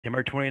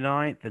September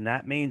 29th, and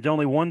that means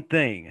only one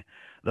thing: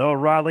 the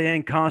Riley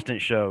and Constant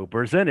Show,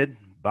 presented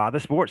by the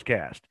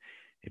Sportscast.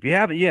 If you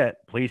haven't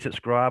yet, please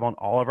subscribe on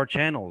all of our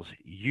channels: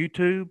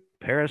 YouTube,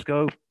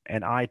 Periscope,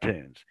 and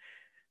iTunes.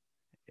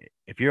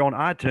 If you're on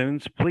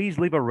iTunes, please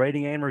leave a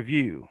rating and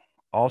review.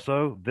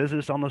 Also, visit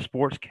us on the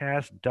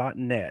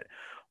sportscast.net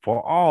for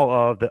all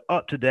of the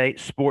up to date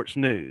sports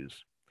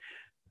news.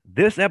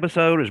 This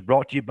episode is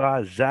brought to you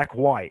by Zach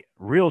White,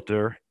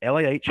 Realtor,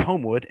 LAH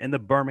Homewood in the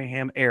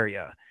Birmingham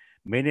area.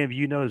 Many of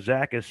you know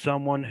Zach as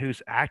someone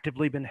who's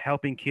actively been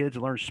helping kids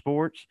learn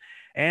sports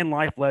and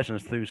life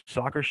lessons through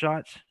Soccer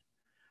Shots,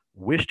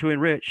 Wish to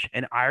Enrich,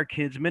 and Our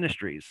Kids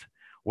Ministries.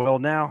 Well,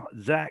 now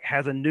Zach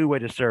has a new way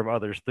to serve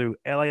others through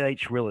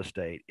LAH Real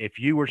Estate. If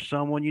you or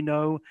someone you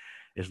know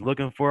is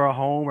looking for a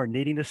home or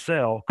needing to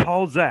sell,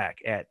 call Zach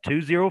at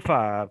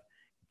 205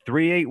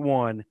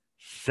 381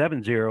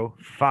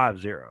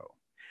 7050.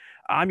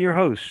 I'm your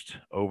host,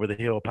 Over the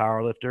Hill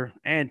powerlifter,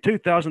 and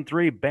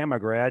 2003 Bama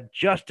grad,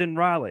 Justin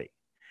Riley.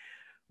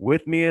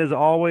 With me, as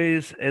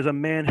always, is a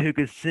man who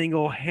could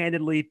single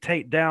handedly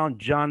take down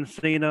John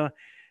Cena,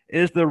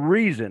 is the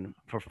reason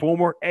for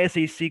former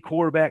SEC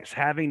quarterbacks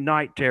having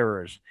night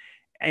terrors,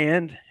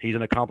 and he's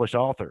an accomplished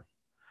author.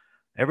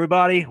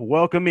 Everybody,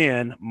 welcome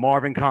in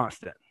Marvin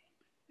Constant.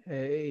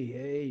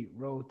 Hey,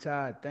 Roll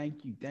Tide.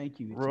 Thank you.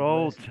 It's a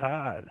Roll blessing.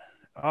 Tide.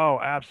 Oh,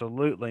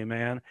 absolutely,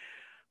 man.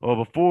 Well,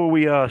 before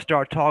we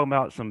start talking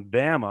about some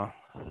Bama,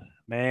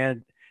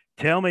 man,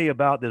 tell me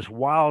about this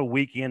wild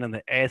weekend in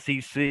the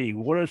SEC.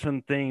 What are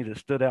some things that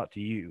stood out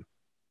to you?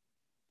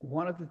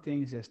 One of the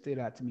things that stood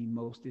out to me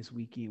most this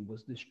weekend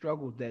was the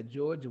struggle that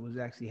Georgia was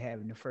actually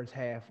having the first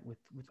half with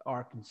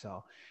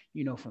Arkansas.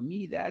 For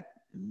me, that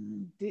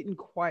didn't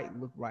quite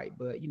look right,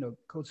 but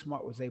Coach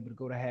Smart was able to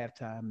go to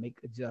halftime, make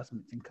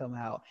adjustments, and come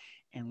out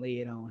and lay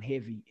it on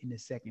heavy in the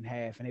second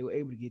half, and they were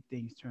able to get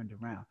things turned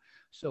around.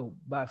 So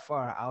by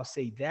far, I'll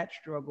say that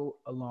struggle,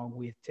 along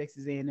with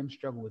Texas A&M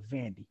struggle with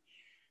Vandy.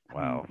 I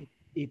mean, Wow.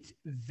 it's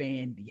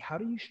Vandy. How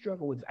do you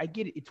struggle with? I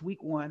get it. It's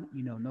week one.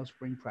 No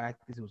spring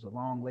practice. It was a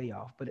long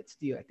layoff, but it's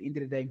still at the end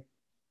of the day,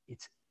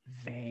 it's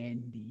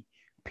Vandy.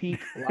 Pink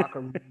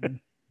locker room,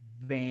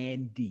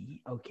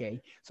 Vandy.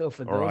 Okay. So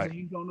for All those right. of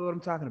you who don't know what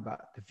I'm talking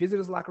about, the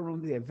visitors' locker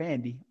rooms at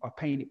Vandy are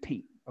painted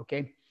pink.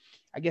 Okay.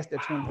 I guess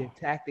that's one of Wow. their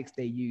tactics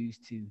they use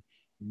to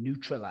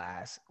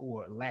neutralize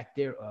or lack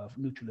thereof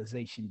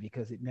neutralization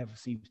because it never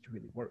seems to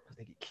really work because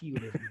they get killed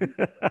every week.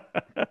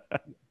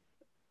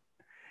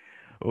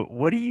 But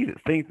What do you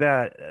think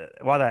that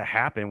why that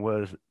happened?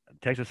 Was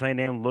Texas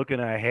A&M looking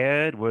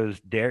ahead? Was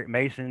Derek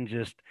Mason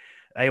just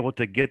able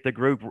to get the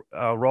group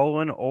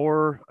rolling,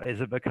 or is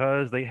it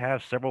because they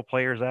have several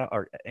players out,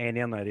 or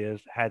A&M that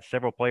is, had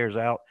several players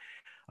out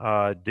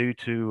due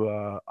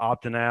to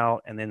opting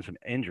out and then some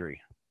injury?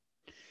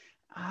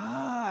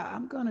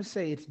 I'm gonna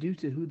say it's due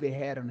to who they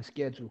had on the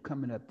schedule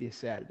coming up this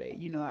Saturday.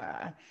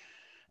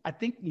 I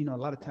think a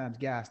lot of times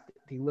guys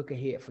they look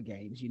ahead for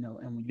games,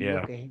 and when you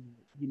Yeah. look ahead,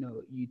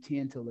 you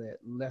tend to let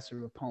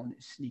lesser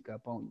opponents sneak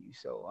up on you.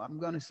 So I'm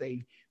gonna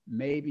say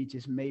maybe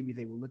just maybe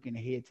they were looking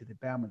ahead to the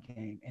Bama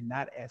game and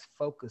not as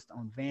focused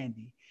on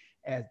Vandy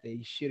as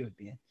they should have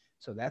been.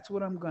 So that's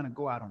what I'm gonna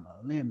go out on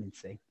a limb and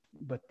say.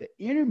 But the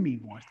enemy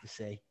wants to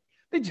say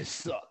they just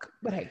suck.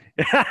 But hey,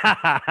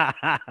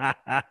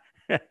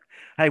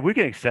 Hey, we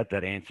can accept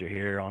that answer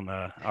here on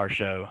our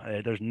show.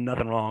 There's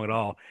nothing wrong at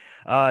all.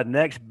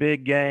 Next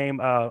big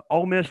game,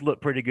 Ole Miss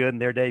looked pretty good in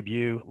their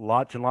debut.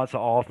 Lots and lots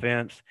of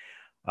offense.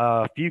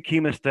 A few key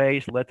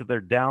mistakes led to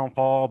their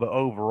downfall, but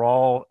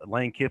overall,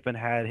 Lane Kiffin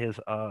had his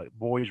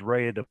boys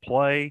ready to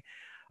play.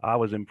 I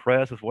was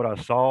impressed with what I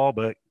saw,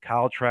 but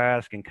Kyle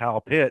Trask and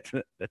Kyle Pitts,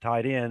 the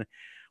tight end,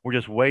 were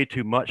just way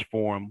too much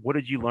for him. What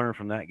did you learn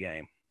from that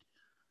game?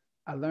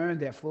 I learned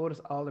that Florida's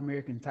All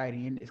American tight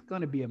end is going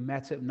to be a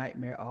matchup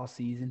nightmare all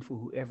season for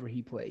whoever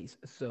he plays.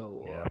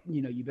 So, Yeah.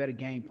 you better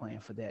game plan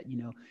for that.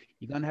 You're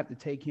going to have to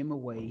take him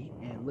away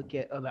and look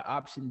at other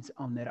options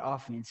on that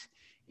offense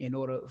in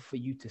order for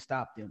you to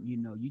stop them.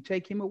 You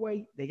take him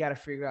away, they got to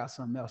figure out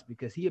something else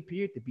because he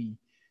appeared to be,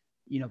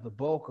 the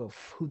bulk of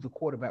who the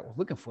quarterback was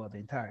looking for the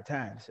entire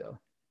time. So,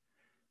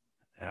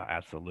 Yeah,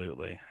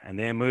 absolutely. And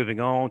then moving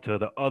on to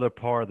the other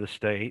part of the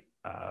state,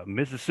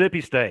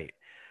 Mississippi State,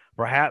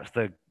 perhaps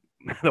the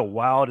the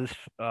wildest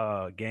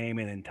game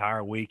in the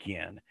entire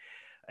weekend,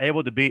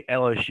 able to beat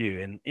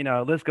LSU. And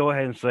let's go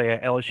ahead and say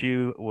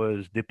LSU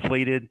was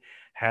depleted,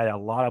 had a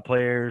lot of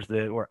players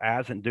that were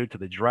absent due to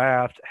the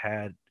draft,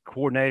 had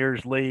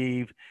coordinators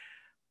leave,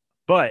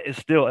 but it's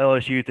still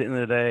LSU at the end of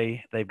the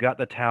day. They've got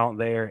the talent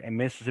there, and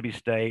Mississippi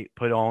State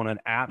put on an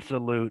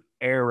absolute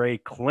air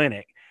raid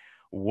clinic.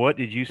 What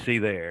did you see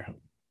there?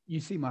 you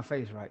see my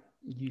face, right?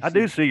 You I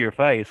do see. see your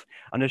face.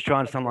 I'm just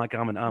trying to sound Okay. like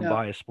I'm an Now,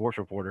 unbiased sports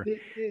reporter. thi-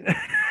 thi-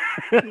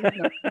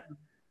 no,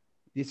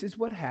 this is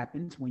what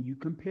happens when you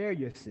compare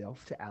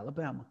yourself to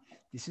Alabama.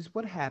 This is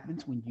what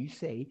happens when you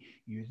say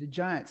you're the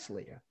giant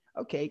slayer.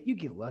 Okay, you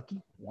get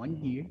lucky 1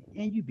 year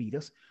and you beat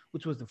us,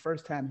 which was the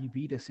first time you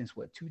beat us since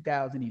what,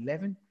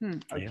 2011? Yeah.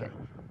 Okay.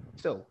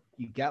 So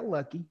You got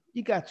lucky.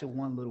 You got your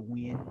one little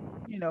win.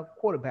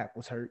 Quarterback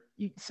was hurt.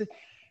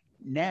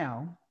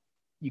 Now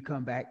you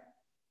come back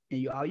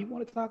and all you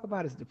want to talk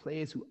about is the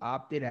players who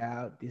opted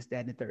out, this,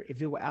 that, and the third. If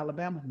it were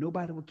Alabama,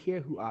 nobody would care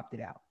who opted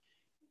out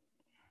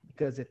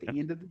because at the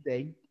end of the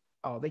day,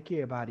 all they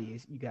care about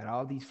is you got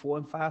all these 4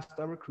 and 5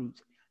 star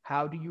recruits.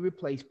 How do you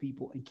replace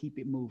people and keep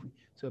it moving?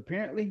 So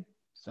apparently,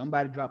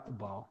 somebody dropped the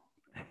ball.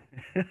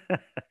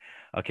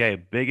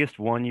 Okay, biggest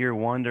 1 year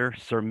wonder,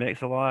 Sir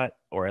Mix-a-Lot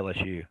or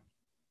LSU?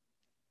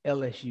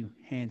 LSU,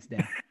 hands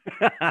down.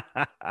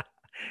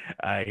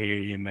 I hear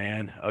you,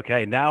 man.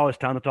 Okay, now it's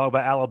time to talk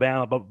about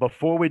Alabama. But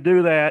before we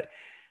do that,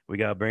 we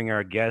got to bring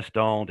our guest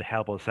on to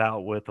help us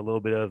out with a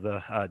little bit of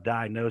the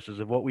diagnosis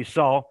of what we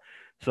saw.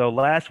 So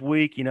last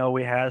week,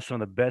 we had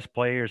some of the best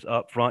players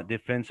up front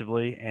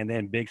defensively and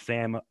then Big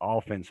Sam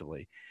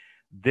offensively.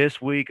 This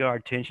week, our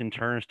attention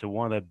turns to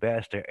one of the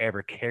best to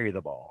ever carry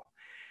the ball.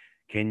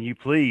 Can you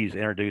please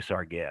introduce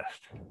our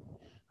guest?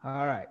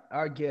 All right.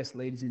 Our guest,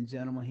 ladies and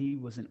gentlemen, he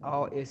was an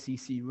all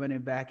SEC running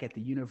back at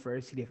the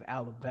University of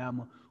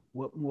Alabama.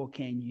 What more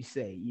can you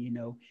say?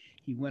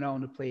 He went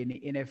on to play in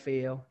the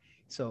NFL.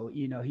 So,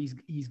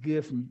 he's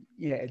good from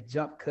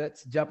jump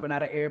cuts, jumping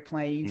out of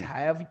airplanes,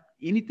 however,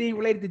 anything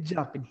related to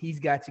jumping, he's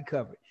got you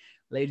covered.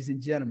 Ladies and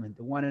gentlemen,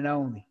 the one and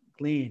only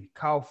Glen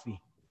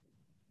Coffee.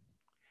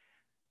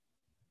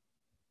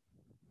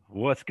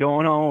 What's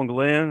going on,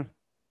 Glen?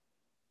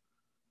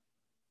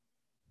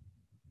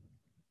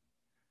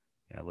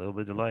 Got a little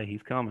bit of delay.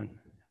 He's coming.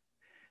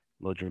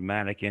 A little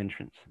dramatic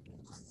entrance.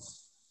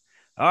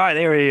 All right,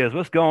 there he is.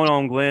 What's going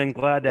on, Glen?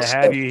 Glad to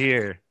have you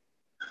here.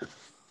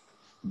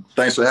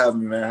 Thanks for having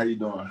me, man. How you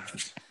doing?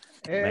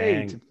 Hey,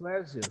 man. It's a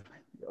pleasure.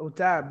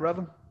 Tired,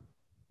 brother.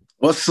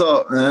 What's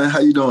up, man? How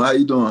you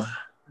doing?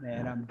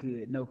 Man, I'm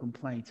good. No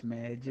complaints,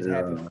 man. Just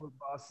happy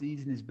football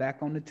season is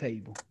back on the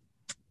table.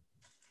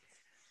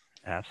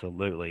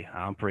 Absolutely.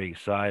 I'm pretty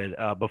excited.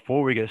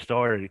 Before we get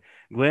started,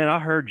 Glen, I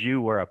heard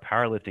you were a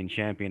powerlifting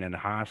champion in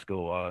high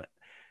school.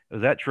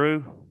 Is that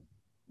true?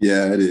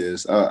 Yeah, it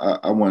is.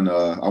 I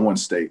won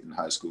state in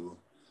high school.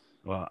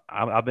 Well,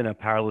 I've been a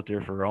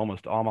powerlifter for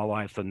almost all my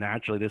life, so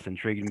naturally this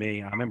intrigued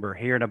me. I remember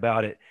hearing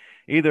about it.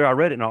 Either I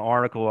read it in an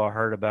article or I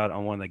heard about it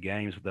on one of the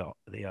games. The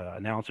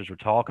announcers were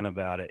talking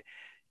about it.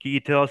 Can you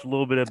tell us a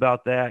little bit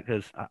about that?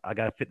 Because I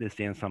got to fit this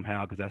in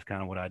somehow because that's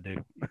kind of what I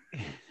do.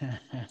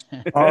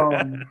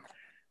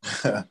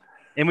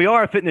 And we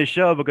are a fitness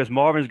show because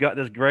Marvin's got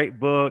this great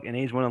book and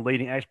he's one of the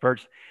leading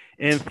experts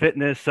in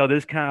fitness. So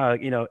this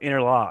kind of,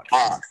 interlocks.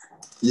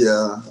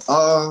 Yeah.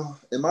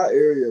 In my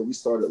area, we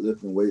started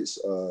lifting weights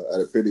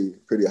at a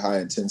pretty high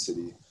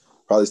intensity,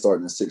 probably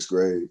starting in 6th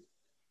grade.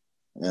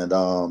 And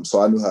so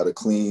I knew how to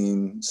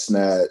clean,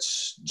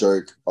 snatch,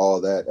 jerk,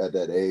 all that at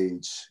that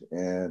age.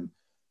 And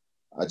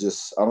I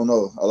don't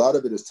know. A lot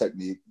of it is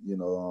technique.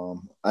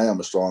 I am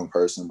a strong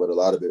person, but a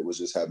lot of it was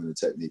just having the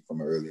technique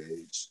from an early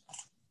age.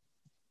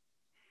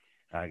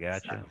 I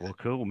got you. Well,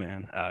 cool,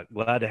 man.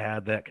 Glad to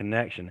have that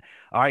connection.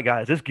 All right,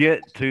 guys, let's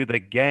get to the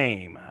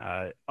game.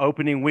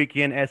 Opening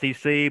weekend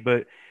SEC,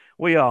 but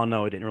we all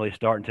know it didn't really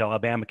start until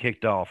Alabama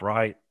kicked off,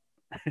 right?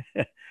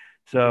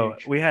 So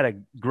we had a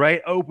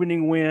great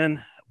opening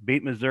win,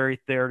 beat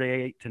Missouri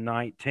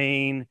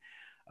 38-19.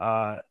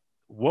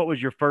 What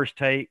was your first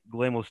take?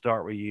 Glen, we'll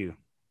start with you.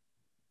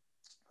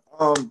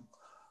 I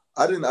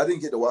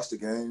didn't get to watch the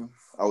game.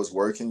 I was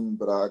working,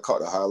 but I caught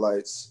the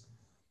highlights.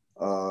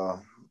 To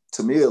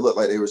me, it looked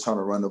like they were trying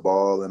to run the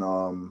ball, and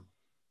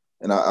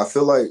I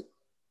feel like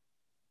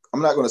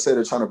I'm not going to say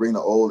they're trying to bring the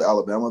old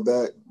Alabama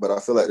back, but I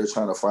feel like they're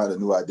trying to find a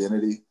new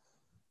identity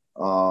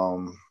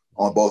on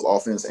both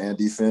offense and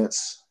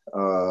defense.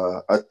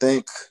 I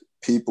think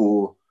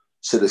people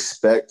should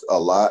expect a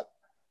lot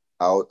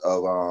out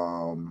of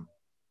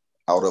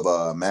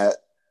Matt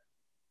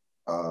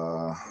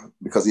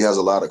because he has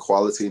a lot of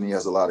quality and he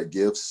has a lot of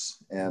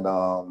gifts. And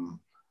I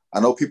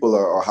know people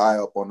are high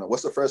up on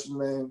what's the freshman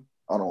name?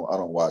 I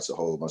don't watch a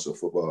whole bunch of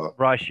football.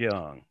 Bryce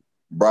Young.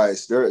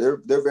 Bryce,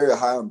 they're very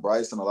high on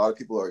Bryce, and a lot of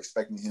people are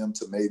expecting him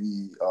to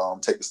maybe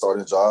take the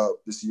starting job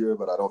this year,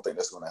 but I don't think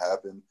that's going to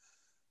happen.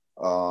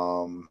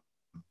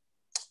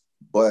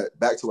 But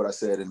back to what I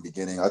said in the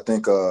beginning, I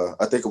think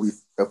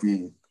if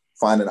we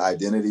find an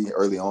identity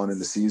early on in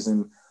the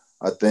season,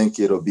 I think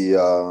it'll be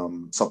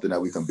something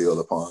that we can build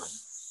upon.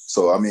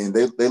 So, I mean,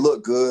 they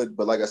look good,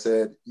 but like I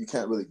said, you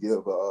can't really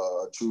give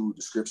a true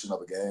description of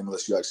a game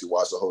unless you actually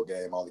watch the whole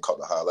game, only caught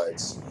the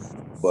highlights.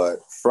 But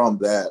from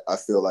that, I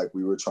feel like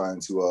we were trying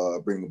to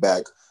bring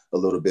back a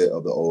little bit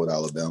of the old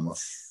Alabama.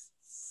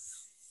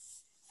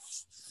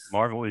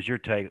 Marvin, what was your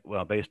take,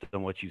 based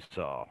on what you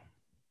saw?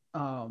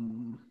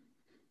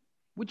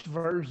 Which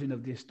version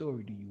of this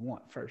story do you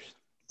want first?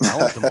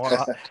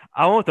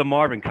 I want the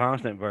Marvin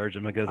Constant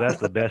version because that's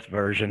the best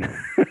version.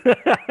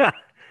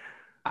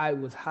 I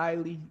was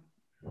highly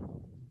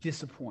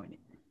disappointed.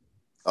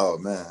 Oh,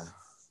 man.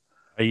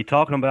 Are you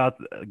talking about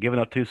giving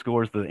up 2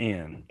 scores to the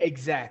end?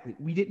 Exactly.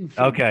 We didn't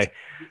finish. Okay.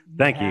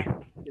 Thank you.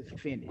 Just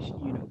finish,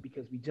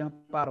 because we jump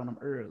out on them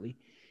early.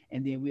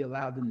 and then we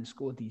allowed them to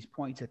score these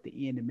points at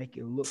the end and make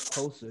it look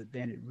closer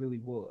than it really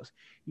was.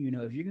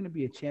 If you're going to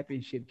be a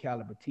championship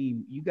caliber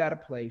team, you got to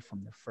play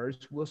from the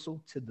first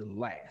whistle to the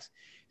last.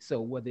 So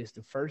whether it's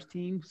the first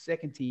team,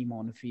 second team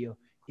on the field,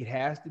 it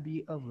has to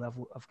be a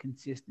level of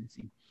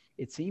consistency.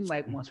 It seemed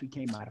like once we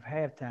came out of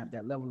halftime,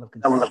 that level of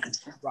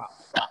consistency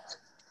dropped.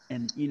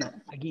 And,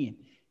 again,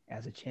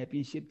 as a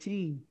championship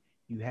team,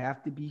 you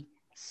have to be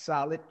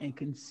solid and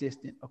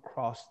consistent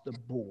across the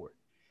board.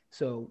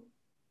 So,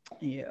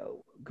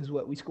 because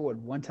we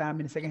scored one time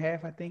in the second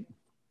half, I think.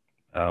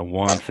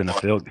 Once in a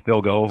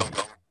field goal.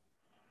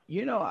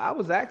 I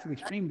was actually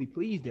extremely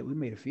pleased that we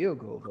made a field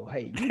goal, though.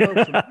 Hey, for me, it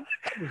was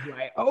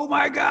like, oh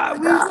my God,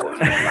 we won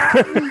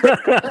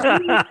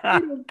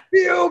the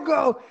field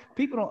goal.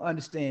 People don't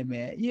understand,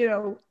 man.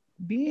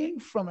 Being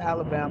from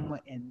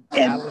Alabama and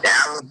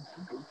Alabama,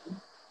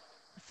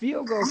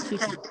 field goal kicking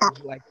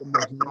is like the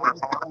most nervous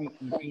point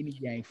in any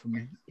game for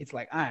me. It's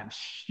like I am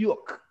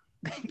shook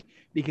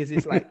because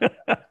it's like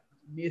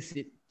miss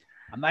it.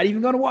 I'm not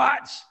even gonna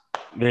watch.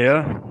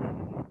 Yeah.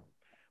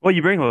 Well,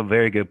 you bring up a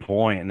very good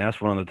point, and that's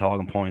one of the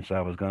talking points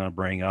I was going to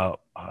bring up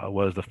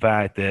was the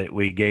fact that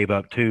we gave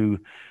up 2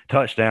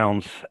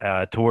 touchdowns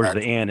towards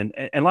the end,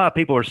 and a lot of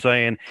people are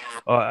saying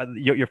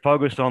you're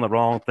focused on the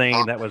wrong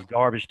thing. That was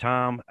garbage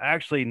time.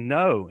 Actually,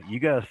 no,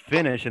 you got to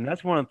finish, and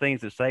that's one of the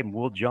things that Saban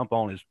will jump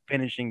on is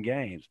finishing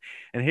games.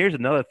 And here's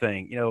another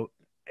thing,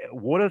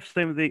 what if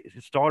some of the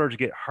starters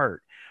get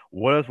hurt?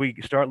 What if we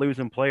start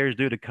losing players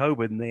due to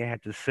COVID and they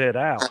have to sit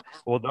out?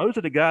 Well, those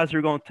are the guys who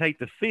are going to take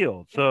the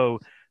field. So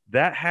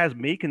that has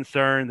me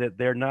concerned that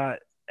they're not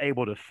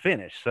able to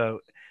finish. So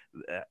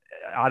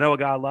I know I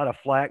got a lot of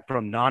flack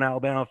from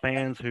non-Alabama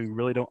fans who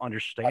really don't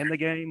understand the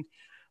game,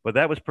 but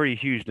that was pretty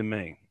huge to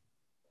me.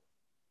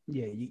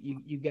 Yeah,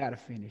 you got to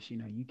finish.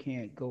 You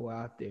can't go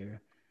out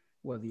there,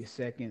 whether you're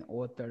second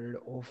or third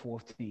or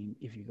fourth team.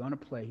 If you're going to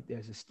play,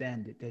 there's a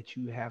standard that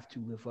you have to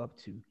live up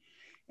to.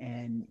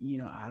 And,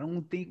 I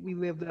don't think we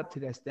lived up to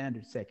that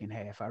standard second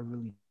half. I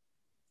really.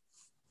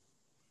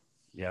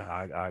 Yeah,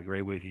 I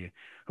agree with you.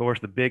 Of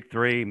course, the big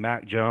 3,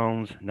 Mac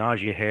Jones,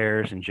 Najee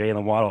Harris, and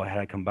Jalen Waddle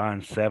had a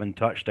combined 7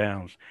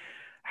 touchdowns.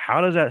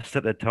 How does that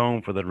set the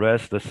tone for the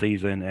rest of the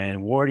season,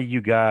 and what are you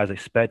guys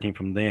expecting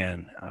from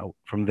them?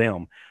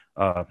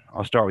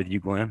 I'll start with you,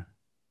 Glenn.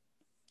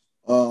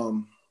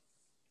 When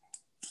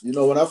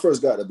I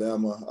first got to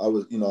Bama, I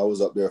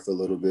was up there for a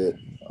little bit.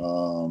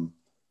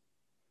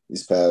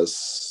 These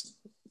past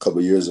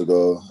couple years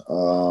ago,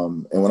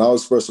 and when I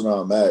was first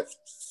around Mac,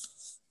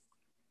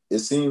 it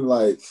seemed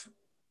like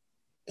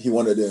he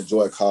wanted to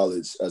enjoy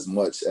college as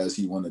much as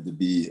he wanted to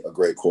be a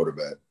great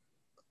quarterback,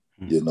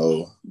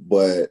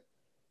 But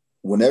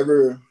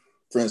whenever,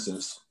 for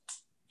instance,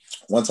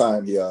 one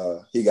time he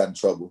got in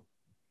trouble,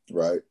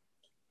 right?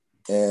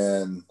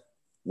 And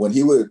when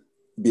he would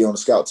be on the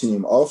scout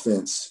team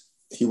offense,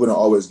 he wouldn't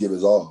always give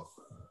his all.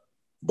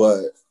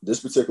 But this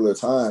particular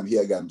time, he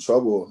had gotten in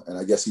trouble, and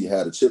I guess he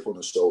had a chip on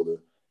his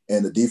shoulder,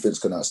 and the defense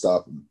could not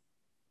stop him.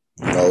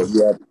 He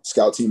had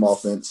scout team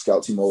offense,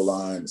 scout team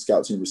O-line,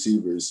 scout team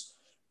receivers,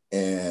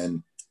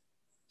 and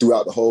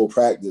throughout the whole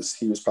practice,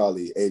 he was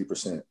probably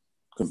 80%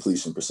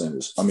 completion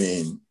percentage. I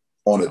mean,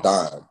 on a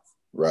dime,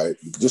 right?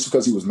 Just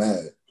because he was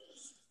mad.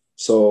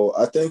 So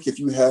I think if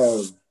you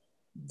have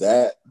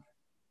that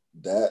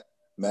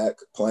Mac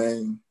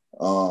playing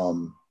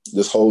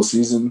this whole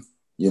season,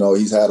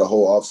 he's had a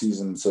whole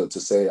offseason to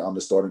say I'm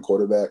the starting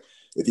quarterback.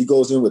 If he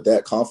goes in with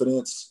that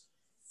confidence,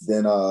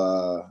 then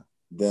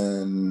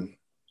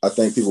I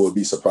think people would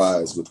be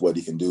surprised with what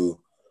he can do.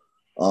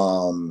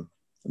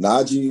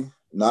 Najee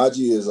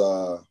is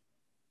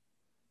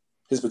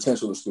his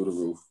potential is through the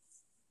roof.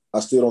 I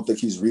still don't think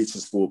he's reached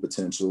his full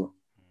potential.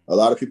 A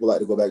lot of people like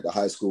to go back to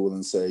high school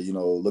and say,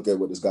 look at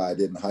what this guy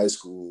did in high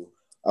school.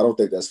 I don't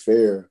think that's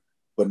fair.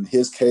 But in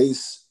his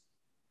case,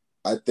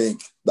 I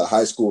think the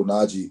high school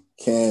Najee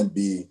can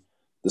be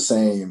the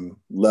same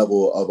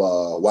level of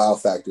a wow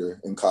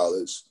factor in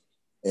college.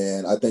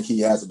 And I think he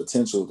has the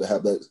potential to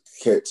have that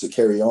to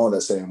carry on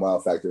that same wow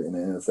factor in the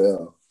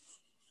NFL.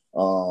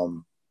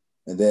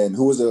 And then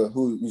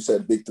who you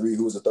said big 3?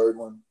 Who was the third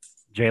one?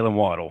 Jalen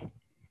Waddle.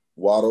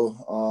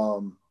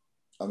 Waddle.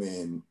 I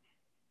mean,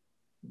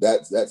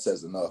 that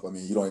says enough. I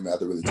mean, you don't even have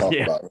to really talk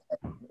about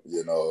him.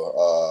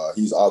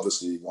 He's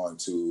obviously going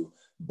to,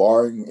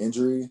 barring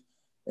injury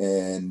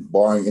and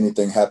barring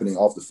anything happening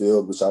off the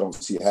field, which I don't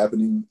see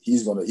happening, he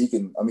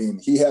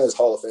has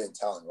Hall of Fame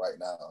talent right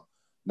now.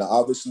 Now,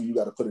 obviously, you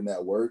got to put in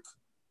that work.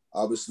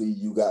 Obviously,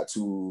 you got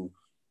to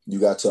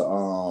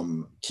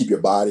keep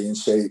your body in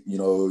shape.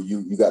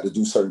 You got to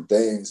do certain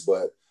things,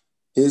 but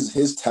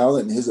his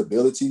talent and his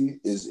ability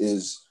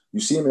is you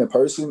see him in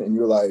person and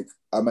you're like,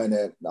 I might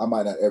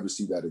not ever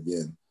see that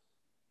again.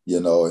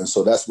 And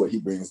so that's what he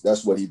brings.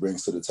 That's what he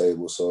brings to the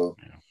table. So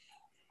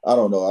I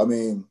don't know. I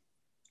mean,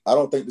 I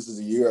don't think this is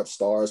a year of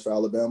stars for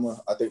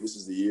Alabama. I think this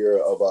is the year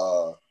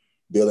of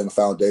building a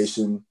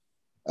foundation.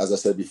 As I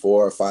said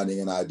before, finding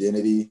an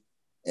identity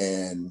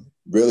and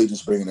really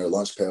just bringing their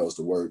lunch pails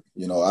to work.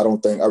 I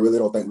really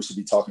don't think we should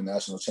be talking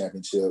national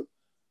championship.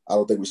 I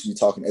don't think we should be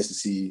talking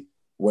SEC.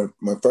 When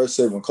Coach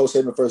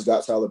Saban first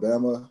got to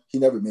Alabama, he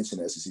never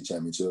mentioned the SEC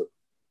championship.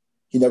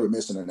 He never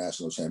mentioned a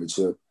national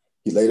championship.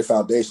 He laid a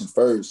foundation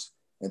first,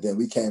 and then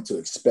we came to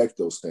expect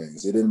those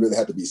things. It didn't really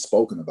have to be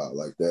spoken about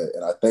like that.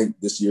 And I think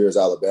this year's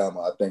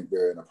Alabama, I think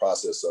they're in the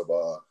process of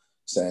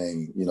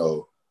saying,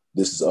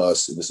 this is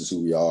us, and this is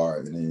who we are,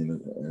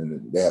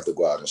 and they have to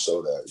go out and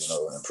show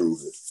that, and prove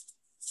it.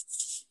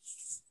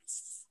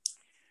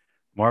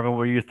 Marvin,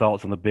 what are your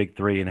thoughts on the Big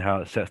Three and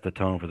how it sets the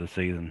tone for the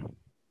season?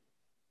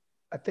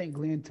 I think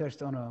Glenn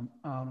touched on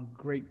a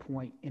great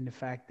point in the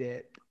fact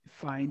that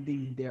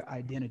finding their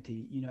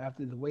identity,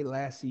 after the way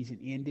last season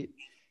ended,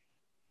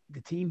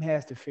 the team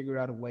has to figure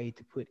out a way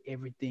to put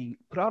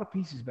all the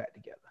pieces back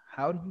together.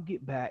 How do you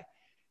get back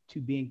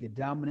to being the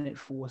dominant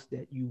force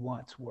that you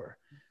once were?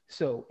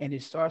 So, and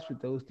it starts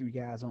with those three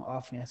guys on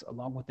offense,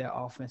 along with that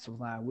offensive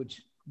line,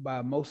 which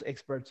by most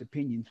experts'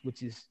 opinions,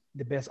 which is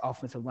the best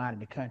offensive line in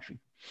the country.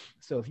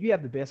 So if you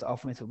have the best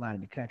offensive line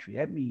in the country,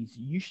 that means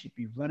you should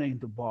be running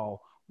the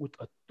ball with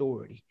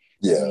authority.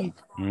 That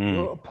means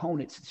your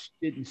opponents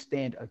shouldn't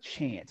stand a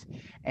chance.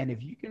 And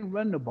if you can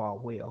run the ball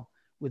well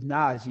with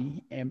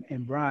Najee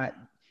and Bryant,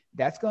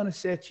 that's going to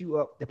set you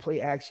up to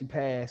play action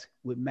pass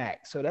with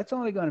Mac. So that's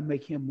only going to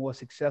make him more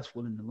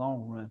successful in the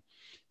long run.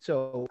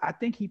 So I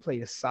think he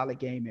played a solid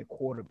game at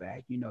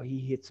quarterback. He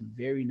hit some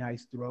very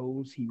nice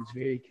throws. He was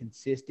very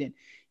consistent.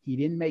 He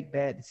didn't make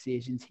bad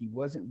decisions. He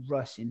wasn't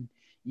rushing,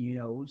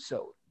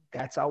 so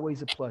that's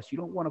always a plus. You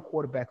don't want a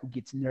quarterback who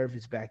gets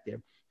nervous back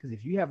there, because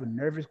if you have a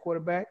nervous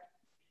quarterback,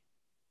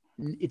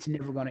 it's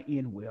never going to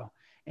end well.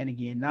 And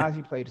again,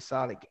 Najee played a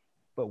solid game.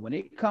 But when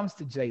it comes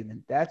to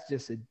Jalen, that's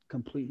just a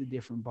completely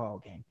different ball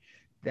game.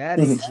 That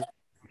is,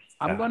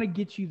 I'm going to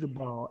get you the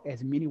ball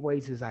as many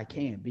ways as I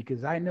can,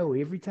 because I know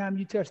every time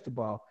you touch the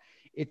ball,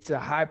 it's a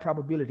high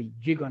probability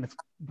you're going to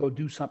go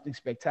do something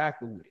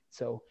spectacular with it.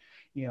 So,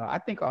 I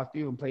think all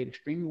three of them played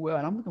extremely well,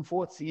 and I'm looking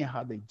forward to seeing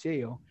how they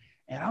gel.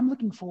 And I'm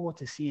looking forward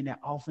to seeing that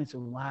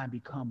offensive line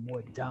become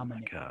more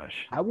dominant. Oh gosh.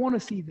 I want to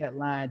see that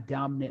line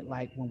dominant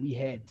like when we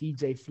had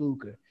DJ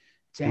Fluker,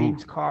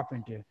 James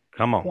Carpenter,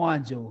 Come on,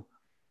 Quanjo,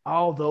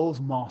 all those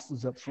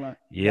monsters up front.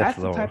 Yes,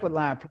 That's Lord. the type of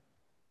line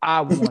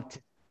I want to.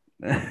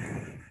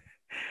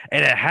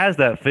 And it has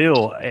that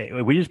feel.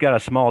 We just got a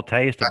small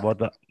taste of what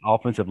the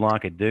offensive line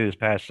could do this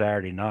past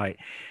Saturday night.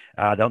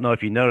 I don't know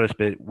if you noticed,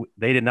 but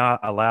they did not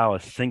allow a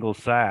single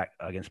sack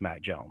against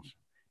Mac Jones.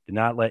 Did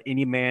not let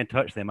any man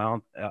touch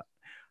them.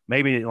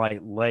 Maybe like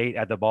late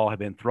at the ball had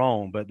been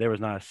thrown, but there was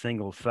not a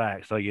single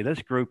sack. So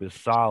this group is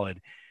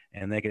solid,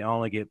 and they can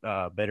only get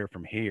better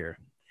from here.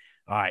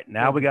 All right,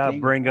 now we got to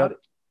bring up.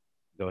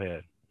 Go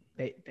ahead.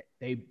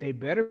 They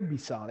better be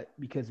solid,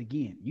 because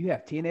again, you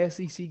have 10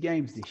 SEC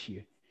games this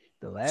year.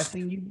 The last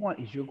thing you want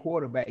is your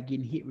quarterback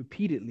getting hit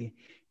repeatedly,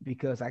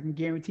 because I can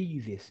guarantee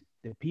you this: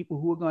 the people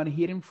who are going to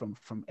hit him from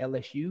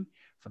LSU,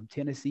 from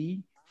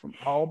Tennessee, from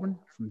Auburn,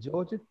 from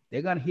Georgia,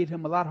 they're going to hit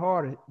him a lot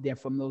harder than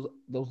from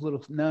those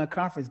little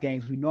non-conference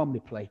games we normally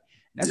play.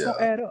 That's going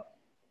to add up.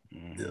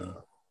 Yeah.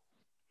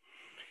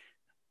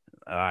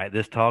 All right,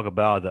 let's talk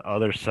about the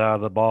other side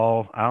of the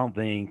ball. I don't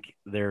think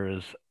there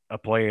is a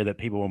player that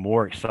people were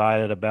more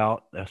excited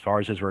about as far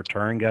as his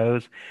return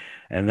goes,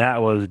 and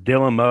that was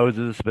Dylan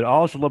Moses, but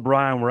also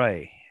LeBron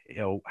Ray.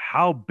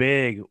 How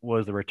big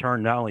was the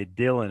return, not only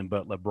Dylan,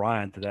 but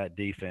LeBron to that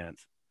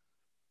defense?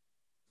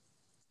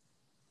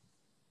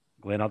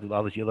 Glenn, I'll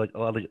let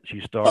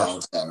you start.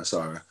 Oh,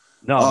 sorry.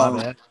 No,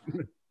 my bad.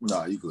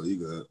 No, you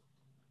good.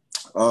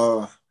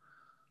 I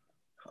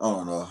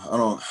don't know.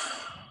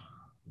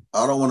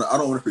 I don't want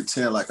to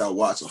pretend like I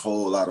watch a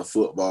whole lot of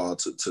football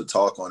to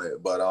talk on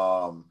it, but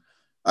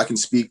I can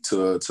speak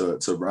to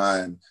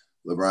Brian,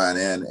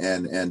 LeBron,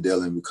 and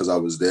Dylan, because I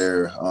was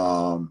there.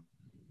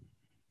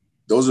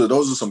 Those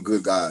are some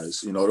good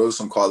guys. Those are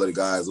some quality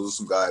guys. Those are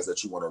some guys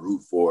that you want to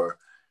root for.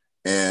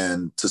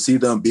 And to see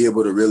them be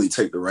able to really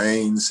take the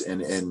reins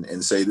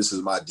and say, this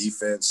is my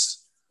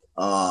defense,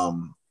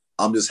 I'm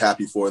just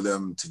happy for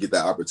them to get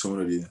that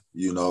opportunity.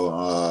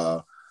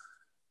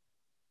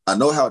 I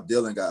know how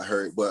Dylan got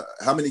hurt, but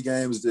how many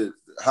games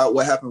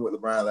what happened with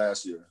LeBron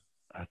last year?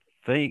 I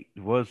think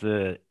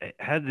it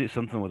had to do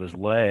something with his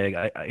leg,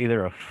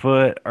 either a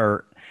foot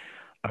or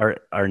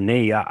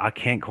knee. I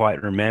can't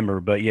quite remember,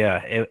 but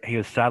yeah, he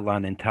was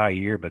sidelined the entire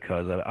year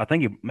because of it. I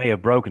think he may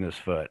have broken his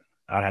foot.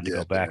 I'd have to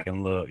go back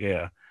and look.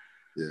 Yeah.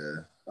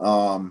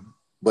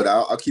 But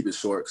I'll keep it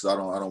short because I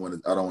don't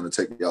want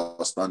to take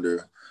y'all's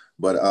thunder.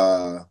 But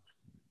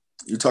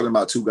you're talking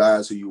about two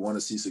guys who you want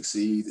to see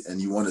succeed and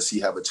you want to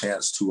see have a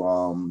chance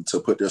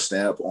to put their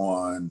stamp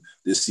on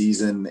this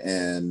season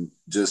and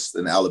just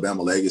an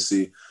Alabama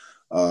legacy.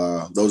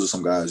 Those are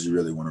some guys you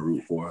really want to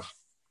root for.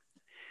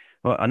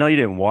 Well, I know you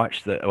didn't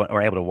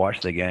or able to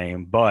watch the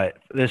game, but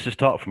let's just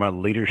talk from a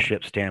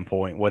leadership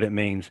standpoint, what it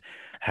means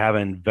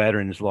having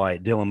veterans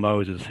like Dylan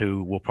Moses,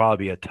 who will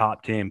probably be a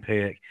top 10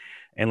 pick,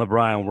 and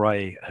LeBron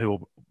Ray, who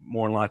will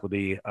more than likely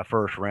be a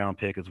first-round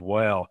pick as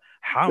well.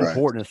 How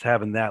important is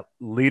having that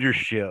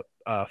leadership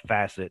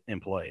facet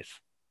in place?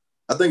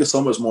 I think it's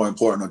so much more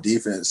important on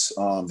defense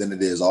than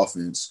it is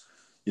offense.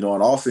 You know,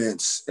 on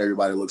offense,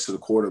 everybody looks to the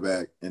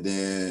quarterback, and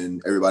then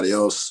everybody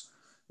else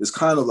is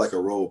kind of like a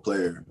role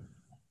player.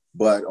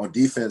 But on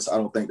defense, I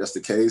don't think that's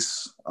the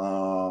case.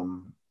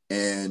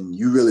 And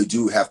you really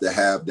do have to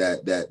have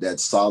that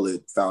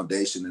solid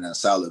foundation and that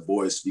solid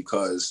voice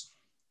because,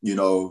 you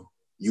know,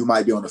 you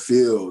might be on the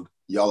field,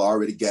 y'all are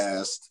already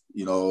gassed.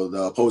 You know,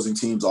 the opposing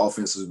team's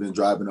offense has been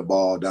driving the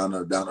ball down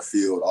the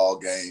field all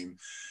game.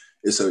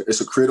 It's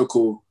a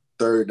critical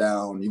third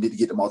down. You need to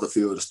get them off the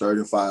field. It's 3rd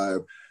and 5.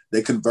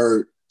 They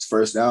convert. It's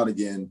first down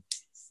again.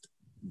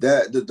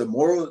 That the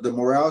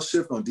morale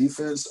shift on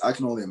defense, I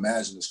can only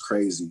imagine is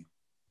crazy.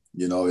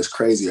 You know, it's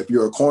crazy. If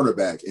you're a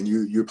cornerback and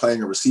you're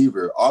playing a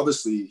receiver,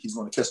 obviously he's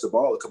going to catch the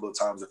ball a couple of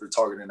times if you're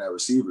targeting that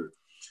receiver.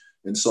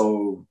 And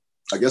so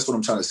I guess what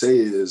I'm trying to say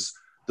is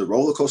the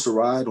roller coaster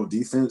ride on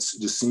defense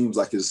just seems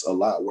like it's a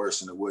lot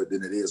worse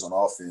than it is on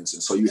offense.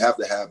 And so you have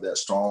to have that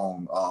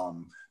strong,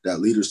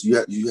 that leaders.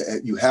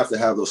 You have to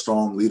have those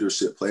strong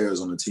leadership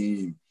players on the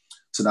team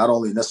to not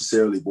only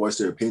necessarily voice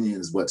their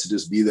opinions, but to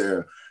just be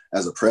there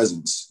as a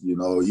presence. You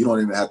know, you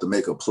don't even have to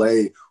make a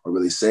play or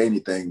really say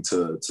anything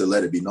to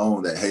let it be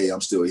known that, hey,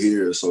 I'm still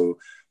here. So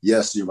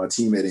yes, you're my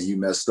teammate and you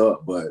messed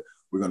up, but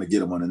we're going to get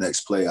them on the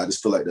next play. I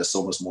just feel like that's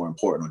so much more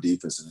important on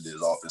defense than it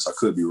is offense. I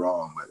could be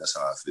wrong, but that's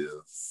how I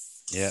feel.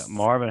 Yeah,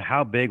 Marvin,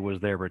 how big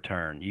was their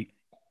return?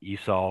 You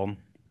saw them.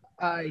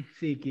 I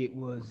think it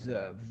was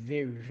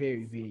very,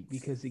 very big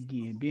because,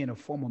 again, being a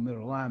former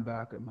middle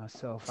linebacker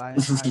myself, I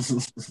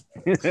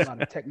a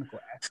lot of technical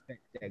aspect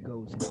that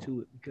goes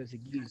into it because,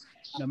 again,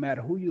 no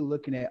matter who you're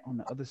looking at on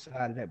the other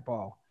side of that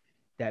ball,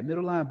 that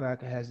middle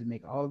linebacker has to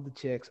make all of the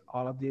checks,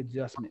 all of the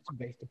adjustments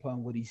based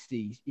upon what he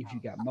sees. If you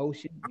got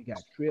motion, you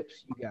got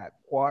trips, you got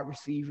quad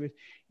receivers,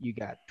 you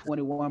got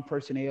 21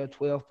 personnel,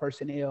 12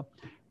 personnel,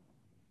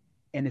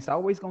 and it's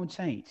always going to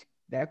change.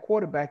 That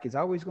quarterback is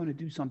always going to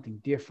do something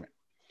different.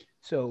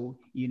 So,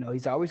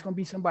 he's always going to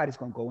be somebody that's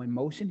going to go in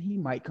motion. He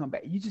might come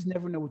back. You just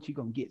never know what you're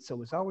going to get. So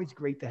it's always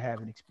great to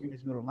have an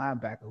experienced middle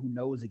linebacker who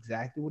knows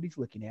exactly what he's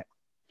looking at.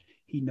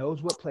 He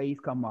knows what plays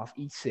come off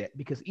each set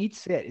because each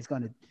set is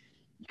going to,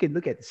 you can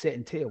look at the set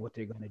and tell what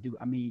they're going to do.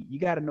 I mean, you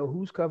got to know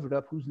who's covered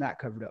up, who's not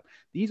covered up.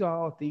 These are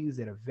all things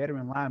that a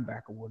veteran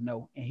linebacker will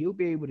know, and he'll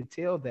be able to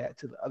tell that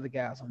to the other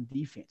guys on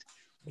defense,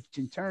 which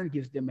in turn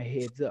gives them a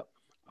heads up.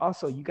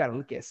 Also, you got to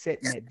look at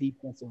setting that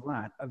defensive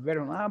line. A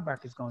veteran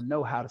linebacker is going to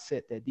know how to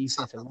set that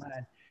defensive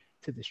line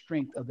to the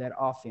strength of that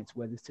offense,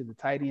 whether it's to the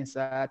tight end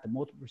side, the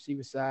multiple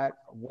receiver side,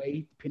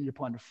 away, depending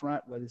upon the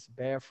front, whether it's a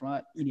bare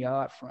front, any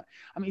odd front.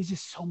 I mean, it's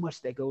just so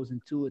much that goes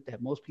into it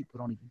that most people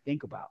don't even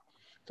think about.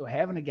 So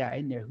having a guy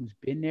in there who's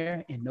been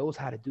there and knows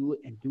how to do it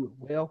and do it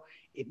well,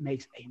 it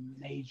makes a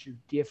major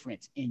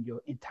difference in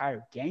your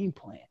entire game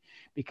plan.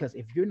 Because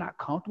if you're not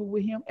comfortable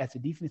with him as a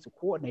defensive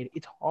coordinator,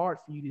 it's hard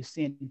for you to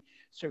send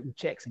certain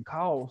checks and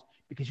calls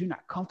because you're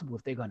not comfortable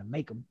if they're going to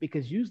make them.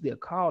 Because usually a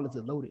call is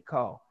a loaded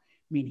call,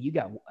 meaning you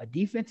got a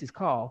defense's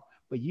call,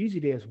 but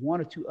usually there's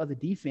one or two other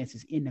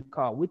defenses in the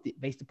call with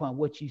it based upon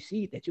what you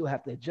see that you'll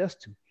have to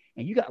adjust to.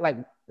 And you got like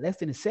less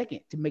than a second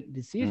to make the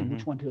decision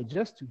which one to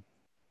adjust to.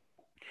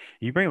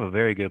 You bring up a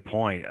very good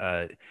point.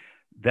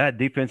 That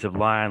defensive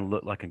line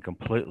looked like a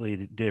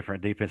completely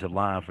different defensive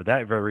line for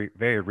that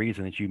very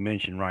reason that you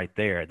mentioned right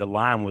there. The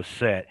line was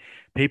set.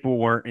 People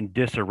weren't in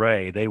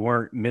disarray. They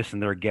weren't missing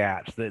their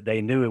gaps.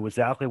 They knew it was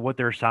exactly what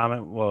their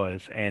assignment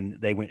was, and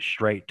they went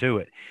straight to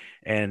it.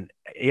 And,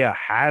 yeah,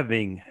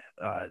 having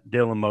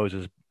Dylan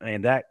Moses,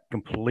 and that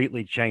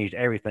completely changed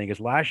everything.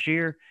 Because last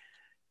year,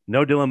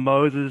 no Dylan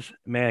Moses,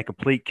 man,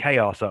 complete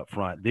chaos up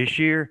front. This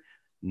year,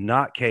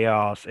 not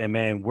chaos. And,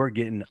 man, we're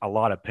getting a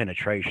lot of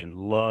penetration.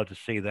 Love to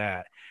see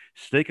that.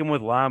 Sticking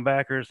with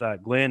linebackers,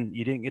 Glenn,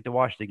 you didn't get to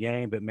watch the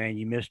game, but, man,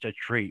 you missed a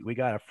treat. We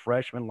got a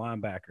freshman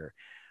linebacker,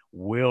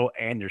 Will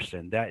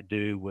Anderson. That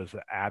dude was an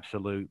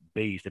absolute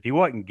beast. If he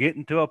wasn't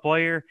getting to a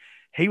player,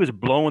 he was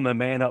blowing the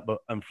man up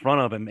in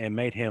front of him and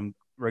made him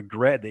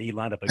regret that he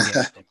lined up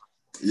against him.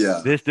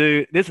 Yeah. This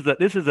dude, this is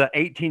a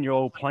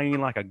 18-year-old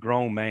playing like a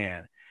grown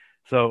man.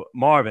 So,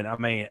 Marvin, I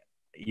mean,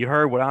 you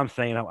heard what I'm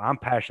saying. I'm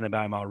passionate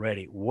about him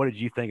already. What did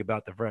you think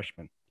about the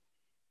freshman?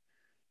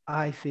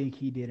 I think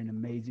he did an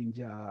amazing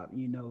job.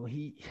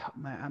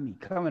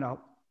 Coming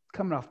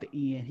off the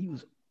end, he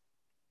was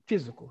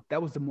physical.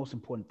 That was the most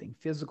important thing.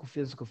 Physical,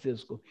 physical,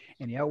 physical.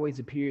 And he always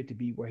appeared to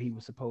be where he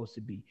was supposed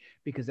to be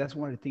because that's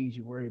one of the things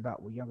you worry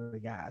about with younger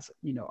guys.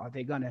 Are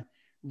they going to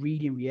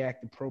read and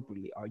react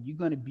appropriately? Are you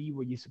going to be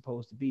where you're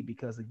supposed to be?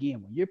 Because,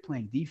 again, when you're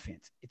playing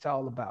defense, it's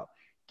all about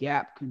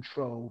gap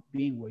control,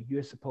 being where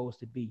you're supposed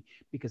to be,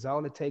 because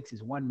all it takes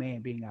is one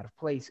man being out of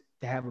place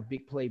to have a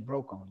big play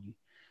broke on you.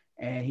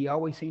 And he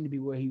always seemed to be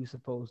where he was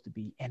supposed to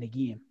be. And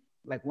again,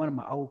 like one of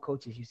my old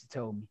coaches used to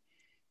tell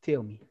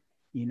me,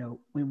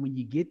 when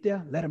you get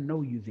there, let them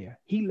know you're there.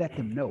 He let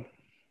them know.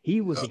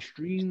 He was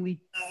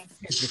extremely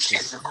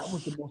physical. That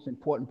was the most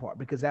important part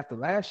because after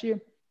last year,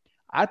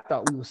 I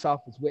thought we were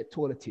soft as wet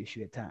toilet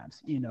tissue at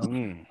times.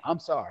 I'm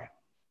sorry.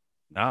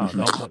 No,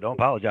 don't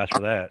apologize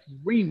for that.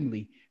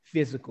 Extremely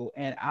physical.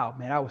 And oh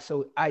man,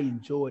 I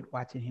enjoyed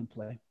watching him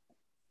play.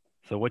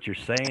 So what you're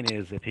saying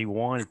is, if he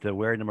wanted to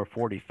wear number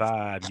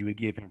 45, you would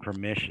give him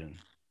permission.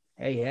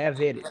 Hey, have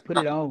at it. Put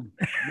it on.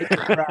 Make me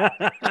proud.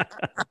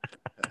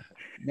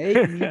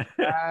 Make me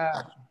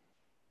proud.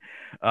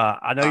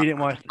 I know you didn't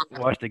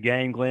watch the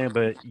game, Glenn,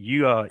 but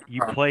you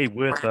played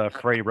with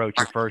Freddie Roach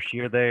your first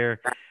year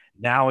there.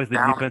 Now as the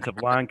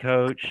defensive line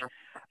coach,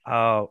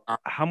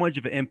 how much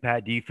of an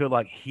impact do you feel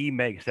like he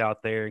makes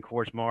out there? And of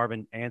course,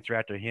 Marvin, answer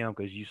after him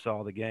because you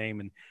saw the game,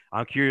 and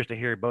I'm curious to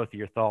hear both of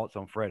your thoughts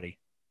on Freddie.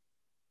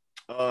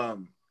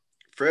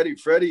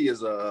 Freddie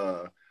is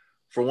for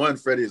one,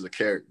 Freddie is a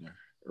character,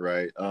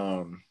 right?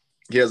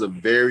 He has a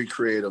very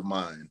creative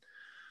mind.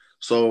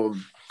 So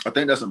I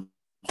think that's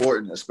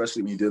important,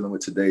 especially when you're dealing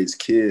with today's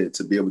kid,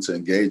 to be able to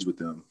engage with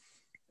them,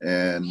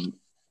 and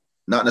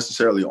not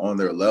necessarily on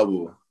their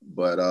level,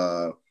 but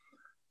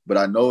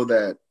I know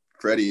that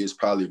Freddie is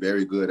probably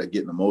very good at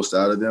getting the most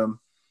out of them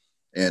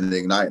and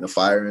igniting the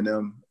fire in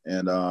them.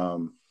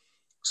 And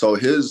so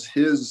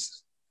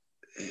his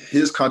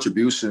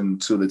contribution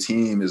to the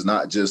team is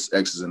not just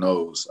X's and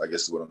O's, I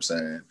guess is what I'm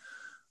saying.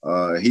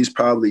 He's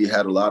probably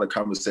had a lot of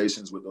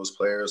conversations with those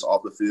players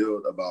off the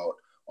field about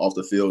off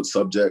the field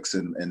subjects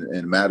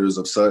and matters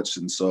of such.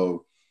 And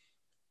so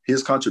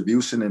his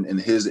contribution and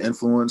his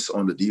influence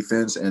on the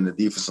defense and the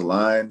defensive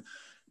line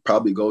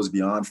probably goes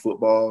beyond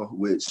football,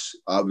 which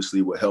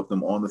obviously will help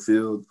them on the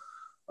field.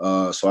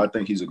 So I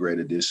think he's a great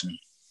addition.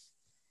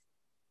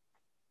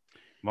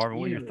 Marvin,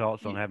 what are your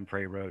thoughts on having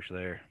Freddie Roach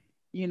there?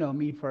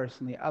 Me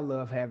personally, I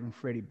love having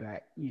Freddie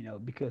back,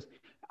 because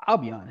I'll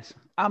be honest,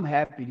 I'm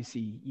happy to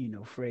see,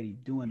 Freddie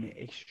doing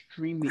the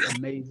extremely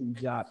amazing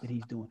job that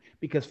he's doing.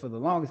 Because for the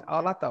longest,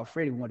 all I thought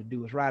Freddie wanted to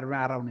do was ride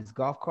around on his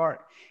golf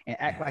cart and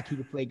act like he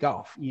could play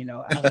golf. I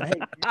was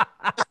like,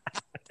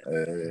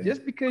 hey,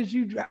 just because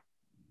you drive.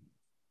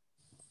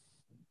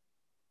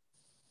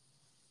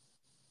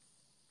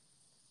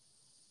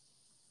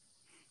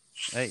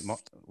 Hey,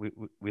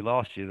 we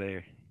lost you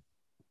there.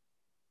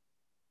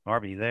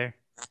 Marvin, you there?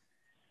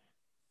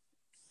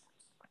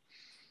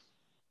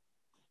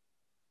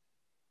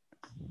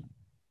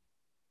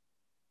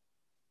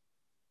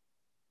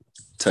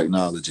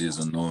 Technology is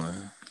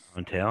annoying.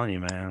 I'm telling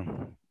you,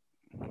 man.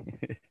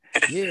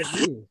 Yeah,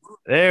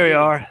 there we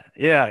are.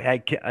 Yeah,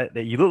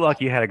 you look like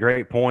you had a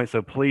great point,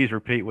 so please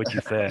repeat what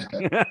you said.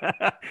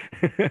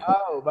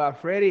 Oh,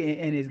 about Freddie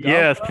and his golf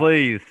yes, cart?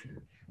 please.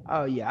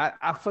 Oh yeah,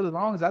 I for the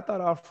longest I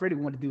thought all Freddie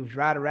wanted to do was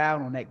ride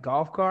around on that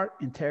golf cart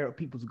and tear up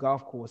people's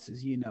golf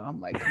courses. I'm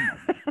like, come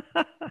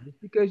on,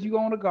 just because you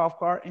own a golf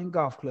cart and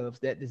golf clubs,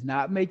 that does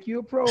not make you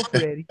a pro,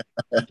 Freddie.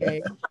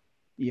 Okay,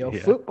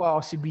 football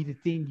should be the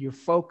thing you're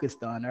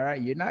focused on. All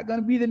right, you're not going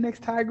to be the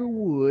next Tiger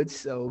Woods.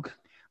 So,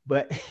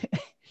 but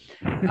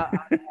I'm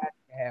happy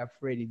to have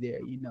Freddie there.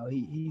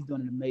 He's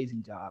doing an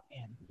amazing job,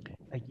 and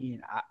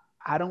again,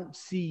 I don't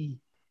see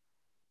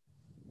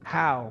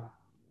how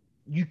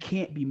you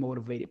can't be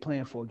motivated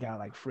playing for a guy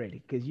like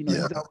Freddie, because he's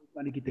always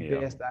going to get the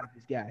best out of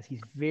his guys. He's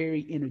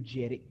very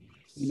energetic.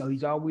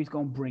 He's always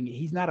going to bring it.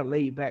 He's not a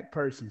laid back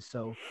person.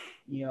 So,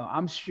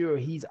 I'm sure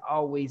he's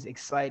always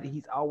excited.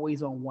 He's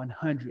always on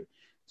 100.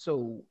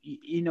 So,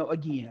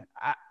 again,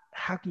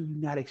 how can you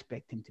not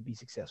expect him to be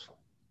successful?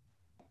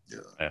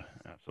 Yeah,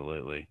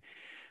 absolutely.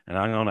 And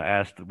I'm going to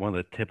ask one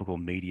of the typical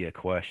media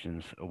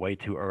questions, a way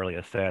too early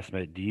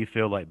assessment. Do you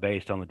feel like,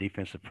 based on the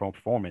defensive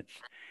performance,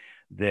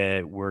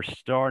 that we're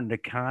starting to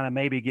kind of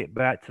maybe get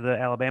back to the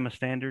Alabama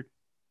standard?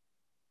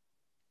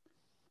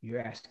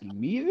 You're asking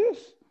me this?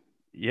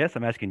 Yes,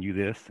 I'm asking you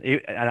this.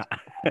 I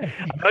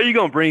know you're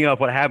going to bring up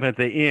what happened at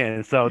the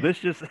end. So this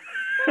just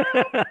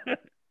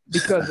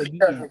because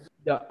again,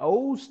 the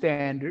old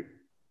standard,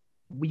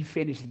 we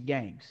finished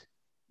games.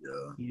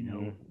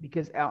 Yeah.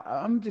 Because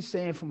I'm just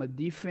saying, from a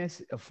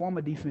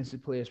former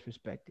defensive player's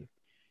perspective,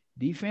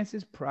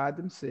 defenses pride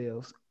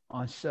themselves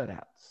on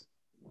shutouts.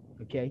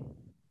 Okay.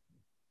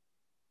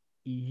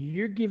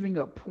 You're giving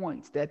up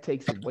points. That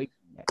takes away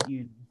from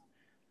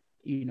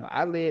that.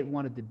 I led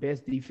one of the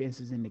best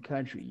defenses in the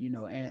country,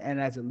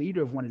 and as a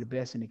leader of one of the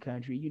best in the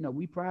country,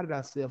 we prided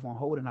ourselves on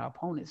holding our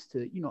opponents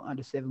to,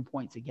 under 7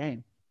 points a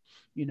game.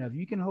 If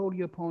you can hold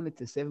your opponent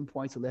to 7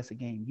 points or less a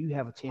game, you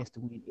have a chance to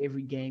win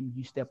every game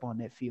you step on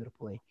that field of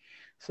play.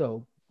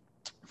 So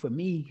for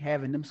me,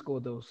 having them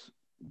score those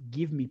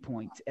give me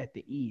points at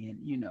the end,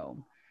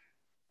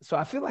 so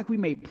I feel like we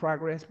made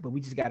progress, but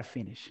we just got to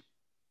finish.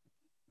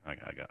 I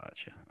got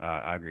you.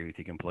 I agree with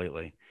you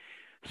completely.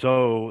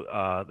 So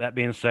that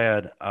being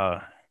said,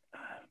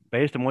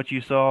 based on what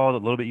you saw, the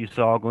little bit you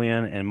saw,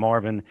 Glenn and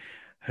Marvin,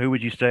 who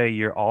would you say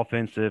your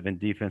offensive and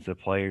defensive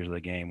players of the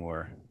game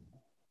were?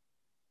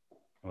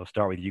 We'll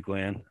start with you,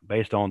 Glenn,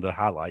 based on the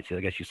highlights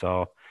I guess you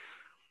saw.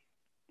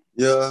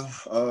 Yeah,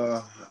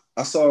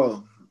 I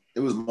saw it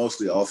was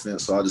mostly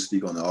offense, so I'll just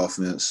speak on the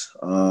offense.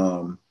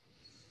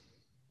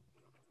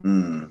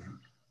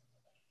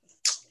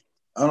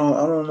 I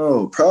don't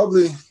know.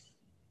 Probably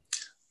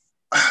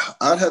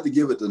I'd have to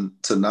give it to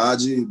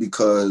Najee,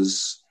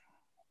 because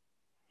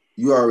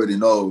you already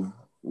know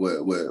what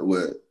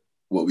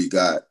what we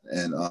got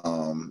and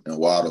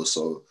Waddle.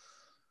 So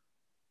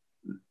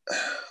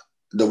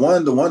the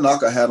one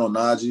knock I had on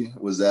Najee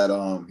was that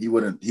he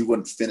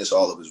wouldn't finish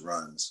all of his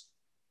runs.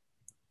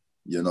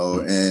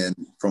 And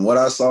from what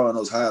I saw in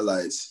those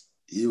highlights,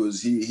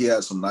 he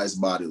had some nice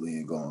body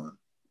lean going,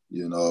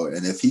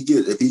 and if he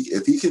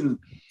can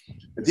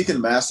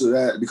master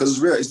that,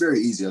 because it's very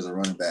easy as a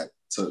running back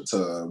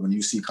to when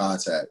you see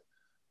contact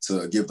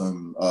to give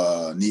them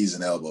knees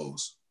and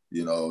elbows,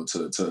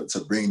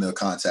 to bring the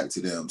contact to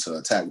them, to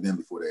attack them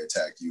before they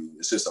attack you.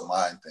 It's just a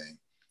mind thing.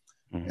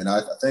 Mm-hmm. And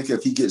I think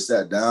if he gets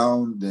that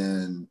down,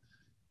 then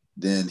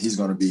he's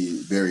going to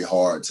be very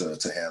hard to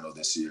handle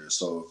this year.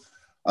 So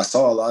I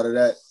saw a lot of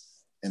that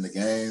in the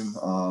game,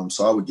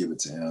 so I would give it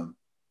to him.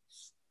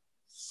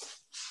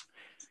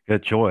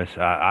 Good choice.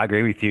 I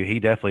agree with you. He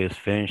definitely is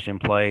finished in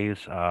plays.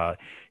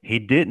 He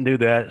didn't do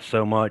that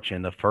so much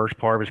in the first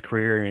part of his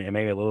career and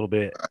maybe a little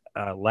bit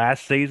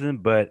last season,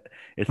 but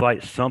it's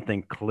like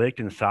something clicked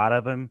inside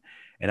of him,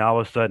 and all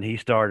of a sudden he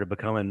started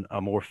becoming a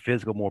more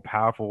physical, more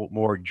powerful,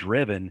 more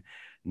driven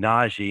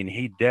Najee, and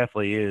he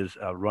definitely is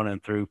running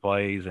through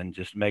plays and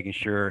just making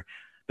sure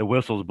the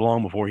whistle's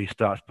blown before he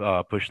stops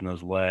pushing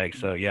those legs.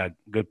 So, yeah,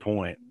 good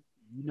point.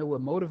 You know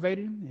what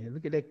motivated him? Yeah,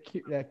 look at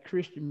that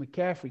Christian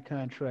McCaffrey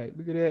contract.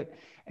 Look at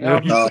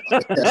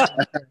that.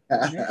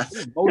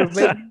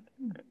 Motivated.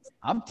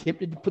 I'm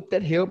tempted to put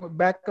that helmet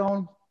back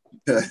on,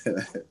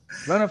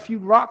 run a few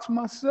rocks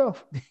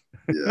myself.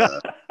 Yeah.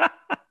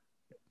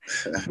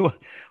 Well,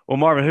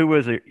 Marvin, who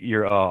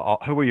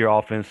were your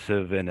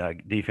offensive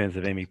and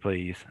defensive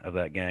MVPs of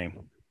that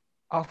game?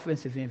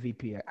 Offensive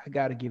MVP, I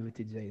got to give it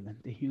to Jalen,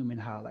 the human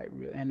highlight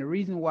reel. And the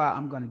reason why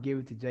I'm going to give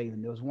it to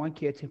Jalen, there was one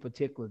catch in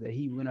particular that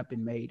he went up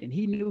and made, and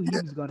he knew he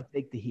was going to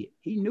take the hit.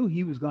 He knew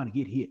he was going to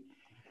get hit,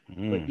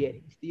 but yet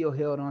he still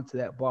held on to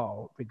that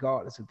ball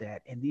regardless of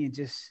that. And then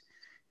just,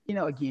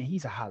 again,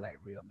 he's a highlight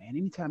reel, man.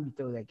 Anytime you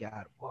throw that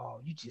guy the ball,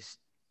 you just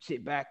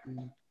sit back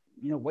and,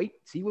 wait,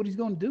 see what he's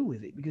going to do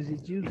with it, because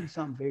it's usually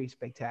something very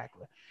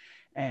spectacular.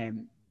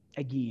 And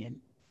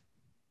again,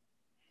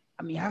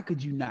 I mean, how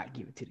could you not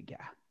give it to the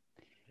guy?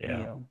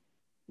 Yeah.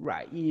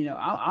 Right.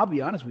 I'll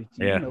be honest with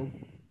you. Yeah.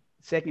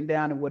 Second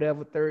down and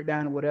whatever, third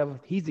down and whatever,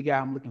 he's the guy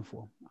I'm looking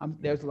for.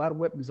 There's a lot of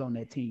weapons on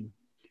that team,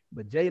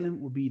 but Jalen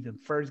will be the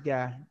first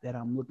guy that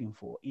I'm looking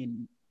for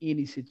in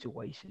any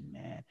situation,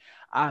 man.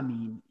 I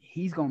mean,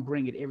 he's going to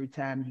bring it every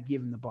time you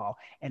give him the ball.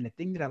 And the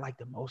thing that I like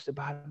the most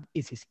about him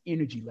is his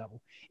energy level.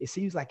 It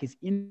seems like his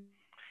Yeah.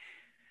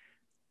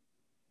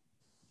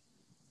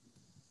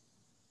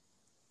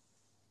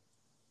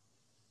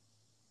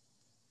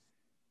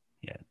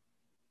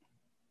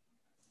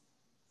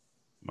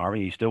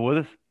 Marvin, you still with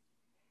us?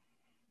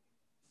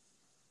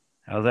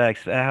 How's that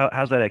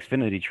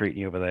Xfinity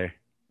treating you over there?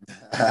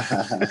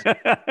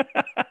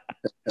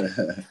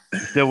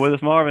 Still with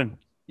us, Marvin?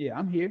 Yeah,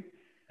 I'm here.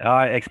 All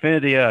right,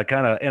 Xfinity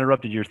kind of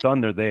interrupted your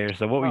thunder there.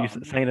 So what were you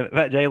saying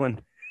about Jalen?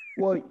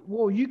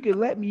 Well, you could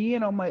let me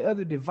in on my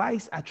other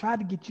device. I tried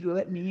to get you to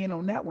let me in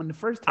on that one the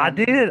first time. I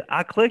did.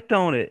 I clicked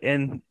on it,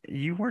 and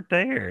you weren't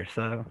there.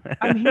 So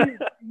I'm here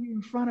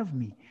in front of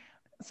me.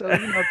 So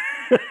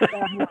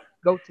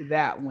go to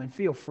that one.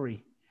 Feel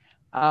free.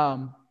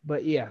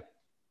 But yeah,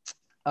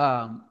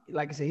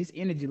 like I said, his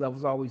energy level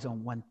is always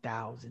on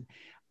 1,000.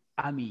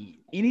 I mean,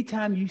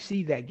 anytime you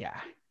see that guy,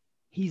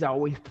 he's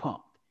always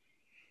pumped.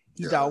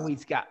 He's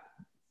always got.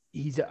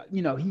 He does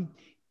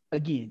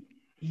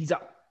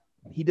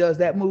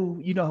that move.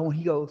 When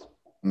he goes.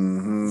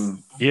 Mm-hmm.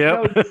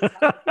 Yeah.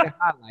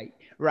 Highlight,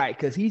 right?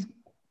 Because he's.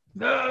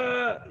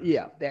 That.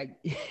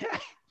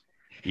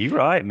 You're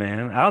right,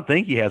 man. I don't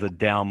think he has a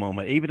down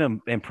moment.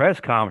 Even in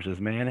press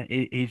conferences, man,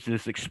 he's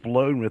just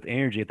exploding with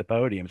energy at the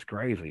podium. It's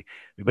crazy.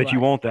 But right. You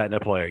want that in a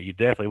player. You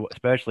definitely,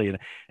 especially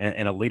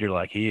in a leader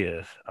like he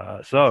is.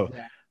 Exactly.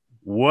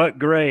 What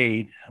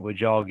grade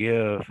would y'all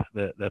give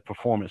the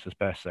performance this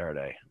past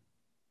Saturday?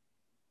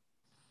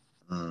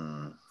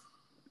 I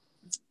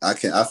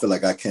feel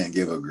like I can't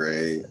give a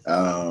grade.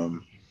 I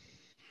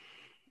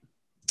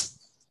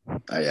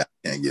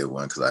can't give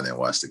one because I didn't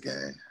watch the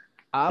game.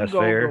 That's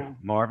fair,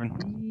 Marvin.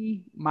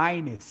 B-.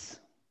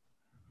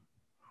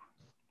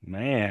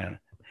 Man.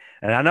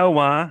 And I know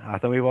why. I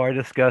think we've already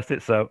discussed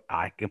it, so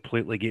I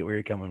completely get where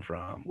you're coming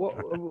from.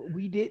 Well,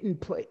 we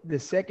didn't play the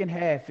second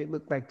half. It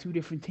looked like two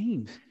different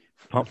teams.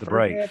 Pump the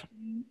brakes.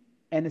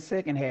 And the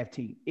second half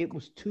team. It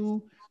was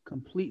two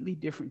completely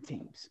different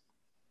teams.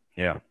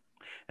 Yeah.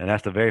 And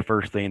that's the very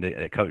first thing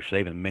that Coach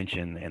Saban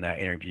mentioned in that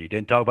interview.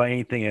 Didn't talk about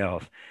anything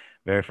else.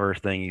 Very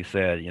first thing he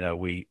said,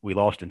 we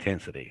lost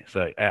intensity.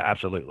 So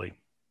absolutely.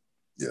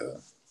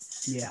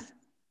 Yeah.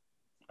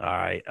 All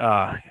right.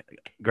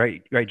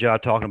 Great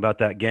job talking about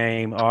that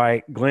game. All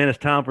right, Glenn, it's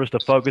time for us to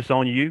focus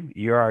on you.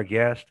 You're our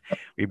guest.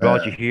 We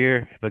brought you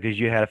here because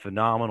you had a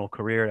phenomenal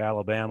career at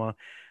Alabama.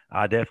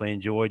 I definitely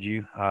enjoyed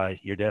you.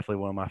 You're definitely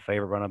one of my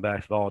favorite running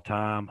backs of all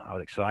time. I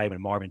was excited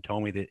when Marvin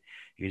told me that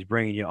he was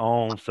bringing you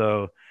on.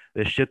 So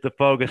let's shift the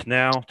focus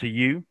now to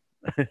you.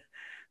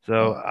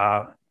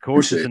 Of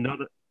course, it's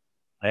another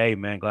 – hey,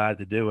 man, glad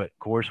to do it. Of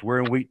course, we're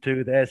in week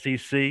 2 of the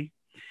SEC.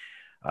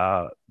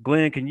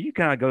 Glenn, can you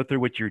kind of go through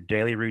what your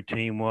daily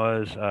routine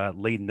was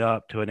leading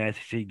up to an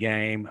SEC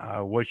game?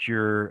 What's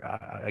your,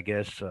 I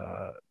guess,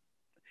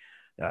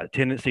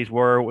 tendencies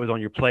were, what was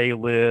on your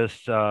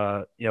playlist,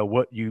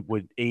 what you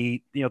would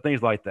eat,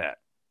 things like that.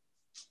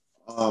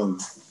 Um,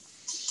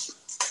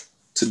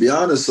 to be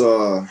honest,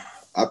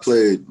 I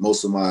played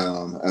most of my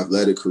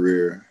athletic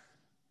career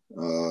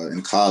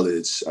in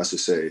college, I should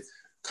say,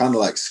 kind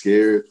of like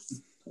scared.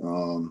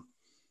 Um,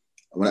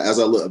 as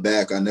I look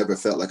back, I never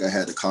felt like I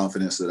had the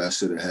confidence that I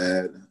should have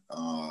had.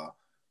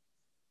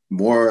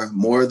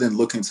 More than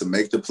looking to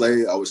make the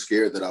play, I was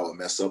scared that I would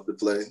mess up the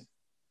play.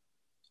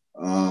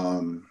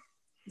 And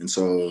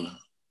so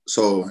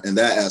in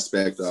that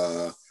aspect,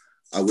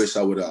 I wish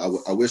I would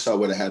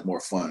have had more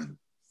fun.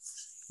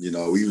 We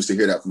used to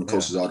hear that from the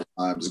coaches all the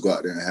time: just go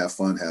out there and have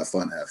fun, have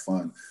fun, have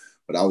fun.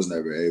 But I was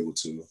never able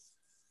to.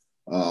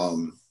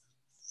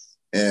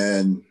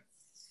 And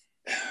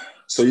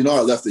so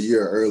I left a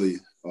year early.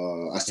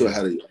 I still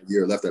had a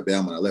year left at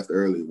Bama, and I left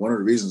early. One of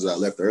the reasons I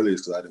left early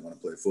is because I didn't want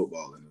to play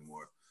football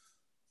anymore.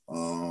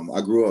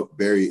 I grew up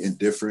very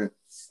indifferent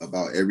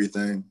about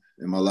everything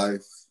in my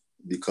life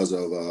because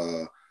of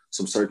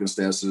some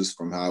circumstances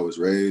from how I was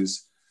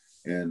raised.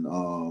 And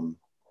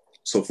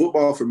so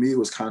football for me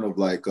was kind of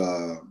like,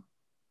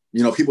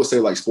 people say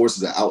like sports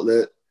is an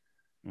outlet.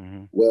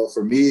 Mm-hmm. Well,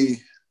 for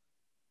me,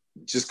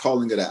 just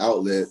calling it an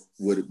outlet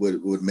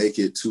would make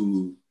it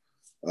too,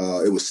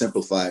 it would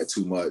simplify it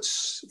too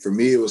much. For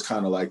me, it was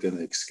kind of like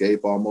an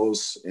escape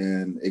almost,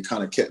 and it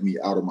kind of kept me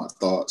out of my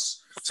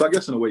thoughts. So I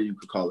guess in a way you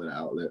could call it an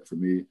outlet for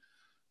me.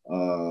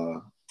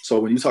 So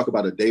when you talk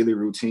about a daily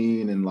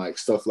routine and like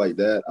stuff like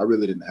that, I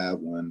really didn't have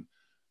one.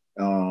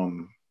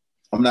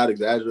 I'm not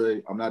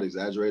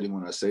exaggerating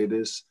when I say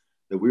this.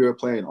 If we were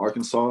playing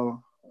Arkansas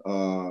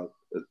the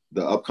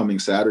upcoming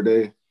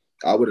Saturday,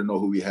 I wouldn't know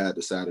who we had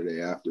the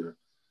Saturday after.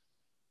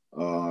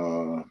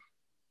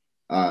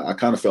 I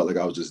kind of felt like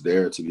I was just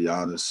there, to be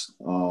honest.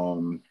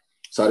 So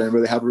I didn't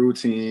really have a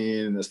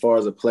routine. As far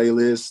as a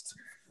playlist,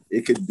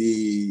 it could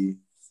be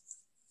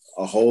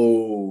a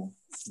whole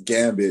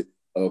gambit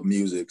of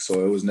music.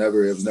 So it was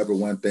never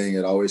one thing.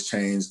 It always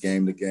changed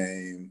game to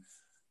game.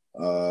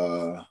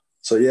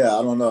 So yeah,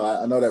 I don't know.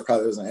 I know that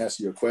probably doesn't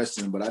answer your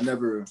question, but I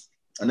never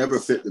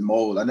fit the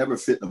mold. I never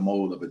fit the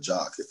mold of a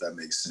jock, if that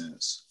makes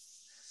sense.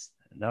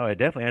 No, it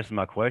definitely answers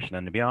my question.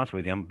 And to be honest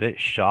with you, I'm a bit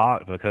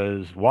shocked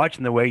because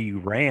watching the way you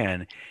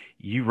ran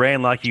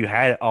like you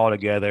had it all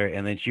together,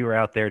 and then you were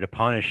out there to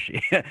punish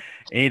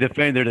any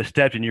defender that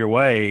stepped in your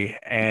way,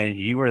 and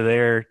you were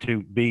there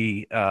to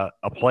be a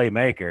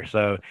playmaker.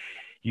 So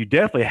you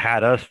definitely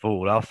had us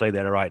fooled. I'll say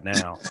that right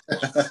now.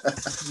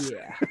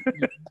 Yeah,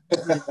 you did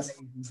an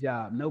amazing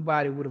job.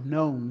 Nobody would have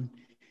known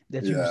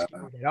that you were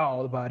scared at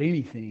all about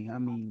anything. I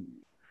mean,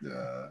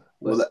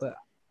 but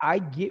I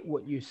get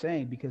what you're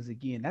saying, because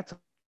again, that's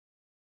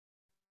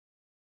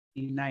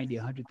 90,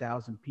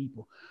 100,000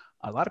 people.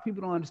 A lot of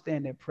people don't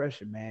understand that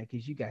pressure, man,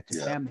 because you got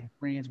your family and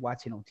friends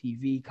watching on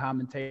TV,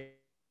 commentating.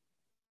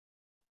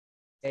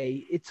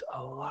 Hey, it's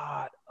a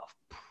lot of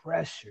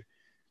pressure.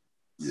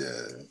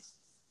 Yeah,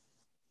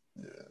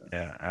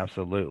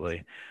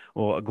 absolutely.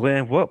 Well,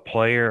 Glenn, what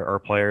player or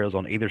players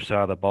on either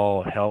side of the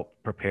ball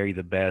help prepare you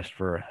the best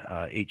for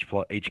each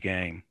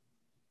game?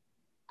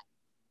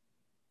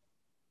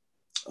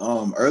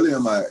 Early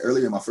in my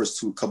first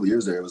couple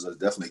years there, it was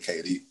definitely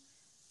KD,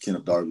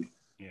 Kenneth Darby.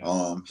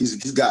 Yeah.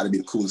 He's got to be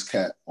the coolest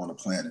cat on the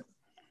planet.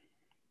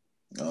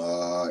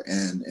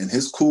 And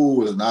his cool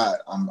was not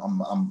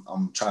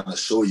I'm trying to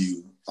show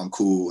you I'm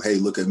cool. Hey,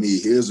 look at me.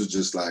 His was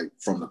just like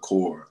from the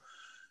core.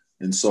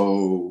 And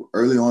so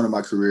early on in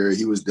my career,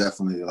 he was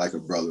definitely like a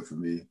brother for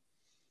me.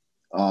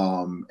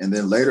 And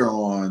then later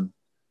on,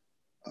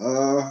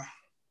 I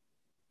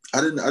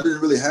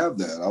didn't really have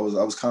that. I would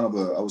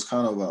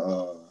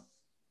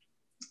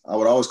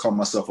always call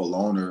myself a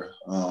loner.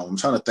 I'm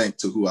trying to think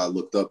to who I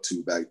looked up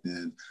to back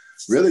then.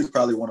 Really,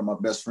 probably one of my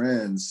best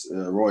friends,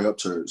 Roy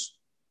Upchurch.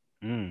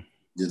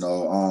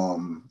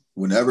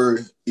 Whenever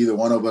either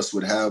one of us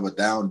would have a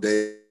down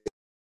day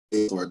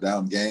or a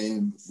down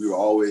game, we were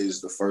always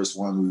the first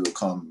one we would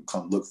come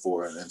look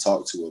for and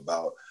talk to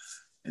about.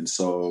 And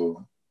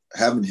so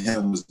having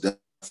him was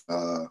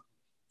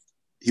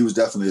he was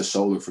definitely a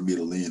shoulder for me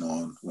to lean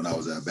on when I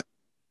was at Bama.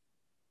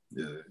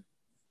 Yeah.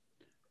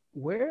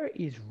 Where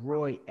is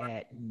Roy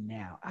at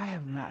now? I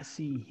have not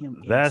seen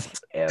him.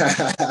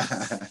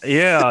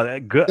 Yeah,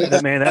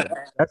 good man.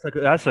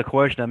 That's a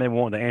question I've been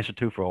wanting to answer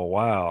to for a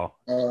while.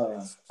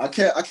 I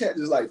can't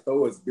just like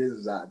throw his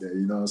business out there.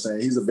 You know what I'm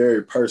saying? He's a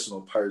very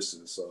personal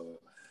person, so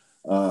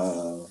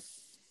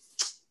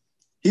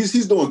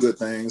he's doing good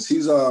things.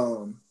 He's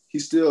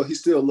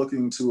still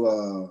looking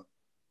to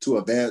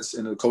advance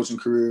in a coaching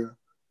career.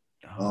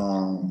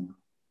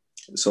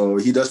 So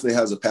he definitely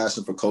has a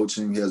passion for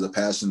coaching. He has a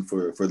passion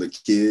for the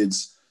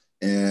kids,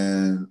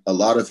 and a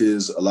lot of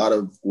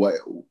what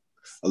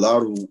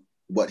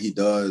he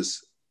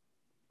does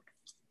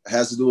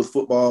has to do with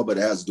football, but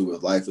it has to do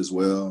with life as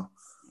well.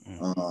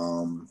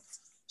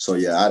 So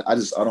yeah, I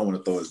don't want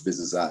to throw his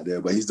business out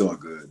there, but he's doing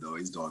good though.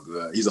 He's doing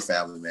good. He's a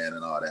family man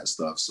and all that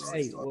stuff. So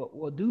Hey,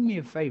 well, do me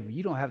a favor.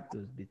 You don't have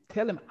to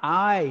tell him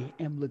I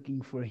am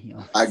looking for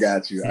him. I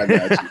got you. I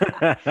got you.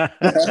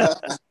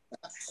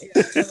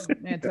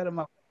 Yeah, tell him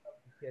I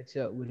catch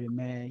up with him,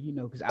 man.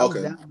 Because I was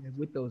Okay. down there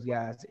with those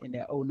guys in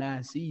that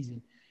 '09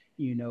 season.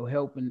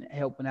 Helping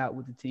out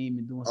with the team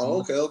and doing some.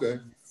 Oh, okay.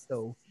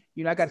 So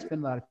I got to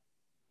spend a lot of.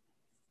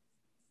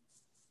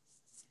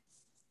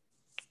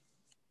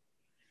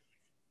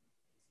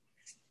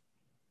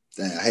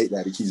 Dang, I hate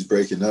that he keeps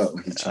breaking up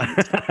when he's trying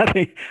to.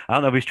 I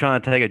don't know if he's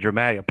trying to take a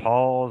dramatic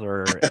pause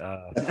or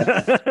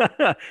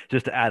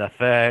just to add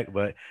effect,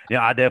 but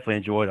I definitely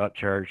enjoyed Up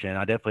Church, and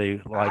I definitely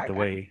like the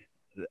way.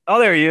 Oh,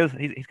 there he is.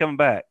 He's coming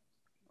back.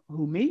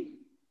 Who, me?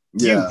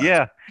 Yeah.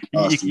 Yeah.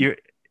 You're.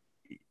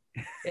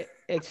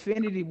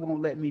 Xfinity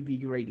won't let me be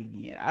great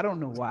again. I don't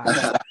know why.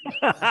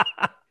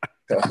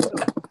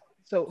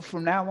 So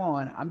from now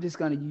on, I'm just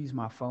going to use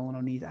my phone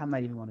on these. I'm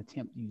not even going to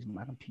attempt to use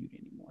my computer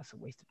anymore. It's a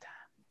waste of time.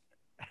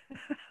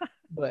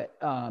 But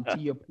to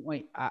your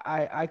point,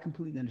 I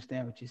completely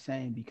understand what you're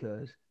saying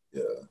because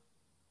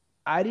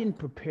I didn't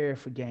prepare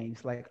for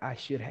games like I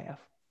should have.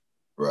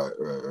 Right.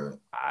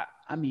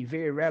 I mean,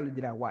 very rarely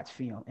did I watch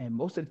film. And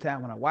most of the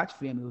time when I watched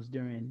film, it was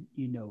during,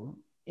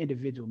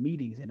 individual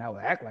meetings, and I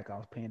would act like I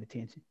was paying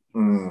attention.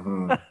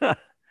 Mm-hmm.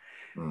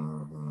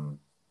 Mm-hmm.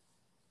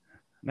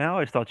 Man, I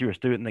always thought you were a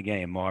student in the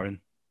game,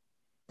 Marvin.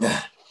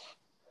 I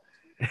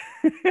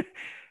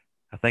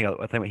think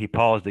he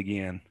paused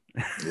again.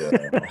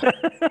 Yeah.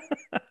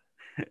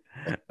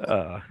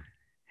 Well,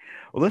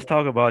 let's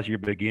talk about your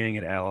beginning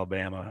at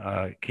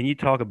Alabama. Can you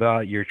talk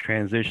about your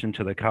transition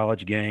to the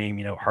college game,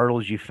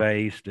 hurdles you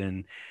faced,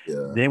 and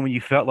then when you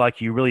felt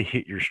like you really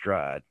hit your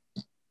stride?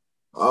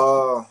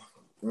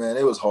 Man,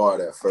 it was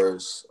hard at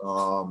first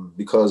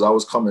because I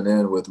was coming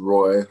in with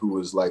Roy, who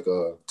was like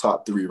a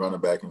top 3 running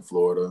back in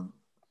Florida.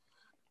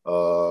 I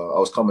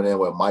was coming in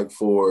with Mike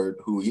Ford,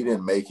 who he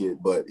didn't make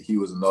it, but he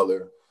was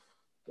another,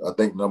 I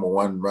think, number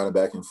 1 running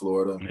back in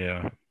Florida.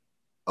 Yeah.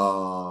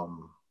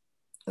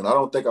 And I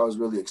don't think I was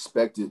really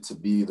expected to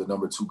be the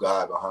number 2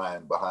 guy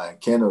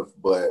behind Kenneth,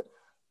 but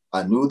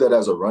I knew that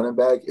as a running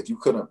back, if you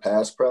couldn't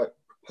pass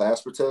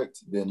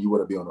protect, then you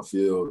wouldn't be on the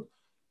field.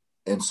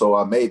 And so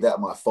I made that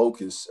my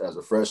focus as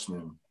a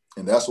freshman.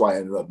 And that's why I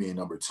ended up being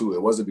number 2.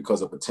 It wasn't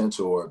because of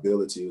potential or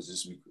ability. It was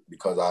just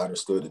because I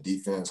understood the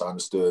defense. I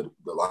understood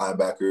the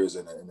linebackers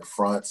and the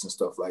fronts and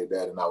stuff like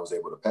that. And I was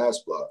able to pass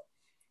block.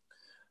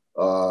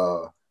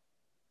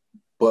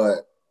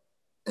 But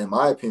in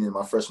my opinion,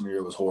 my freshman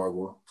year was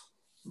horrible.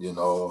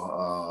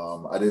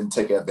 I didn't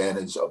take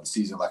advantage of the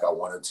season like I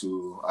wanted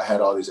to. I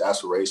had all these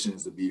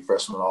aspirations to be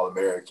freshman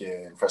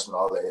All-American, freshman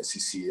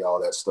All-SEC,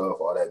 all that stuff,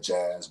 all that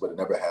jazz, but it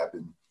never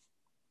happened.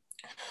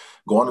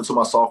 Going into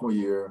my sophomore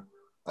year,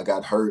 I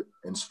got hurt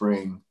in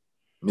spring,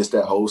 missed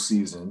that whole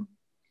season.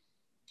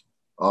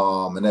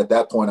 And at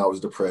that point, I was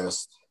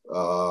depressed.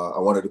 I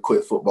wanted to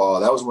quit football.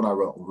 That was when I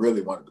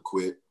really wanted to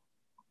quit.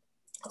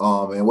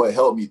 And what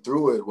helped me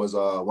through it was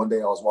one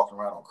day I was walking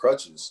around on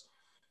crutches.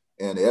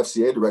 And the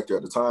FCA director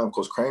at the time,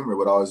 Coach Kramer,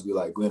 would always be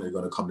like, "Glenn, are you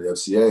going to come to the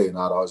FCA?" And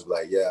I'd always be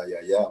like,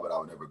 yeah, but I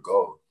would never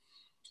go.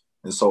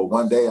 And so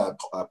one day I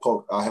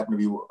happened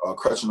to be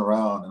crutching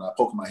around, and I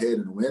poked my head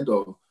in the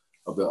window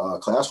of the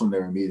classroom they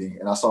were meeting,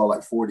 and I saw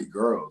like 40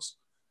 girls.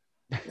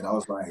 And I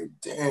was like,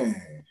 dang,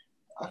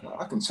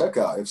 I can check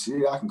out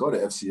FCA. I can go to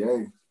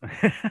FCA.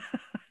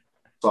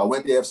 So I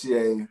went to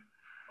FCA.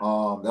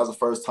 That was the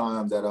first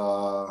time that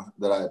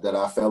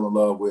I fell in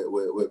love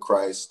with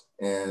Christ,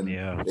 and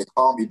it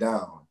calmed me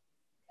down.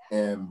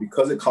 And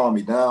because it calmed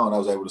me down, I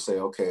was able to say,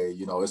 okay,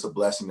 it's a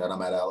blessing that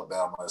I'm at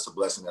Alabama. It's a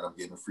blessing that I'm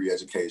getting a free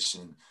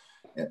education,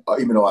 and,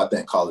 even though I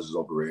think college is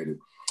overrated.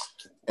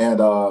 And,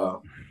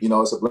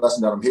 it's a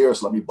blessing that I'm here.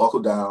 So let me buckle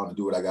down and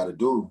do what I got to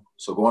do.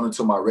 So going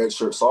into my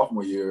redshirt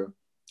sophomore year,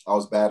 I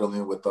was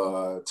battling with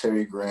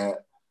Terry Grant,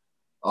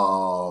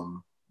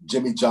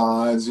 Jimmy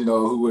Johns,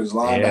 who was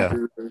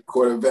linebacker,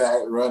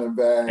 quarterback, running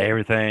back.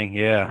 Everything.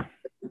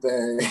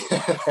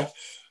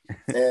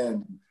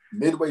 And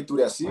midway through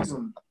that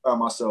season, I found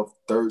myself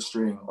 3rd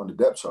string on the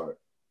depth chart.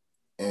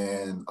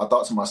 And I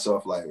thought to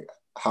myself, like,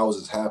 how is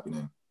this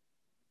happening?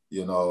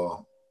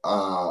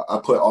 I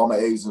put all my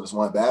eggs in this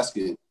one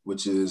basket,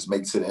 which is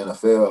make it to the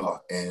NFL.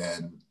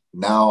 And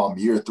now I'm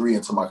year 3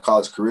 into my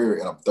college career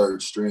and I'm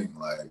 3rd string.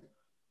 Like,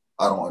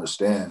 I don't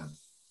understand.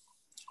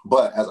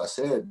 But as I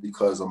said,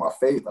 because of my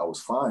faith, I was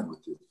fine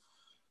with it.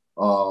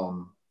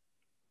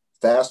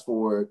 Fast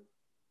forward,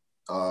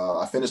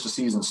 I finished the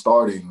season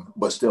starting,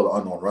 but still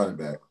an unknown running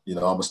back.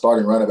 I'm a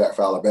starting running back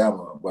for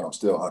Alabama, but I'm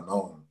still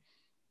unknown.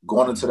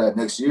 Going into that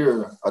next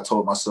year, I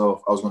told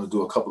myself I was going to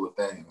do a couple of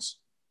things.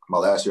 My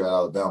last year at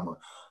Alabama,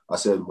 I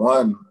said,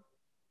 1,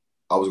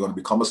 I was going to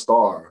become a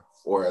star,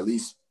 or at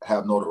least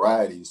have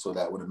notoriety, so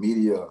that when the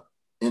media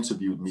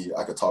interviewed me,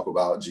 I could talk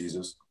about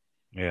Jesus.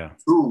 Yeah.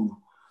 2,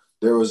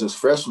 there was this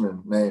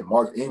freshman named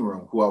Mark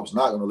Ingram who I was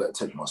not going to let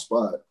take my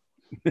spot.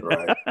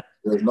 Right?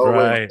 There's no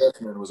way a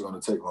freshman was going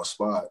to take my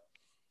spot.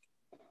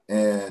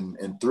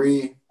 And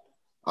 3,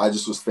 I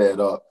just was fed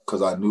up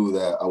because I knew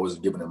that I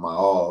wasn't giving it my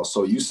all.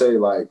 So you say,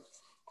 like,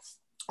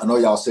 I know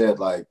y'all said,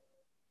 like,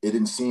 it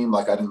didn't seem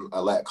like I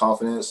lacked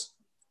confidence,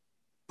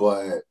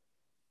 but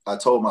I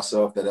told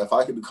myself that if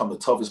I could become the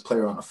toughest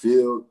player on the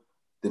field,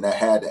 then I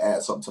had to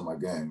add something to my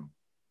game.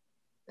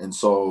 And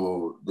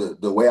so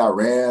the way I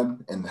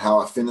ran and how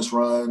I finished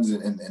runs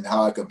and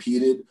how I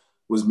competed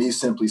was me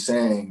simply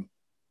saying,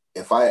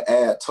 if I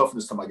add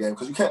toughness to my game,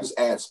 because you can't just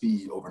add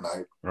speed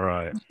overnight.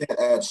 Right. You can't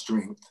add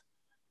strength.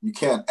 You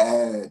can't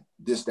add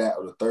this, that,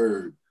 or the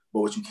third.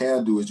 But what you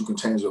can do is you can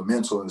change your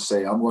mental and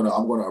say, I'm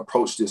gonna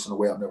approach this in a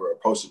way I've never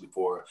approached it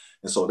before.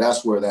 And so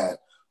that's where that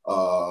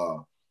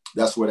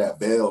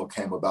veil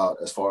came about,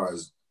 as far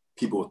as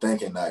people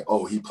thinking like,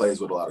 oh, he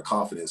plays with a lot of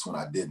confidence, when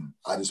I didn't.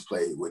 I just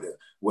played with a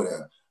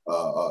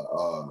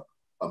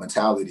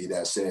mentality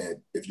that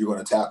said, if you're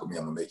going to tackle me,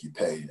 I'm gonna make you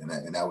pay,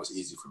 and that was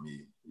easy for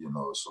me,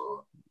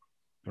 So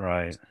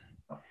Right.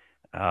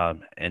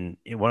 And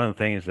one of the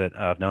things that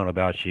I've known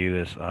about you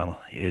is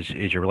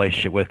your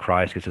relationship with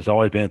Christ, because it's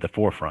always been at the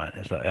forefront.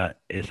 It's yeah,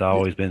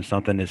 always been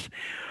something that's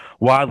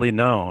widely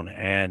known.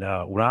 And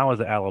when I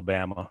was at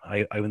Alabama,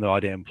 even though I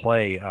didn't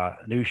play, I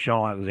knew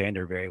Sean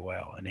Alexander very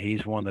well, and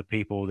he's one of the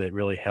people that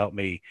really helped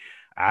me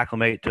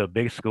acclimate to a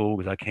big school,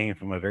 because I came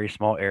from a very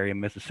small area in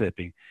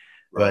Mississippi.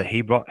 But right,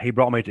 he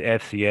brought me to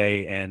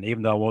FCA, and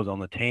even though I was on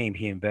the team,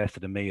 he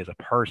invested in me as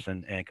a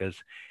person, and because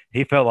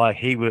he felt like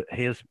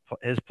his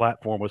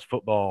platform was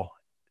football,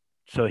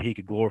 so he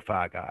could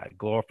glorify God,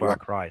 glorify right.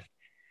 Christ,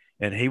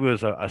 and he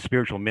was a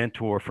spiritual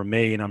mentor for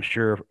me, and I'm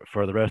sure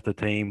for the rest of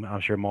the team.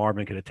 I'm sure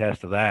Marvin could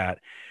attest to that.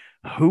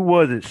 Who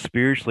was it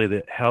spiritually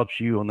that helped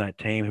you on that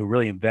team? Who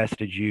really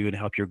invested you and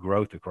helped your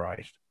growth of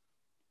Christ?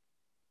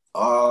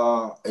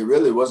 It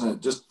really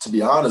wasn't. Just to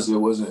be honest, it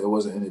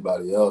wasn't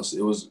anybody else. I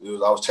was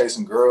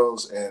chasing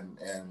girls, and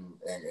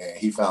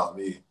he found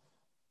me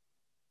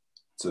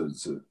to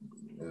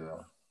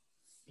yeah.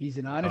 He's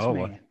an honest Oh,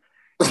 man.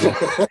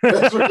 yeah.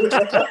 that's, really,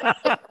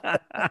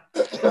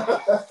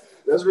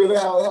 that's really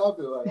how it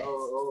happened.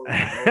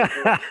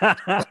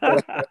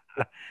 Like,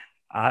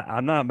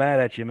 I'm not mad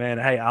at you, man.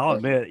 Hey, I'll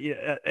admit,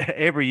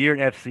 every year in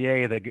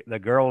FCA, the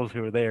girls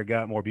who are there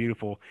got more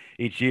beautiful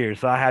each year.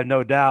 So I have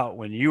no doubt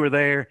when you were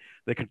there,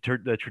 the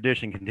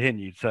tradition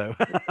continued. So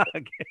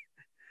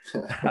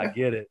I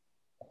get it.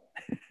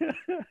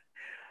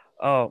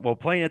 Oh, well,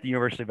 playing at the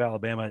University of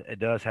Alabama, it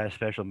does have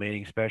special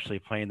meaning, especially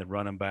playing the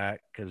running back,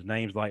 because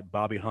names like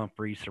Bobby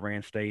Humphrey,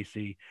 Saran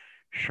Stacy,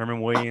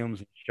 Sherman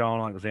Williams, Sean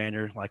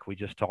Alexander, like we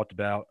just talked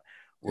about,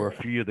 were a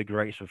yeah. few of the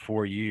greats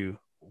before you.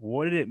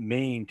 What did it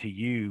mean to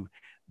you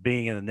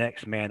being in the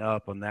next man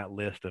up on that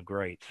list of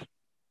greats?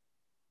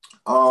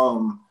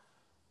 Um,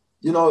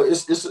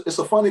 it's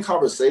a funny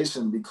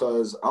conversation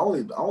because I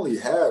only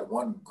had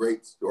one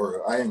great,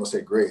 or I ain't gonna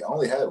say great. I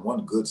only had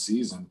one good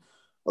season.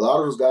 A lot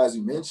of those guys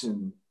you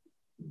mentioned,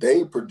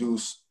 they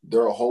produced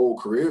their whole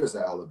careers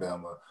at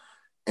Alabama,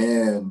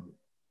 and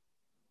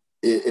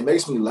it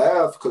makes me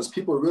laugh because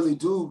people really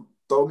do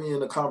throw me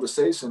in the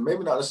conversation.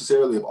 Maybe not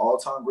necessarily of all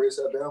time greats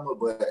at Alabama,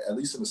 but at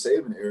least in the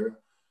Saban era.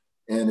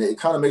 And it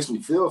kind of makes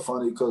me feel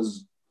funny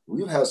because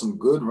we've had some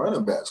good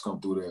running backs come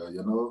through there.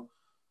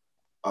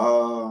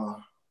 Uh,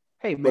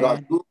 Hey, but I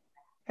man. do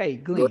Hey,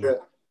 go Glenn. ahead.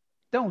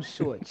 Don't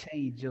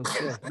shortchange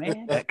yourself,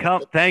 man.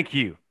 Thank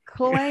you.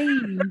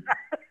 Claim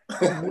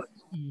what's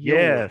yours,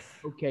 Yes.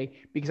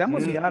 okay? Because I'm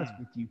gonna be honest Mm,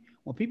 with you.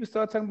 When people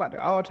start talking about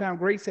the all-time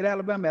greats at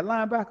Alabama at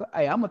linebacker,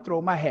 hey, I'm gonna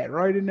throw my hat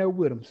right in there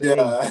with them. Say, hey,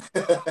 Yeah.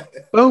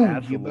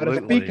 boom, you better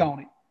speak absolutely.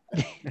 on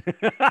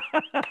it.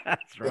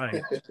 That's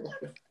right.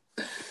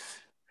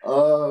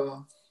 uh,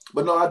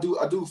 but no, I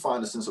do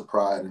find a sense of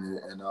pride in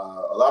it, and a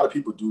lot of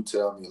people do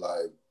tell me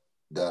like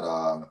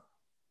that.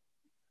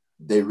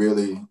 They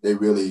really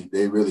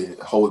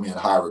hold me in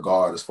high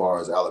regard as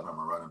far as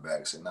Alabama running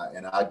backs,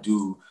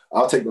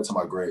 I'll take that to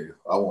my grave.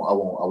 I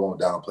won't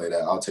downplay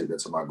that. I'll take that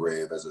to my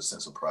grave as a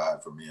sense of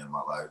pride for me in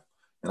my life.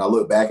 And I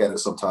look back at it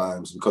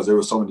sometimes because there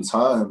were so many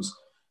times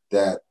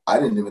that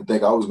I didn't even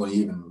think I was going to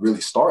even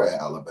really start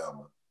at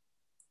Alabama.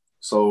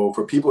 So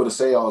for people to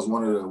say I was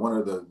one of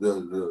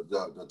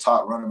the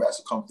top running backs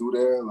to come through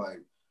there, like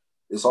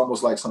it's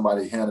almost like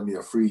somebody handed me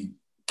a free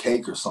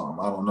cake or something.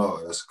 I don't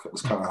know. That's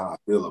kind of how I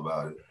feel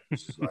about it.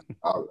 It's just like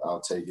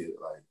I'll take it.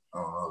 Like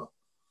I don't know.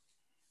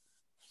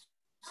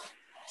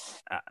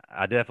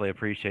 I definitely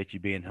appreciate you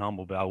being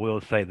humble, but I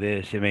will say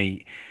this. I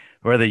mean,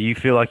 whether you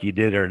feel like you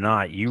did it or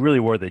not, you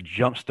really were the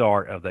jump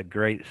start of the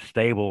great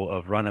stable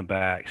of running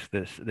backs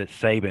the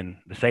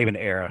Saban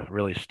era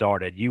really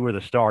started. You were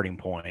the starting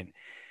point,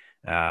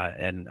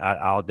 and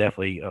I'll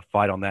definitely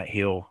fight on that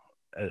hill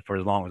for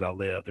as long as I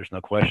live. There's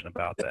no question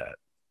about that.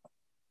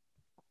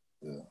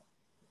 Yeah.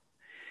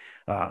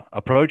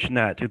 Approaching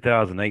that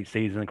 2008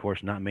 season, of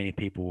course, not many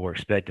people were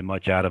expecting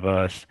much out of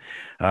us.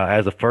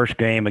 As the first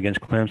game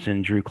against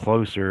Clemson drew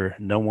closer,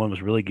 no one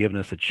was really giving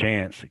us a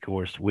chance. Of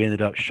course, we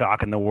ended up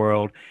shocking the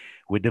world.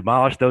 We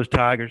demolished those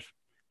Tigers,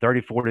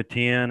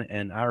 34-10.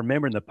 And I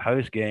remember in the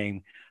post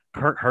game,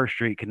 Kirk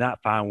Herstreet could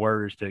not find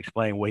words to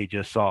explain what he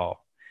just saw.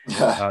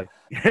 Uh,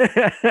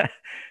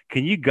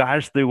 can you guide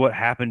us through what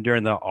happened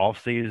during the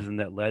offseason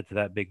that led to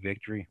that big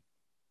victory?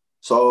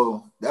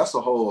 So that's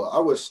a whole. I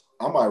wish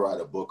I might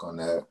write a book on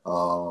that.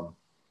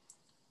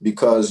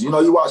 Because you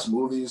watch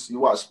movies, you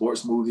watch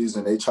sports movies,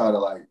 and they try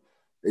to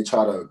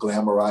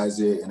glamorize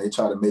it, and they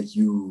try to make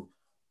you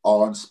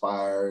all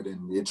inspired,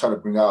 and they try to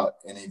bring out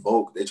and they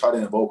try to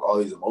invoke all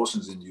these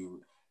emotions in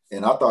you.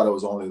 And I thought it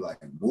was only like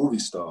movie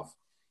stuff,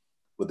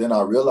 but then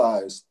I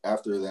realized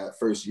after that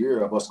first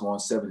year of us going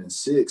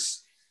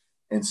 7-6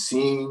 and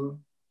seeing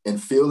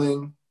and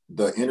feeling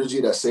the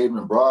energy that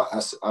Saban brought,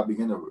 I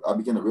begin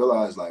to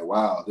realize like,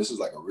 wow, this is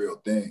like a real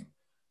thing.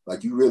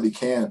 Like you really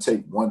can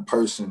take one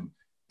person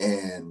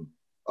and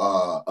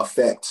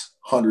affect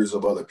hundreds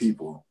of other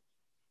people.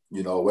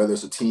 Whether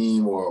it's a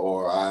team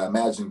or I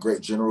imagine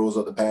great generals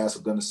of the past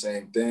have done the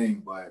same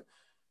thing. But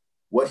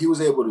what he was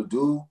able to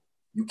do,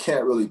 you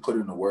can't really put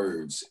into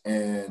words.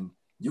 And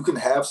you can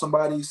have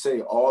somebody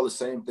say all the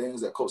same things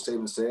that Coach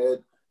Saban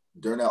said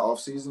during that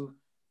offseason,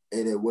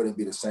 and it wouldn't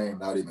be the same,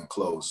 not even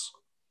close.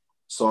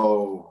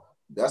 So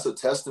that's a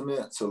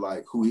testament to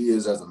like who he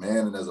is as a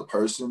man and as a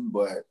person.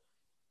 But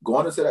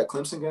going into that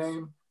Clemson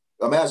game,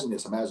 imagine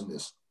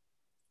this.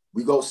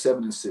 We go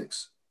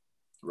 7-6,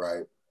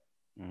 right?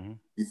 Mm-hmm.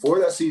 Before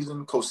that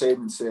season, Coach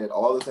Saban said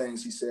all the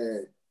things he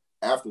said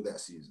after that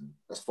season,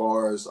 as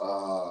far as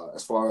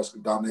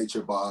dominate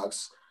your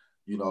box,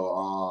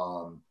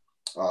 all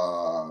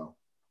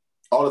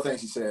the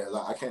things he said.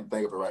 I can't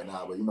think of it right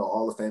now, but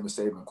all the famous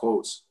Saban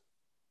quotes.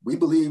 We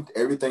believed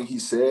everything he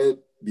said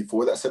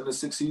before that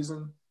 7-6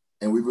 season,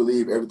 and we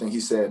believe everything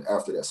he said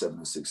after that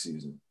 7-6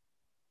 season.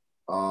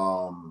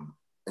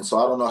 And so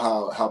I don't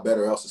know how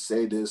better else to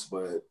say this,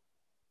 but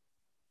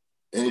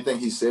anything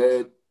he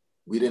said,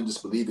 we didn't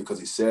just believe it because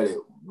he said it.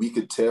 We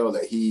could tell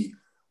that he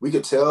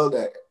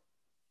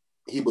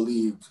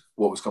believed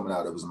what was coming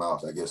out of his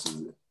mouth, I guess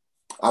is it.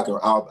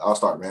 I'll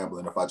start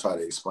rambling if I try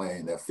to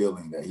explain that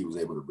feeling that he was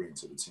able to bring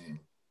to the team.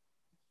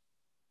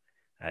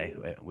 Hey,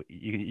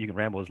 you can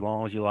ramble as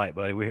long as you like,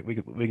 buddy. We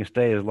can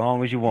stay as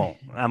long as you want.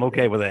 I'm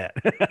okay with that.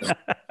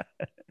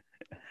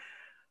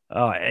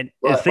 And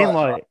it seemed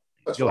like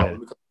go ahead.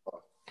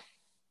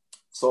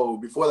 So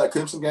before that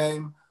Clemson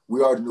game,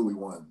 we already knew we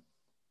won.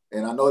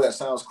 And I know that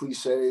sounds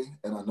cliche,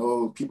 and I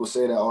know people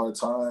say that all the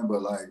time,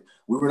 but like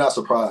we were not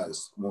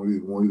surprised when we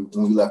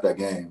left that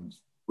game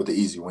with the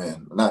easy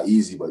win. Not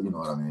easy, but you know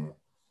what I mean.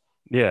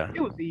 Yeah, it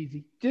was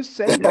easy. Just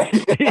say that.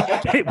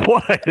 It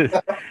was.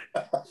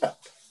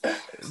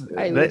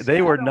 Hey, listen,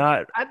 they were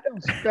not. I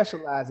don't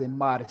specialize in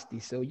modesty,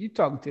 so you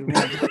talking to the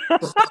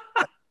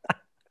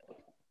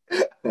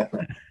wrong.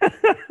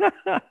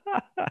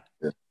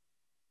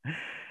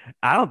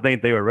 I don't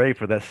think they were ready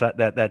for that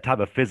type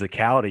of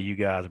physicality you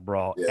guys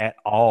brought at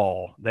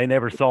all. They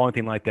never saw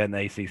anything like that in the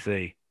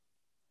ACC.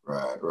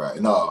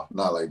 Right. No,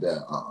 not like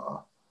that.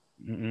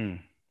 And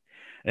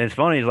it's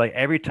funny, it's like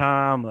every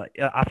time,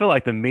 I feel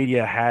like the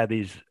media had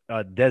these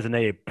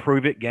designated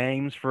prove it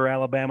games for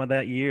Alabama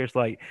that year. It's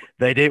like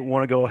they didn't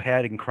want to go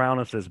ahead and crown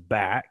us as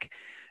back.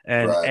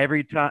 And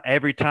every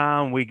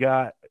time we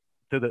got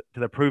to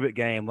the prove it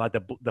game, like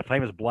the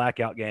famous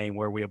blackout game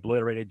where we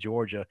obliterated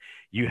Georgia,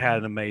 you had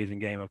an amazing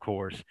game, of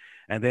course.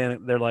 And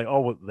then they're like,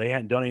 oh, well, they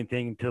hadn't done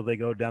anything until they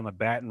go down to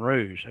Baton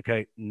Rouge.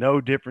 Okay, no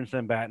difference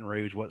in Baton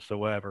Rouge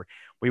whatsoever.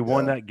 We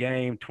won that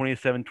game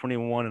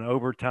 27-21 in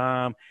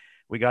overtime.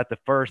 We got the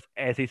first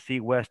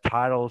SEC West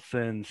title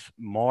since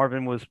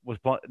Marvin was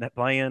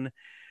playing.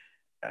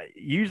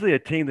 Usually a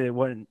team that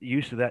wasn't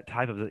used to that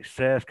type of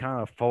success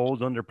kind of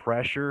folds under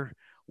pressure.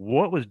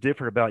 What was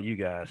different about you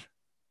guys?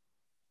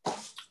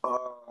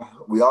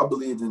 We all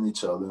believed in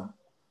each other.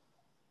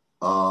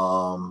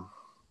 I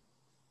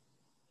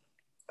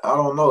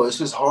don't know. It's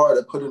just hard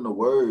to put into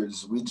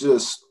words. We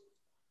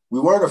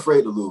weren't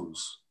afraid to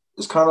lose.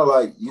 It's kind of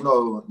like,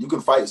 you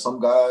can fight some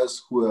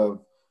guys who have,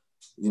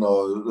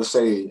 let's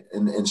say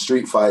in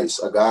street fights,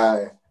 a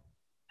guy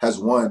has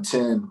won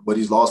 10, but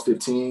he's lost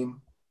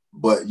 15,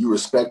 but you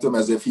respect him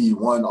as if he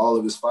won all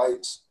of his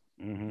fights.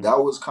 Mm-hmm. That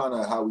was kind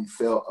of how we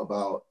felt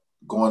about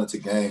going into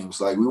games.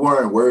 Like we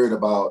weren't worried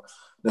about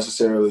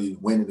necessarily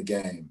winning the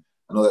game.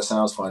 I know that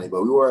sounds funny,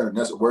 but we weren't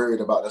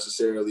worried about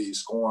necessarily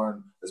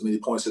scoring as many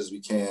points as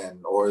we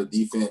can or the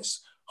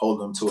defense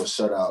holding them to a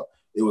shutout.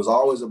 It was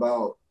always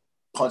about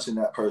punching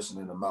that person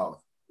in the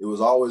mouth. It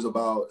was always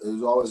about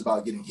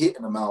getting hit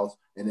in the mouth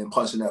and then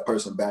punching that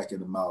person back in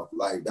the mouth.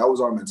 Like that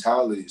was our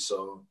mentality.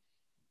 So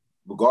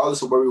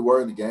regardless of where we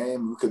were in the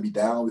game, we could be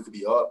down, we could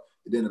be up.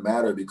 It didn't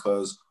matter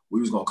because we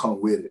was gonna come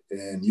with it,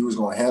 and you was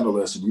gonna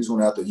handle us, and you was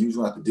gonna have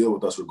to deal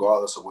with us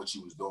regardless of what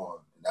you was doing.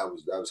 And that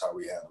was how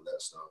we handled that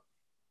stuff.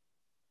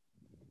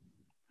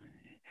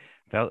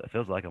 It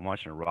feels like I'm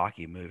watching a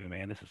Rocky movie,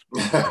 man. This is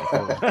cool.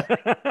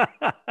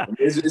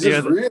 It's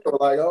just real.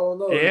 Like I don't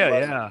know.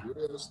 Yeah.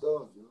 Real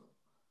stuff.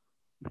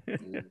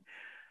 Yeah.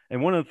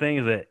 And one of the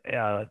things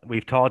that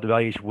we've talked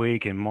about each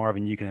week, and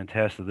Marvin, you can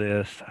attest to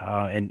this,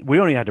 and we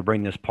don't even have to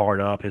bring this part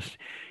up, is,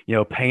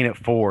 paying it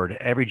forward.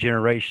 Every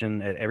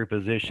generation at every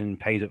position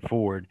pays it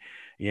forward.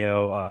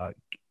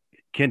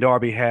 Ken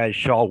Darby had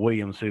Shaw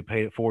Williams who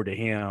paid it forward to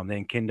him.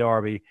 Then Ken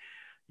Darby,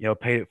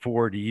 paid it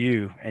forward to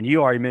you. And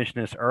you already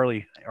mentioned this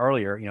earlier.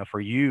 For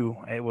you,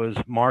 it was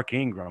Mark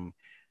Ingram.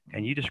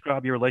 Can you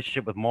describe your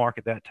relationship with Mark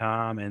at that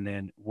time, and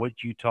then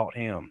what you taught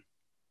him?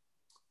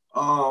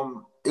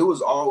 It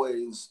was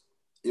always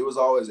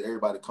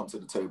everybody come to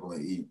the table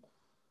and eat.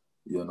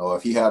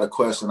 If he had a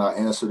question, I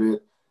answered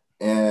it.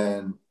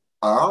 And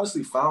I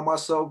honestly found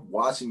myself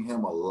watching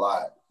him a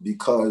lot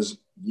because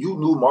you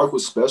knew Mark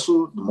was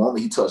special the moment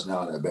he touched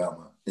down at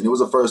Bama. And it was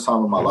the first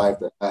time in my life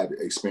that I had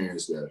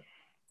experienced that.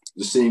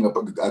 Just seeing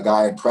a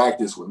guy in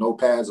practice with no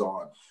pads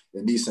on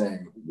and me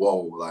saying,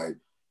 whoa, like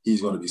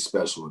he's going to be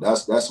special.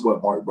 That's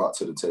what Mark brought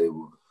to the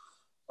table.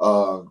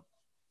 So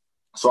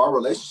our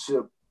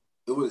relationship,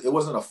 it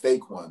wasn't a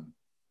fake one.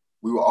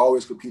 We were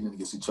always competing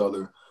against each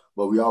other,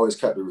 but we always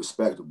kept it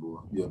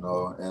respectable,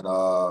 And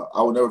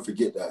I will never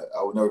forget that.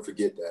 I will never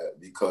forget that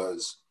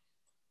because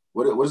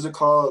what is it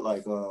called?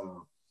 Like,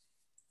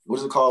 what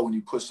is it called when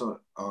you push some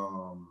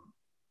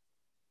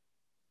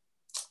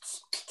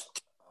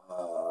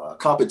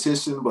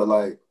competition, but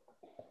like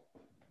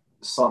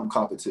something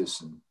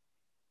competition.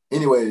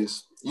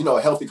 Anyways,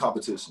 a healthy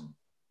competition.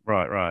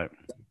 Right.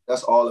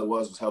 That's all it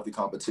was healthy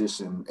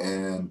competition.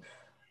 And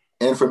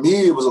for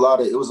me, it was a lot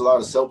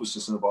of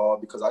selfishness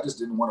involved because I just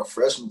didn't want a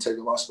freshman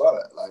taking my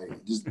spot.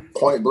 Like just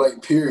point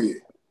blank,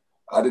 period.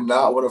 I did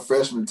not want a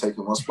freshman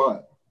taking my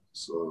spot.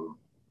 So,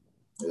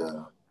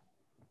 yeah.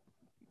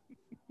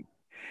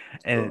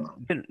 And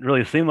it didn't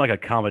really seem like a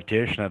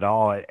competition at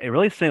all. It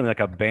really seemed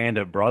like a band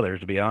of brothers,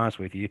 to be honest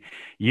with you.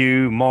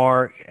 You,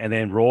 Mark, and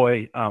then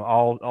Roy,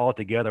 all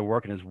together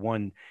working as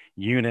one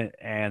unit,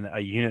 and a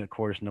unit, of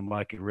course,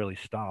 nobody could really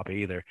stop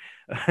either.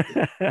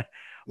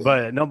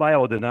 But nobody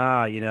will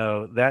deny,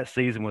 that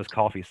season was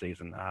coffee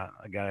season. I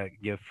gotta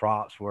give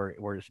props where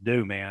it's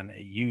due, man.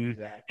 You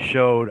Exactly.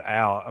 showed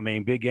out. I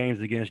mean, big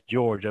games against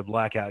Georgia,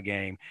 blackout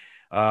game.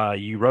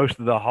 You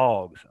roasted the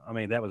Hogs. I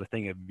mean, that was a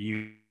thing of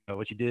beauty.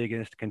 What you did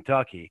against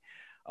Kentucky.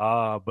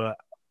 But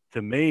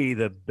to me,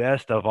 the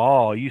best of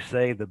all, you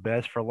saved the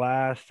best for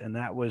last, and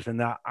that was in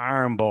that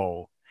Iron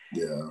Bowl.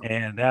 Yeah.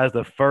 And that was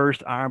the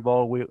first Iron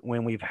Bowl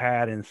when we've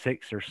had in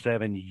 6 or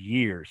 7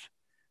 years.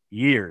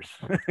 Years.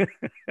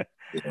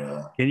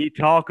 Yeah. Can you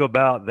talk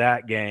about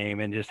that game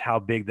and just how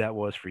big that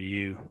was for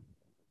you?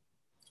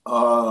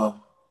 That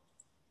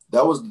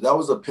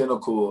was a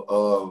pinnacle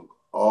of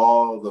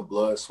all the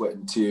blood, sweat,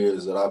 and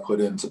tears that I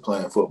put into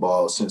playing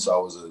football since I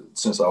was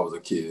a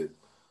kid.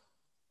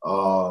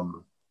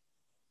 Um,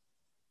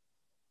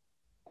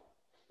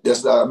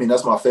 that's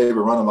my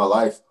favorite run of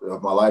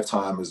my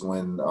lifetime is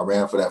when I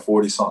ran for that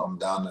 40 something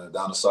down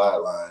the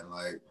sideline.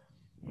 Like,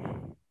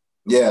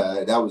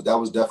 yeah, that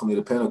was definitely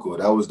the pinnacle.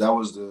 That was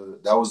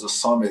the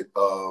summit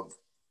of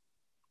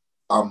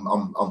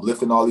I'm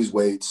lifting all these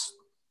weights.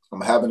 I'm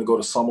having to go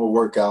to summer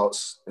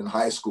workouts in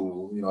high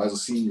school, as a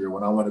senior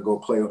when I want to go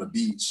play on the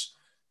beach.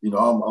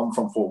 I'm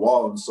from Fort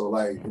Walton, so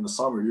like in the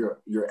summer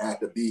you're at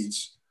the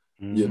beach,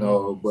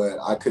 but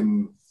I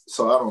couldn't.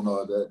 So I don't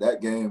know,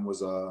 that game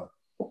was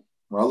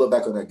when I look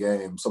back on that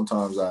game,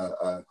 sometimes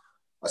I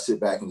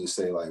sit back and just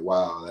say like,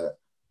 wow,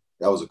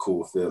 that was a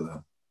cool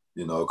feeling,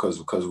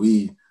 because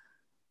we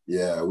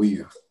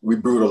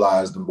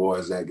brutalized them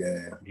boys that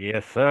game.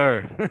 Yes,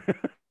 sir.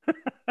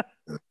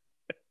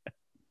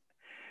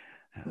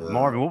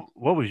 Marvin,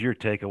 what was your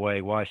takeaway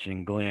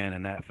watching Glenn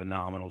in that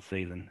phenomenal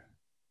season?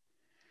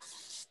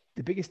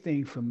 The biggest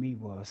thing for me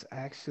was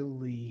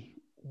actually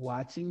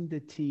watching the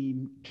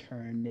team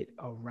turn it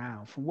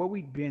around from where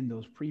we'd been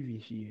those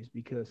previous years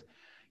because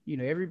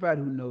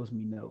everybody who knows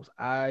me knows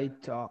I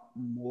talk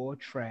more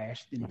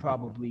trash than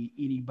probably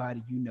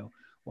anybody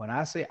when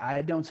I say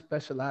I don't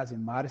specialize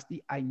in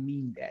modesty, I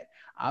mean that.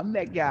 I'm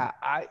that guy.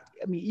 I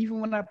mean, even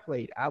when I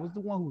played, I was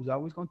the one who was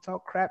always going to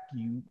talk crap to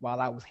you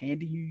while I was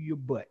handing you your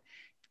butt.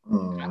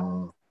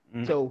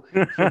 So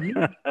for me,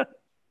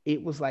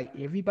 it was like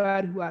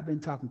everybody who I've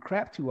been talking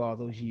crap to all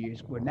those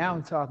years were now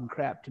talking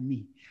crap to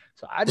me.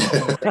 So I just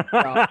want to thank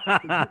y'all for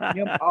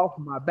getting them off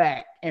my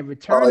back and Oh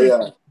returning yeah,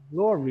 to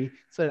glory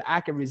so that I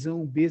can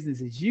resume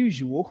business as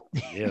usual.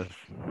 Yes.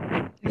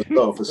 for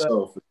sure,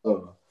 for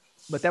sure.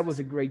 But that was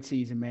a great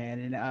season,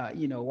 man.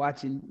 And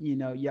watching,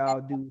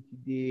 y'all do what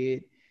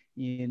you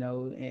did,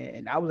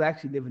 and I was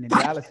actually living in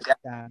Dallas at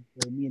the time.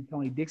 So me and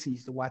Tony Dixon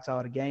used to watch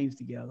all the games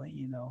together.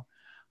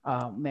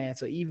 Man,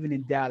 so even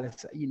in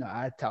Dallas,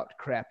 I talked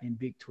crap in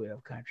Big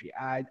 12 country.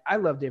 I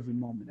loved every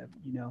moment of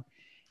it.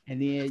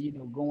 And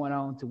then, going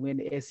on to win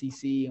the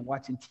SEC and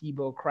watching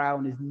Tebow cry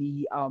on his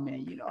knee. Oh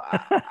man,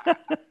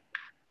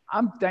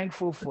 I'm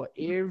thankful for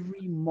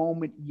every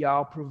moment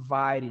y'all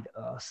provided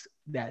us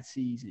that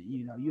season.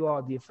 You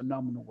all did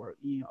phenomenal work.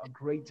 A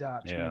great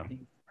job turning Yeah.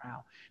 things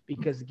around.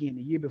 Because again,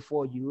 the year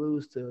before you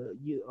lose to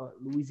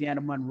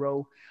Louisiana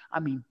Monroe, I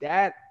mean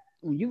that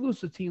when you lose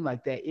to a team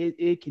like that,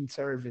 it can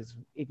serve as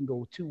it can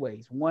go two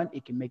ways. One,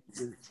 it can make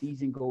the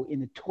season go in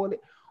the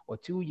toilet. Or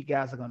two, you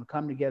guys are going to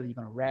come together, you're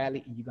going to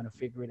rally, and you're going to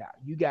figure it out.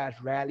 You guys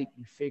rallied,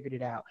 you figured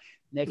it out.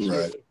 Next year,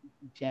 Right.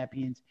 SEC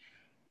champions.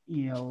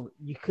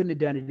 you couldn't have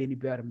done it any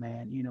better,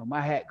 man.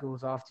 My hat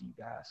goes off to you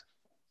guys.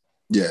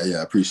 Yeah,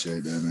 I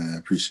appreciate that, man.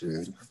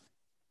 Appreciate it.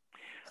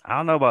 I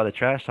don't know about the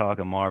trash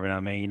talking, Marvin. I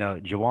mean,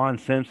 Jawan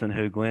Simpson,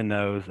 who Glenn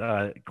knows,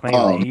 claims that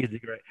Um,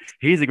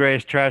 he's the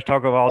greatest trash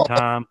talker of all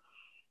time.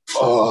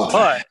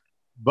 oh,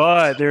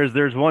 But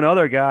there's one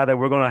other guy that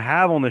we're going to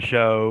have on the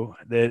show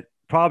that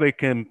probably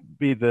can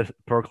be the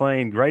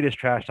proclaimed greatest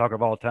trash talker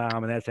of all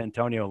time, and that's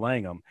Antonio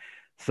Langham.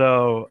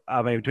 So,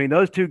 I mean, between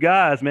those two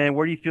guys, man,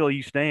 where do you feel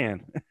you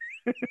stand?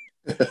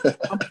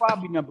 I'm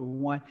probably number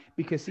one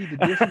because see the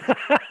difference.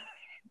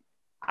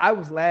 I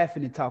was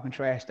laughing and talking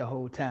trash the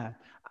whole time.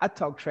 I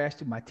talk trash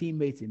to my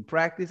teammates in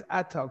practice.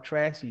 I talk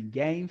trash in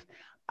games.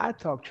 I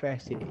talk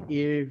trash to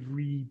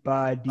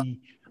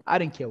everybody. I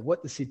didn't care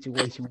what the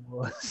situation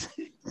was.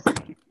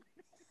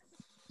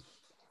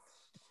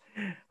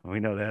 We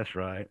know that's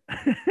right.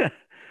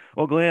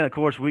 Well, Glenn, of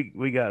course,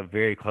 we got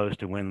very close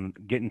to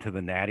getting to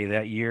the Natty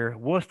that year.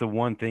 What's the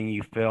one thing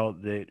you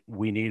felt that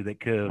we needed that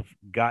could have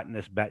gotten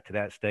us back to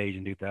that stage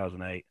in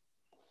 2008?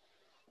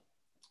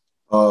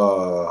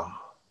 are Or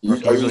can you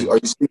you really,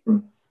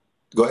 speaking?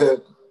 Go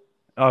ahead.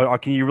 or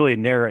can you really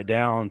narrow it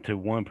down to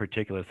one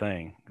particular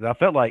thing? Because I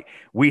felt like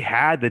we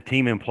had the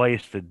team in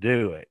place to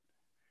do it.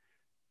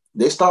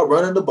 They stopped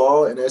running the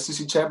ball in the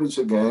SEC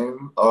championship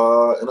game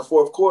in the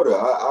fourth quarter.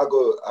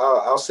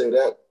 I'll say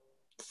that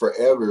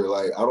forever.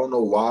 Like, I don't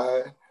know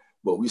why,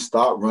 but we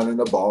stopped running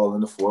the ball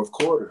in the fourth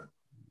quarter,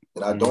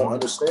 and I don't Mm-hmm.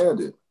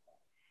 understand it.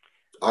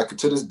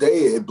 To this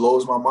day, it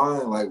blows my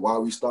mind, like, why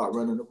we stopped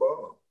running the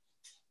ball.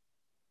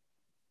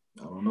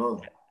 I don't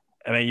know.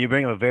 I mean, you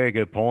bring up a very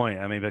good point.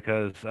 I mean,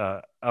 because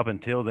up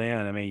until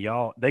then, I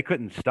mean, they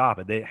couldn't stop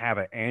it. They didn't have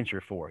an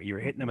answer for it. You were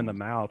hitting them in the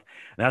mouth.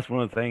 And that's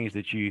one of the things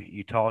that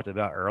you talked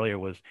about earlier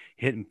was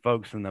hitting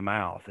folks in the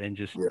mouth and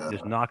just Yeah,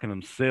 knocking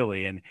them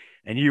silly. And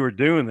you were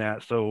doing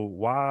that. So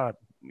why,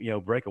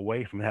 break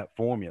away from that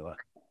formula?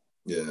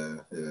 yeah.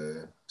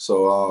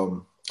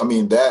 So, I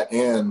mean, that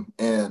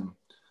and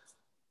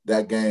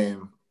that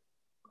game,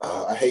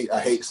 I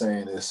hate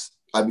saying this.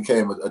 I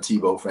became a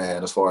Tebow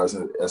fan as far as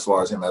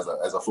him as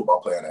a football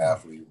player and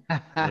athlete.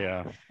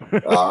 Yeah.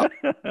 Uh,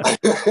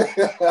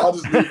 I'll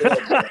just leave it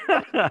at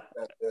that.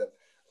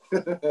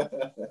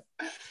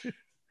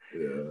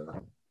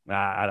 Yeah.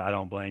 I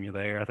don't blame you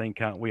there. I think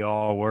we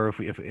all were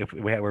if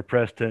we're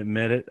pressed to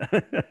admit it.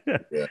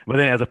 Yeah. But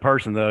then as a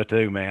person though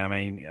too, man,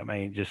 I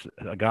mean, just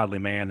a godly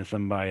man and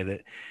somebody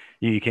that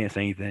you can't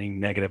say anything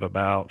negative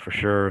about for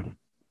sure.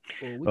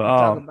 Well, we But can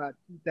talk about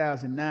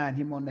 2009,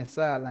 him on that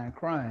sideline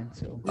crying.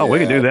 So, oh, we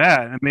can do Yeah. that.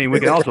 I mean, we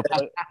can also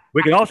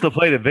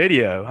play the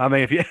video. I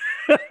mean, if you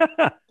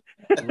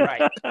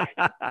right.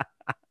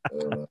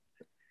 Uh,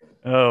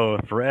 oh,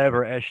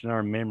 forever etched in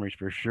our memories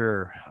for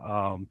sure.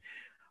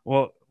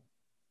 Well,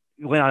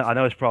 Glenn, I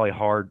know it's probably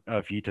hard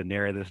for you to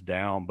narrow this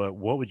down, but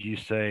what would you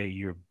say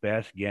your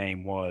best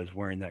game was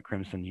wearing that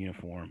crimson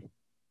uniform?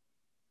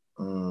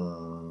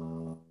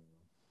 mm,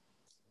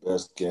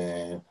 best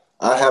game.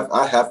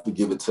 I have to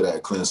give it to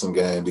that Clemson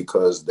game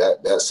because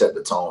that set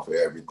the tone for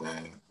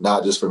everything.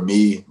 Not just for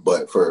me,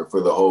 but for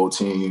the whole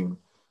team.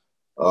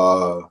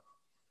 Uh,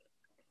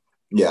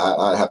 yeah,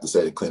 I have to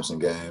say the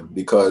Clemson game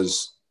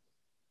because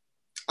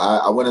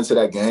I went into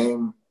that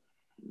game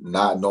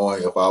not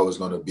knowing if I was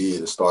going to be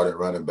the starting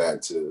running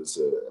back to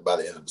by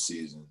the end of the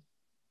season,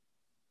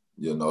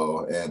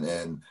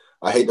 and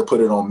I hate to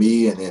put it on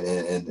me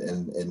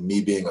and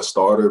me being a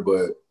starter,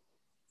 but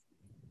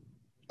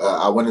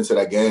I went into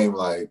that game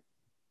like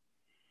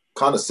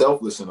kind of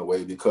selfless in a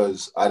way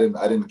because I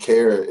didn't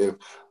care if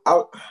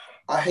I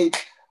I hate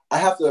I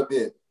have to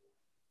admit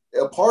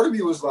a part of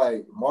me was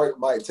like Mark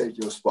might take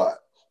your spot.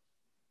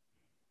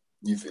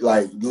 You feel,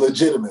 like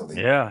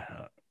legitimately,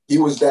 Yeah, he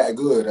was that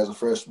good as a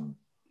freshman,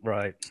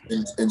 right.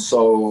 and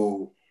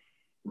so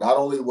not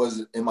only was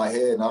it in my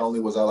head, not only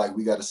was I like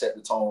we got to set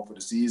the tone for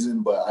the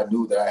season, but I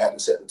knew that I had to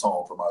set the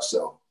tone for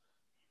myself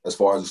as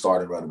far as the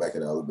starting running back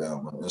at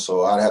Alabama, and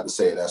so I'd have to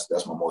say that's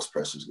my most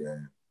precious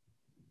game.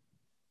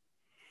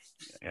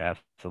 Yeah,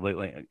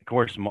 absolutely. Of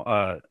course,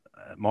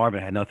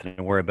 Marvin had nothing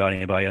to worry about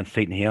anybody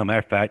unseating him. Matter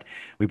of fact,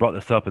 we brought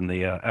this up in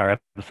the our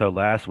episode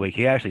last week.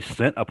 He actually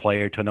sent a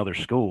player to another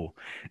school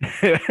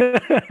Hey,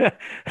 man,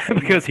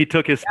 because he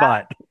took his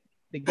spot.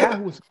 the guy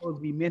who was supposed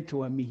to be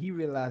mentoring me, he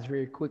realized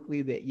very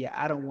quickly that, yeah,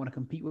 I don't want to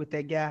compete with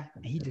that guy.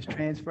 And he just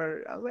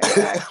transferred. I was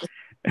like,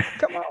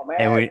 come on,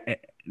 And man. we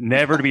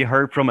never to be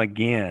heard from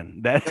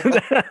again.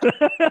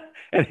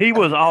 And he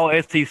was all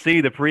SEC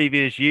the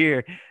previous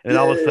year, and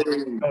all of a sudden,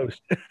 Yay.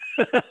 coast.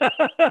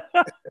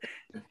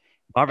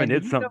 Marvin And do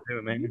did you know, something to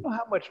him, do you man. know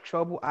how much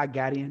trouble I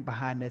got in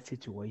behind that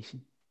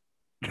situation?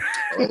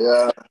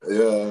 Oh,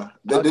 yeah.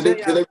 I'll Did tell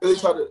y'all.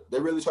 they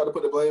really try to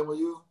put the blame on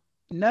you?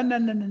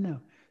 No.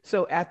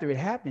 So after it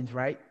happens,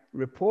 right?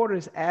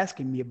 Reporters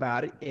asking me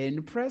about it in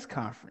the press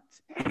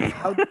conference.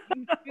 How do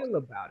you feel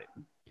about it?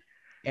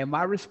 And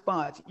my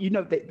response,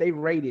 they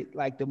rated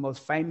like the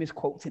most famous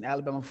quotes in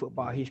Alabama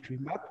football history.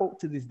 My quote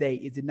to this day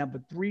is the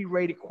number 3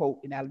 rated quote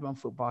in Alabama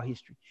football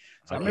history.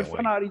 So I I'm in can't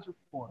front wait. of all these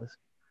reporters.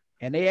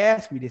 and they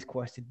asked me this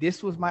question.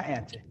 This was my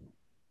answer.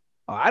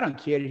 Oh, I don't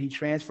care that he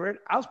transferred.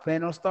 I was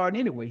planning on starting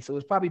anyway, so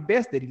it's probably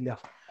best that he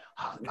left.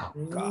 Oh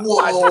God.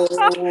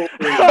 Whoa.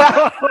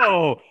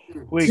 Oh,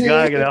 we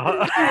gotta get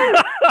a.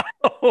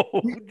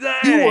 Oh, You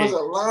dang.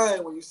 wasn't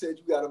lying when you said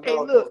you got a Hey,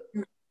 mouth. look.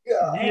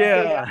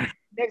 Yeah.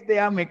 Next day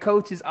I'm in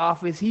coach's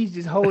office. He's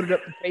just holding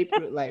up the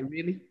paper like,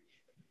 really?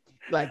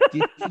 Like,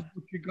 this is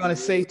what you're gonna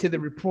say to the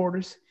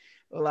reporters?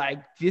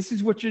 Like, this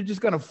is what you're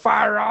just gonna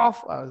fire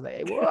off? I was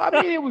like, well,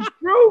 I mean, it was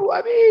true.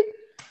 I mean,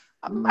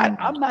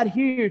 I'm not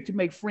here to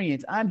make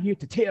friends. I'm here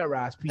to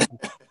terrorize people.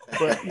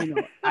 But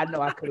I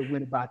know I could have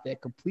went about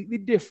that completely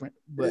different.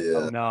 But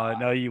Yeah.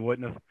 No, you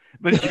wouldn't have.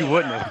 But you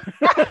wouldn't have.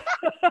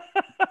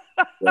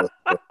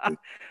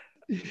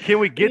 Can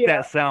we get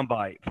that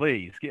soundbite,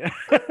 please? yeah,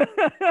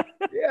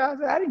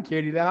 I didn't care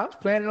either. I was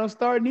planning on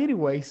starting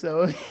anyway.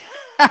 So,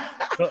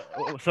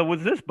 so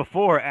was this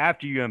before or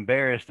after you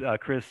embarrassed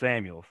Chris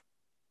Samuels?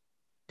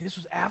 This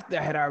was after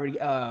I had already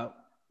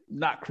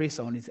knocked Chris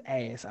on his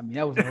ass. I mean,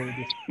 that was a whole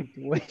different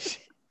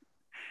situation.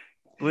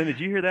 Glenn, did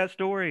you hear that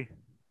story?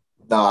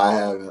 No, I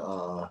haven't.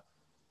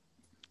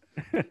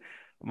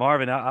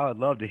 Marvin, I would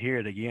love to hear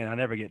it again. I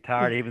never get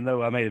tired, even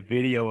though I made a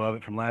video of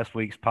it from last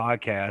week's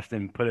podcast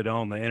and put it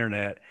on the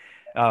internet.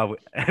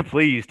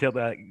 Please tell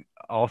that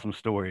awesome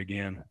story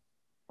again.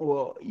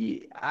 Well,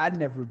 I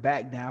never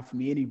backed down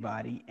from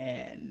anybody.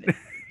 And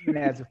even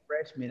as a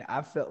freshman,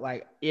 I felt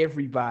like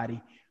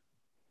everybody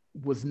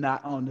was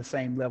not on the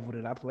same level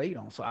that I played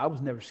on. So I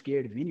was never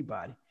scared of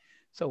anybody.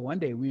 So one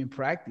day we in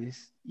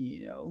practice,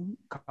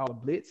 call a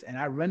blitz, and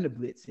I run the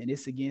blitz, and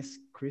it's against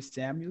Chris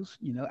Samuels,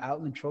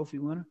 Outland Trophy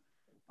winner.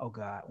 Oh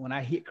God, when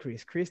I hit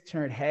Chris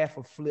turned half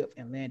a flip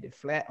and landed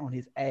flat on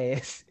his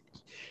ass.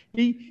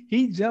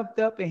 He jumped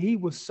up and he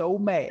was so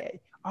mad.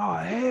 Oh,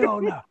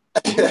 hell no.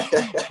 He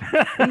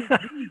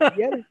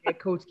yelling at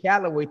Coach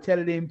Calloway,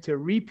 telling him to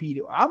repeat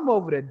it. I'm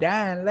over there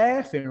dying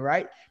laughing,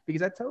 right?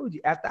 Because I told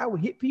you, after I would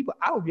hit people,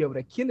 I would be able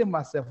to kill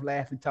myself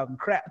laughing, talking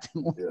crap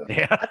to him.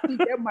 Yeah. I think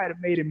that might have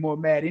made him more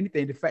mad than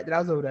anything, the fact that I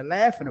was over there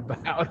laughing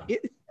about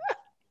it.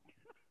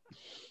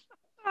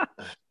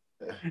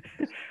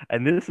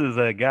 And this is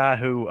a guy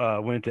who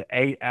went to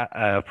 8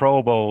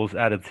 Pro Bowls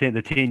out of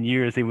the 10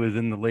 years he was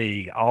in the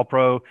league. All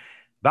Pro,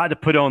 about to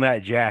put on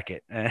that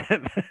jacket.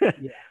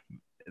 Yeah.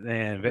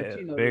 Man,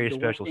 very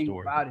special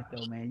story. About it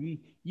though, man,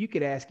 you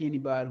could ask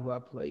anybody who I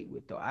played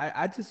with though.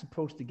 I just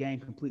approached the game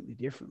completely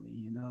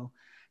differently,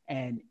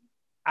 and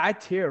I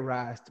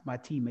terrorized my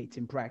teammates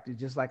in practice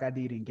just like I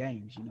did in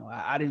games.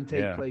 I didn't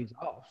take plays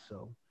off.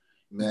 So,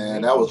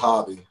 man, that was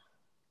hobby.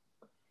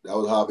 That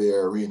was hobby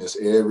arenas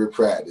every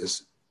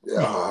practice.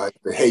 Yeah, I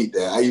used to hate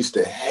that. I used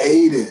to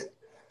hate it.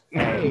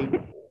 Hey,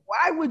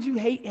 why would you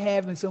hate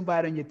having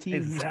somebody on your team?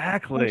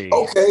 Exactly.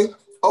 Okay,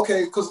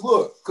 because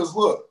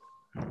look,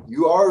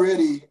 you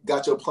already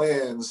got your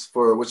plans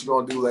for what you're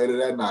going to do later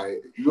that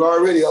night. You're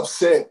already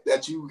upset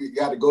that you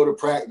got to go to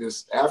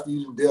practice after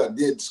you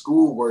did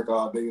schoolwork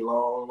all day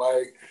long.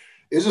 Like,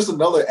 it's just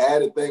another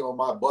added thing on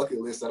my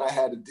bucket list that I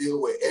had to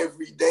deal with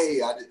every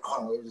day. It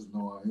was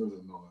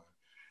annoying.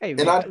 Hey,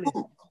 man, and I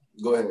do.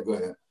 Go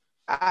ahead.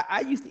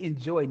 I used to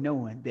enjoy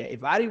knowing that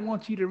if I didn't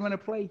want you to run a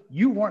play,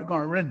 you weren't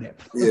going to run that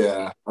play.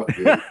 Yeah.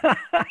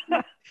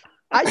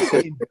 I used to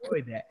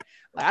enjoy that.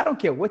 Like, I don't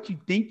care what you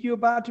think you're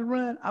about to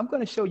run. I'm going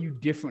to show you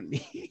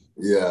differently.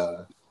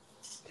 Yeah.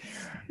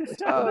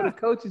 Oh, the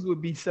coaches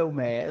would be so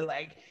mad.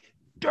 Like,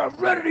 don't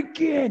run it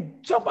again.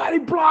 Somebody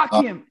block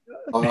him.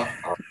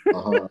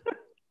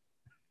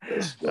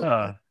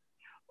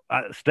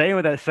 Staying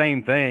with that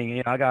same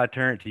thing, I got to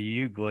turn it to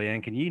you,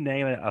 Glenn. Can you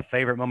name a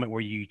favorite moment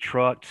where you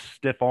trucked,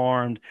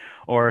 stiff-armed,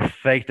 or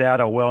faked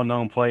out a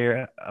well-known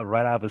player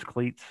right out of his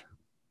cleats?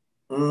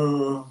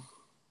 People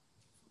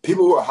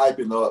were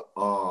hyping up.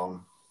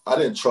 I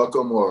didn't truck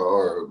him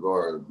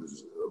or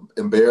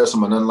embarrass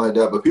him or nothing like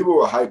that, but people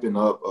were hyping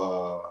up.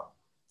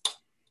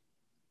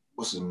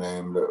 What's his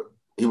name?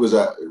 He was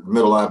at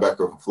middle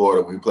linebacker from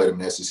Florida when he played in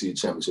the SEC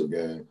championship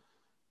game.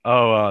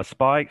 Oh,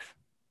 Spikes?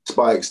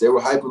 Spikes. They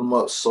were hyping him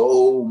up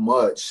so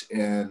much.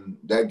 And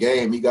that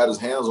game, he got his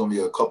hands on me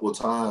a couple of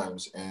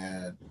times,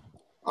 and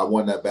I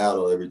won that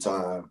battle every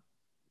time.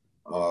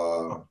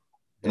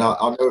 And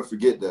I'll never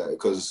forget that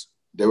because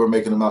they were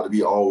making him out to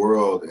be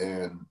all-world,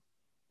 and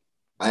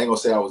I ain't going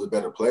to say I was a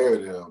better player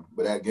than him,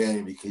 but that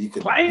game, he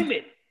could – Claim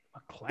it.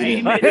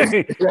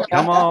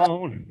 Come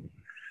on.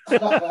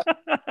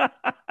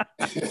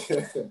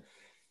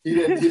 He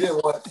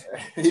didn't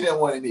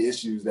want any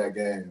issues that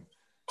game.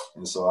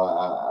 And so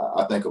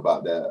I think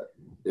about that.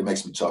 It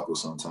makes me chuckle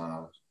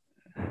sometimes.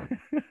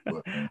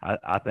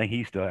 I think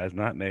he still has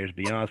nightmares, to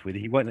be honest with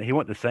you. He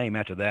wasn't the same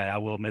after that. I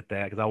will admit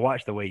that because I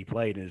watched the way he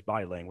played and his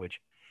body language.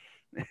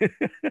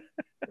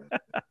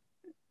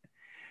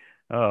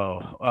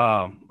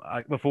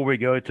 Before we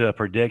go to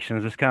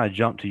predictions, let's kind of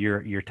jump to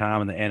your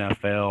time in the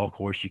NFL. Of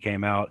course, you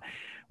came out,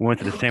 went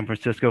to the San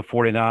Francisco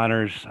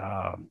 49ers,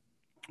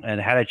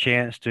 and had a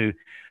chance to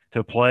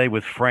play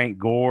with Frank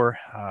Gore.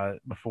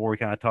 Before we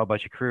kind of talk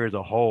about your career as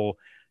a whole,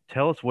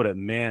 tell us what it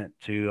meant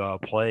to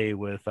play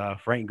with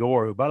Frank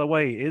Gore, who, by the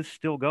way, is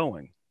still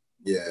going.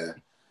 Yeah.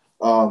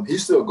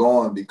 He's still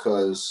going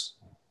because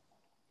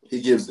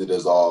he gives it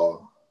his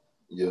all.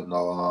 In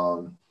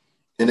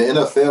the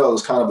NFL,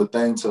 it's kind of a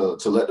thing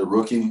to let the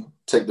rookie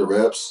take the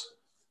reps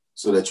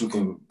so that you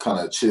can kind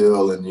of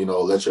chill and,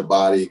 let your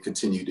body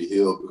continue to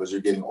heal because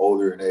you're getting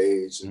older in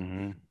age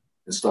and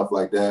stuff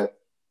like that.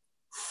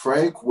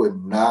 Frank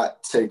would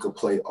not take a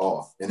play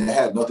off, and it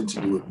had nothing to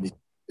do with me.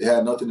 It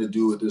had nothing to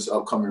do with this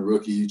upcoming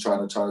rookie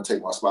trying to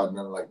take my spot and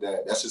nothing like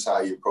that. That's just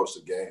how he approached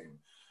the game.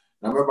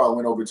 And I remember I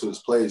went over to his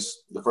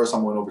place. The first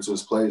time I went over to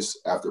his place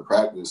after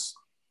practice,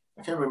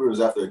 I can't remember if it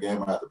was after a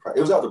game or after practice.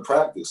 It was after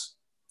practice.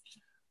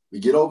 We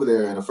get over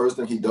there, and the first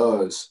thing he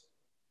does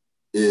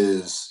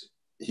is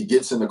he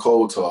gets in the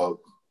cold tub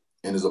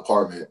in his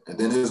apartment, and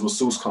then his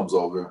masseuse comes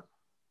over,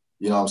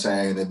 you know what I'm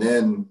saying? And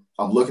then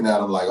I'm looking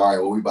at him like, all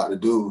right, what we about to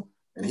do?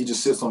 And he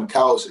just sits on the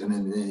couch, and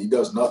then he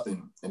does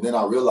nothing. And then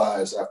I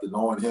realized after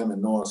knowing him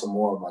and knowing some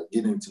more of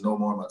getting to know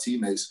more of my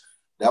teammates,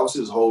 that was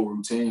his whole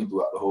routine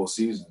throughout the whole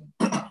season.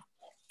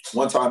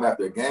 One time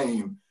after a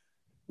game,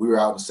 we were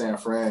out in San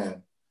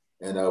Fran,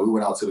 and we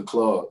went out to the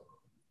club.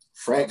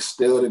 Frank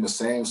stayed in the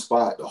same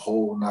spot the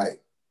whole night.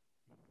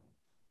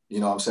 You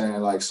know what I'm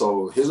saying? Like,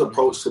 so his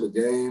approach to the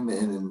game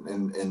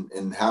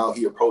and how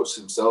he approached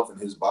himself and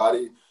his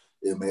body,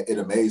 it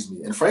amazed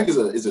me. And Frank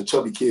is a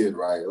chubby kid,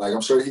 right? Like,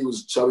 I'm sure he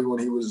was chubby when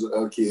he was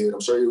a kid.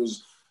 I'm sure he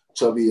was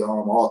chubby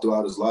all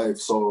throughout his life.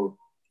 So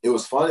it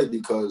was funny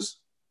because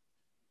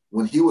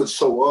when he would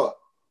show up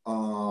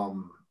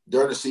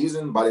during the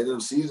season, by the end of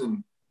the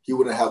season, he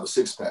wouldn't have a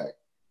six-pack.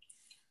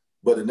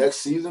 But the next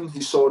season,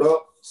 he showed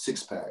up,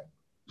 six-pack.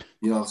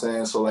 You know what I'm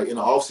saying? So, like, in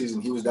the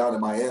offseason, he was down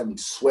in Miami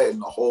sweating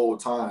the whole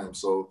time.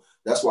 So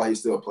that's why he's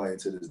still playing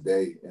to this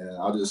day. And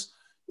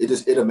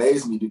it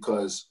amazed me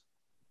because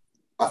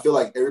I feel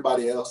like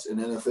everybody else in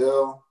the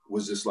NFL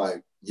was just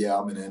like, yeah,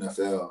 I'm in the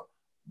NFL.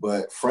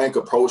 But Frank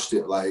approached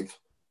it like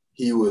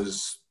he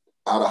was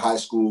out of high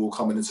school,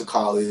 coming into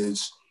college,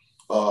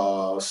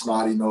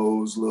 snotty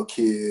nosed little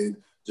kid,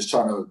 just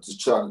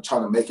trying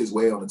to make his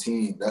way on the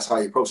team. That's how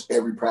he approached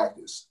every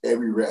practice,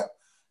 every rep.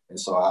 And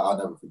so I'll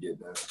never forget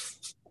that.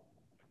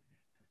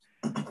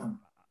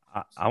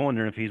 I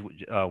wonder if he's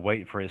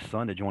waiting for his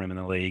son to join him in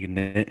the league, and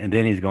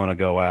then he's going to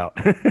go out.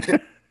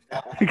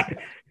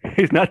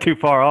 He's not too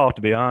far off,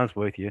 to be honest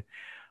with you.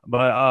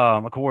 But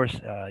of course,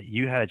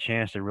 you had a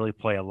chance to really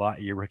play a lot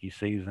of your rookie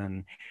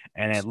season,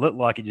 and it looked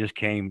like it just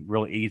came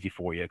really easy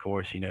for you. Of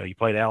course, you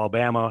played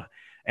Alabama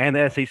and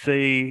the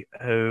SEC,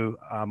 who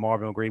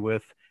Marvin will agree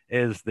with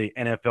is the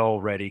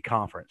NFL-ready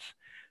conference.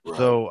 Right.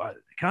 So,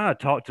 kind of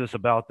talk to us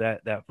about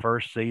that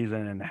first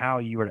season and how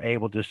you were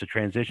able just to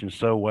transition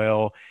so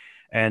well.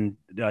 And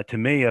to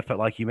me, I felt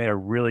like you made a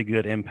really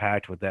good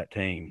impact with that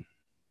team.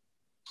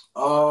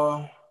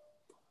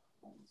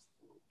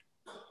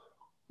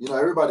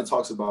 Everybody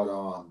talks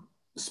about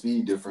the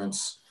speed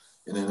difference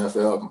in the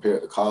NFL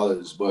compared to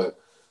college, but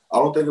I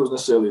don't think it was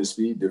necessarily a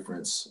speed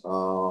difference.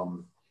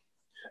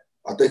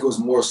 I think it was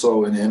more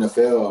so in the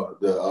NFL,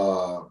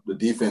 the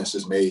defense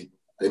just made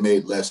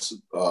less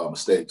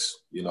mistakes.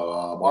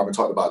 Marvin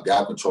talked about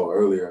gap control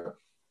earlier.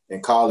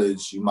 In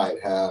college, you might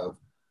have,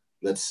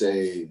 let's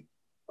say,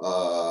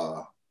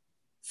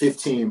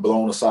 15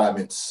 blown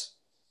assignments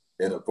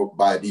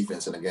by a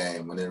defense in a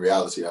game, when in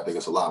reality, I think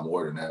it's a lot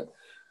more than that.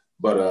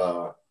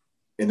 But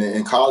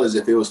in college,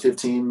 if it was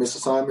 15 missed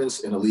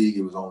assignments, in the league,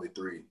 it was only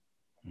 3.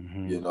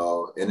 And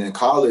in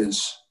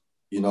college,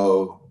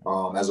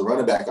 as a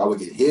running back, I would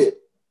get hit.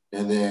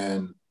 And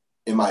then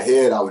in my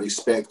head, I would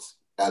expect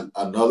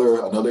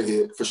another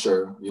hit for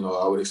sure.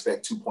 I would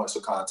expect 2 points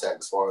of contact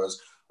as far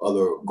as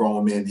other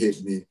grown men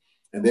hitting me.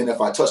 And then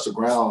if I touched the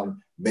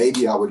ground,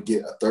 maybe I would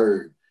get a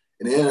third.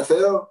 In the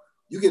NFL,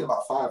 you get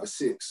about 5 or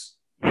 6,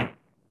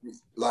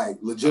 like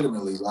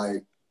legitimately.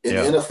 Like in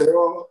the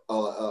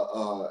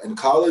NFL, in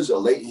college, a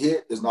late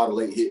hit is not a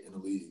late hit in the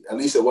league. At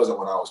least it wasn't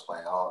when I was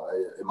playing.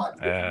 It might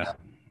be different now.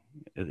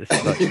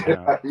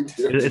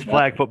 It's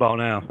flag football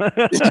now.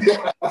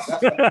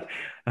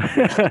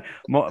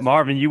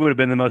 Marvin, you would have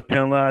been the most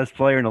penalized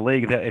player in the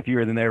league if you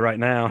were in there right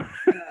now.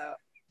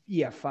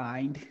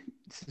 Fined.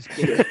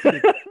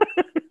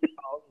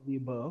 All of the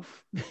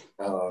above.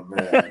 Oh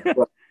man,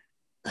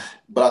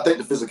 but I think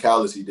the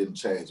physicality didn't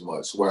change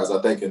much. Whereas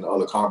I think in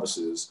other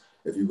conferences,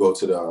 if you go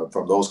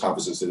from those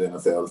conferences to the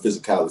NFL, the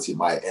physicality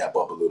might amp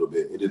up a little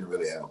bit. It didn't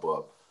really amp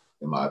up,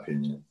 in my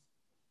opinion.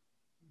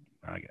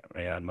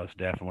 Yeah, most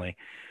definitely.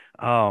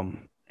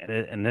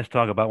 And let's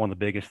talk about one of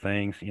the biggest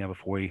things,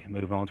 before we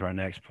move on to our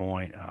next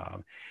point.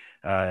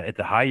 At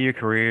the height of your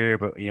career,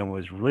 but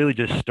was really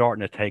just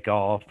starting to take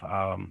off.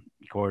 Of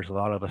course, a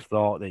lot of us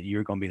thought that you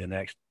were going to be the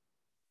next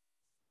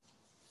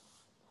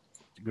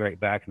great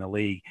back in the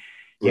league.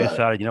 You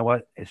decided, you know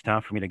what, it's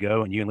time for me to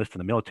go, and you enlisted in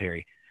the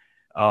military.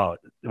 One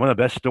of the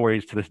best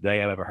stories to this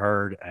day I've ever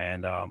heard,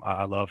 and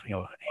I love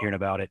hearing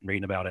about it and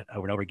reading about it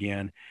over and over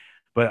again.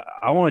 But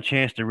I want a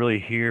chance to really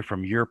hear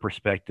from your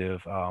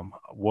perspective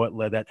what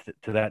led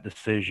to that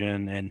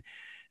decision,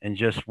 and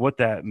just what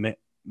that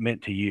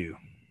meant to you?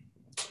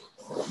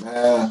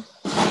 Man,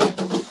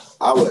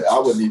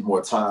 I would need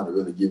more time to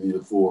really give you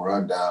the full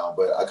rundown,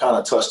 but I kind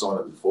of touched on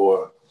it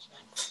before.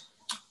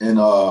 In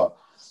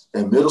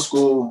in middle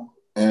school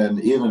and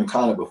even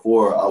kind of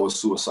before, I was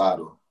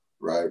suicidal,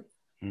 right?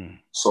 Hmm.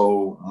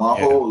 So my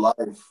Yeah. whole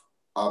life,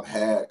 I've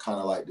had kind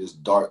of like this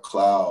dark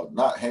cloud,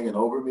 not hanging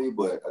over me,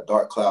 but a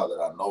dark cloud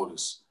that I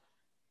noticed.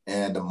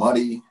 And the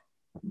money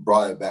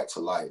brought it back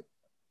to light.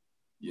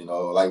 You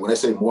know, like when they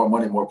say more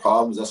money, more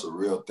problems, that's a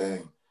real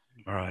thing.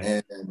 All right.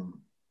 And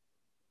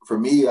for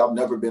me, I've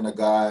never been a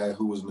guy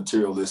who was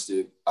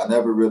materialistic. I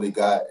never really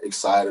got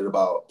excited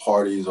about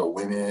parties or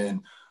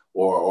women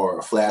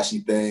or flashy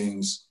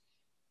things.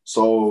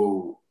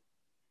 So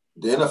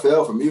the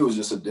NFL for me was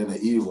just a den of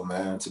evil,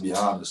 man, to be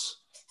honest.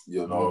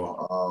 You Mm.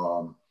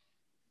 know,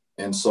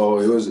 and so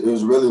it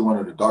was really one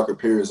of the darker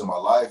periods of my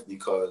life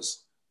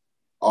because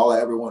all I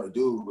ever wanted to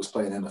do was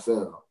play in the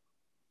NFL.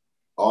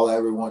 All I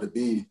ever wanted to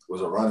be was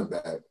a running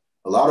back.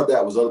 A lot of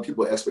that was other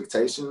people's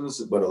expectations,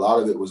 but a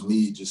lot of it was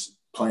me just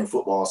playing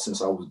football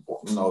since I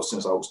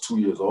was 2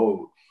 years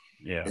old.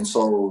 Yeah. And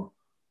so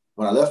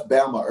when I left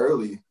Bama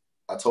early,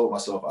 I told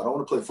myself I don't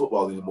want to play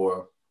football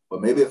anymore,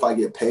 but maybe if I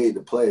get paid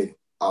to play,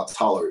 I'll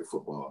tolerate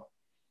football.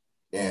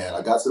 And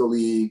I Mm. got to the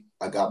league,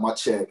 I got my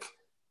check,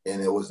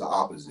 and it was the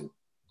opposite.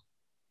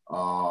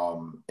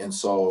 And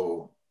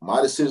so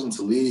my decision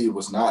to leave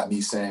was not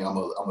me saying I'm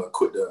gonna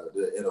quit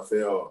the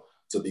NFL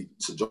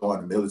to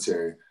join the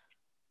military.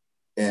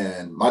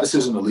 And my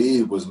decision to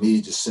leave was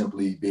me just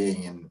simply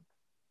being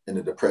in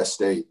a depressed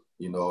state.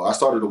 You know, I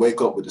started to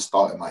wake up with this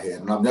thought in my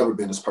head, and I've never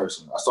been this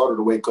person. I started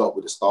to wake up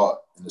with this thought,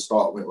 and this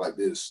thought went like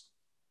this: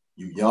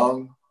 you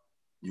young,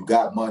 you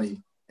got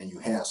money, and you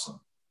handsome.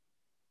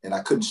 And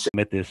I couldn't shake.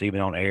 Admit this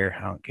even on air.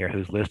 I don't care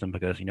who's listening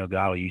because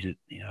God will use it,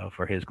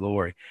 for His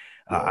glory.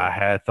 Yeah, I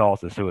had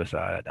thoughts of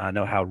suicide. I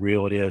know how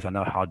real it is. I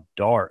know how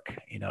dark,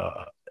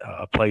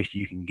 a place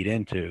you can get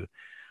into.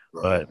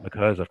 right. But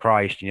because of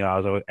Christ, I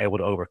was able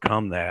to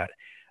overcome that.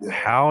 Yeah.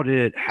 How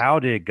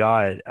did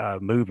God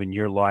move in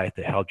your life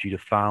that helped you to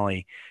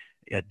finally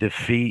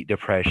defeat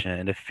depression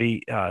and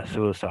defeat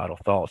suicidal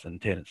thoughts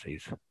and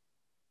tendencies?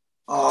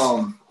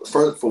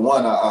 For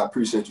one, I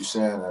appreciate you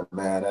saying that,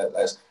 man.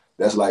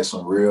 That's like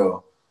some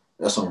real,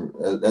 that's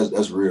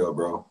real,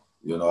 bro.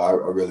 You know, I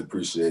really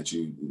appreciate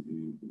you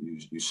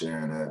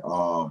sharing that.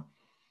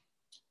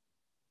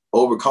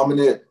 Overcoming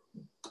it,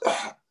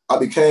 I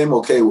became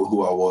okay with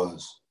who I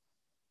was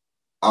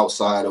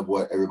outside of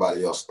what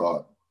everybody else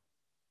thought.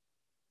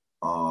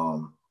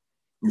 Um,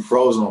 you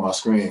frozen on my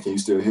screen. Can you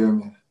still hear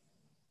me?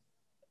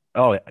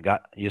 Oh, I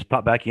got you just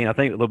popped back in. I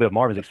think a little bit of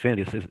Marvin's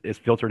Xfinity is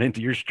filtered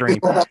into your stream.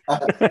 Hey,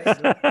 don't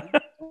So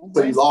you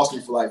blame me. lost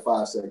me for like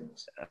 5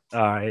 seconds. All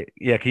right.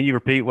 Yeah. Can you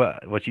repeat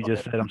what you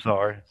just said? I'm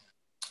sorry.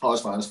 Oh,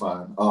 it's fine. It's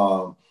fine.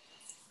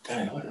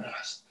 Dang, what did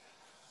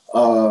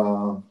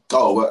oh,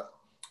 what?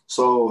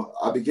 So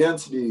I began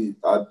to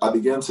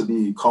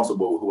be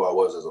comfortable with who I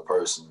was as a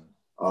person.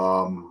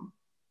 Um,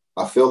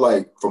 I feel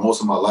like for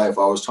most of my life,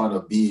 I was trying to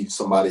be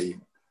somebody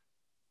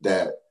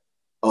that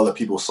other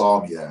people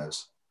saw me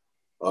as.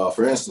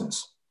 For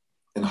instance,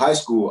 in high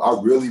school, I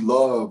really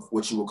loved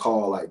what you would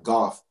call like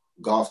goth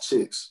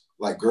chicks,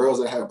 like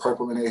girls that had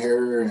purple in their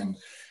hair and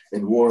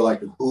wore like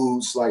the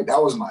boots. Like that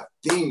was my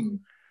thing.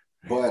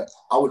 But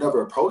I would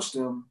never approach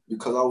them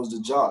because I was the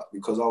jock,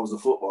 because I was a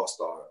football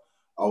star.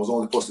 I was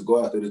only supposed to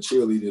go after the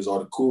cheerleaders or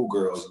the cool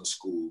girls in the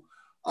school.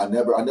 I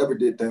never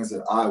did things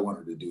that I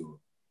wanted to do.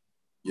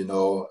 You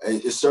know,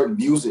 it's certain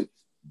music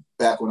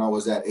back when I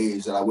was that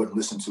age that I wouldn't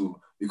listen to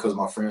because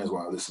my friends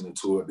weren't listening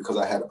to it because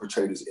I had to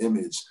portray this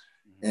image.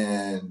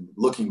 And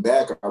looking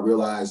back, I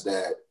realized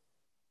that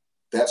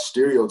that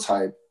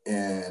stereotype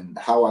and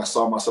how I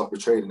saw myself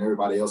portrayed in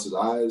everybody else's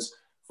eyes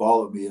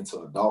followed me into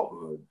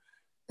adulthood.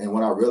 And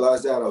when I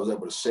realized that, I was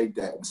able to shake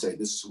that and say,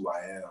 this is who I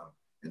am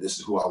and this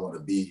is who I want to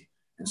be.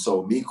 And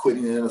so me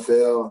quitting the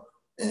NFL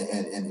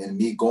and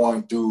me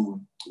going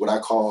through what I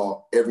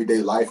call everyday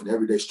life and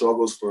everyday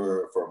struggles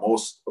for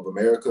most of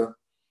America,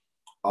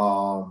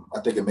 I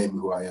think it made me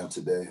who I am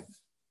today.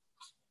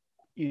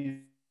 You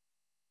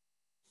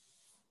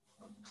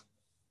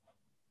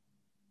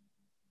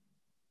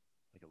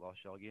I think I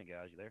lost y'all again,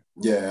 guys. You there?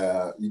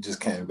 Yeah, you just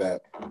came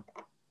back.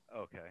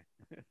 Okay.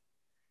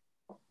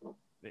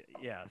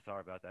 Yeah.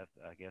 Sorry about that.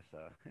 I guess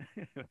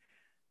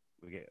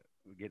we're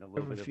getting a little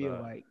ever bit of feel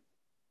like,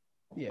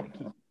 yeah,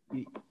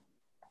 you,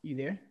 you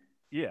there?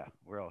 yeah.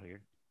 We're all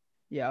here.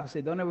 Yeah, I'll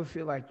say don't ever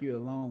feel like you're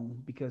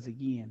alone because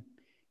again,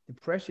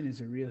 depression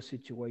is a real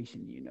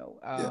situation.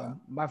 Yeah,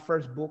 My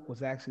first book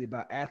was actually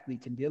about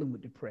athletes and dealing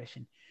with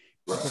depression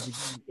because right,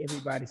 again,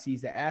 everybody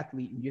sees the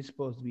athlete and you're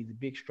supposed to be the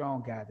big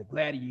strong guy, the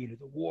gladiator,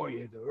 the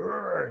warrior,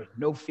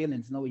 no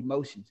feelings, no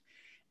emotions.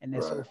 And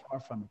that's so right,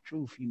 far from the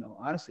truth.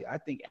 Honestly, I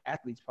think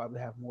athletes probably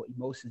have more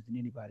emotions than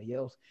anybody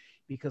else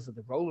because of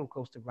the roller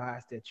coaster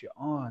rides that you're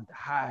on, the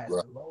highs,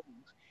 right. the lows.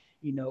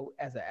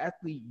 As an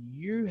athlete,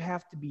 you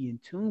have to be in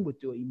tune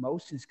with your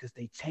emotions because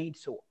they change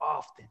so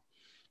often.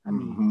 I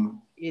mean, Mm-hmm.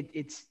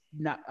 it's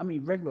not,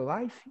 regular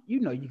life,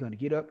 you're going to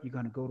get up, you're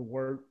going to go to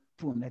work,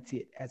 boom, that's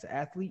it. As an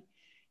athlete,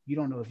 you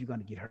don't know if you're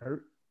going to get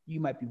hurt. You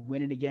might be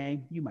winning a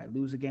game. You might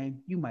lose a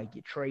game. You might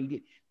get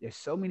traded. There's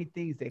so many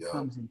things that Yeah.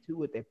 comes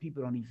into it that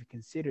people don't even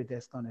consider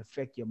that's going to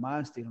affect your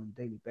mind state on a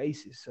daily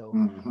basis. So,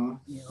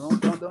 Mm-hmm.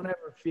 don't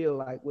ever feel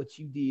like what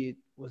you did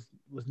was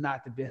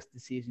not the best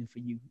decision for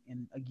you.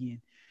 And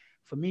again,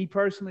 for me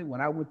personally,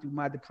 when I went through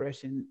my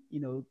depression,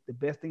 the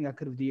best thing I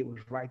could have did was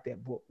write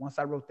that book. Once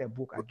I wrote that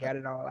book, I got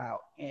it all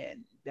out,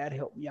 and that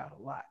helped me out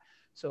a lot.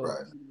 So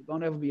Right.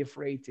 don't ever be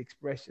afraid to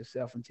express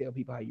yourself and tell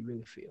people how you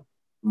really feel.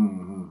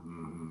 Mm-hmm.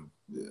 Mm-hmm.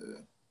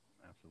 Yeah.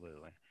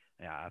 Absolutely.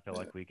 Yeah, I feel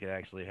like we could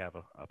actually have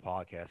a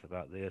podcast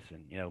about this,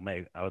 and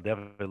maybe I would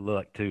definitely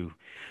look to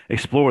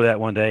explore that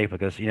one day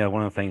because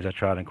one of the things I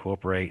try to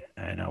incorporate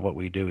and what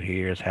we do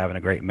here is having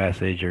a great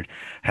message or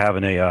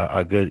having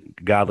a good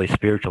godly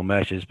spiritual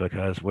message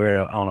because we're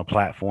on a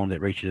platform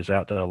that reaches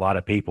out to a lot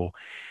of people,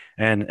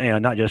 and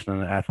not just in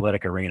the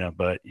athletic arena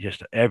but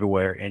just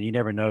everywhere, and you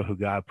never know who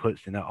God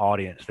puts in the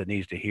audience that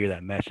needs to hear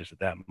that message at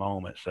that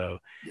moment. So,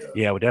 Yeah.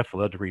 yeah, I would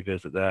definitely love to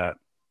revisit that.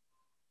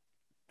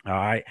 All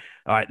right.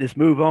 All right. Let's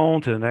move on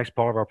to the next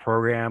part of our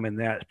program, and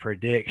that's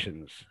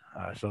predictions.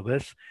 So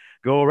let's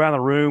go around the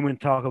room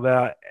and talk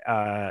about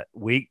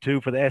week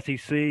 2 for the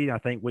SEC. I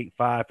think week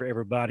 5 for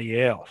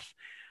everybody else.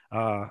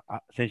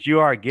 Since you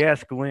are a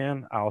guest,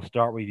 Glenn, I'll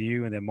start with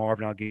you, and then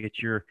Marvin, I'll get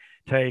your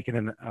take, and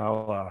then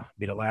I'll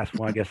be the last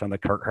one, I guess, on the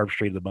Kirk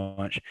Herbstreit of the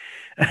bunch.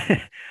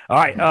 All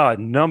right.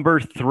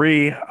 Number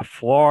 3,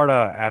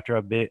 Florida, after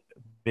a big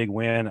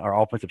win, our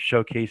offensive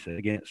showcase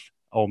against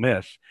Ole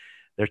Miss.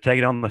 They're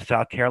taking on the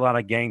South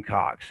Carolina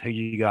Gamecocks. Who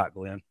you got,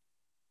 Glenn?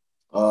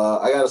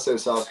 I gotta say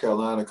South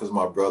Carolina because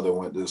my brother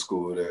went to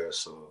school there,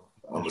 so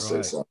I'm gonna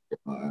say South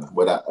Carolina.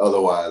 But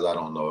otherwise, I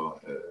don't know.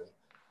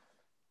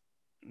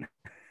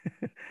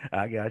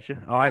 I got you.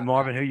 All right,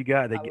 Marvin, who you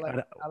got?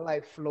 I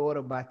like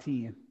Florida by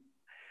 10.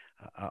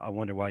 I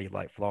wonder why you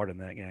like Florida in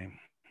that game.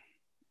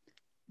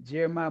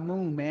 Jeremiah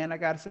Moon, man, I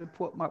gotta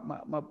support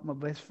my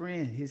best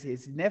friend,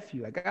 his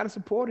nephew. I gotta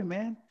support him,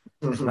 man.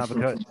 It's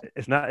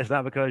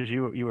not because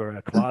you were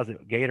a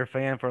closet Gator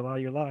fan for a lot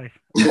of your life.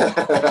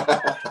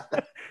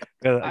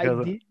 I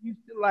did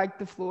used to like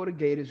the Florida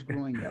Gators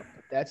growing up,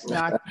 but that's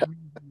not the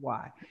reason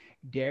why.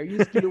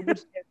 Darius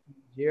Gilbert's nephew,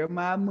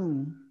 Jeremiah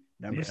Moon,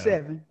 number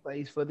 7,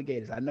 plays for the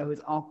Gators. I know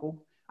his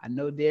uncle. I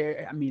know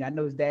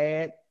his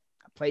dad.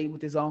 I played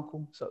with his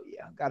uncle. So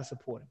yeah, I gotta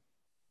support him.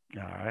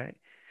 All right.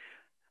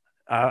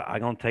 I'm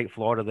going to take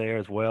Florida there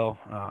as well.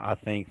 I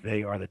think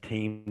they are the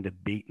team to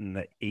beat in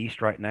the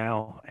East right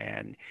now.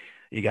 And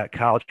you got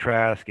Kyle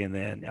Trask and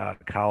then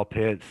Kyle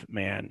Pitts,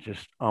 man,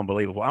 just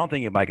unbelievable. I don't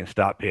think anybody can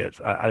stop Pitts.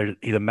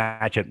 He's a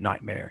matchup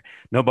nightmare.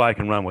 Nobody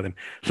can run with him.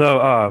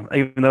 So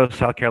even though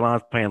South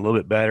Carolina's playing a little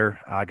bit better,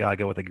 I got to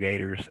go with the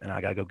Gators, and I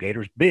got to go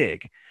Gators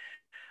big.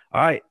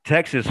 All right,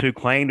 Texas, who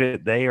claimed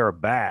it, they are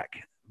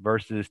back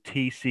versus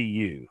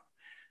TCU.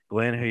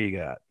 Glenn, who you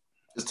got?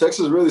 Is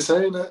Texas really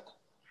saying that?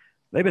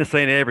 They've been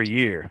saying it every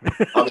year.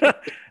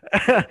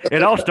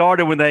 It all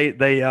started when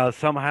they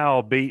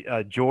somehow beat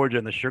Georgia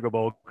in the Sugar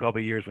Bowl a couple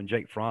of years when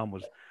Jake Fromm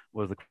was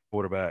the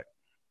quarterback.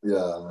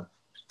 Yeah.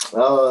 I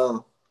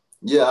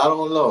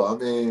don't know. I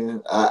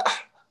mean, I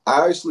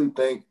actually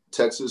think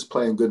Texas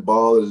playing good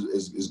ball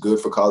is good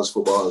for college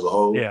football as a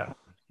whole. Yeah.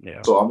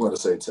 So I'm going to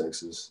say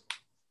Texas.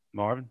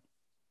 Marvin?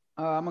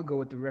 I'm going to go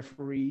with the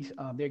referees.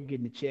 They're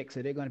getting the check,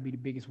 so they're going to be the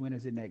biggest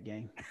winners in that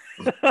game.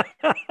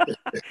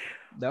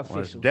 The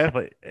officials.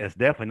 Well, it's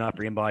definitely not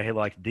for anybody who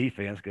likes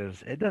defense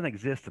because it doesn't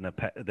exist in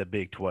the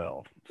Big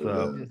 12. So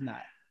it does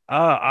not.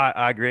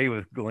 I agree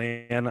with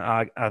Glenn.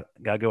 I got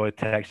to go with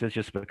Texas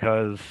just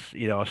because,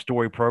 a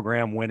story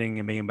program winning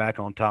and being back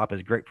on top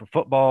is great for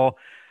football.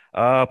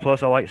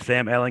 Plus, I like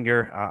Sam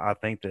Ehlinger. I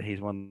think that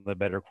he's one of the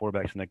better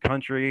quarterbacks in the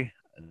country.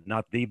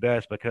 Not the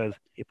best because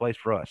he plays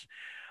for us.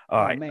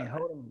 All right. Man,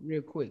 hold on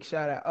real quick.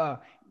 Shout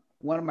out.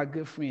 One of my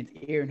good friends,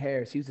 Aaron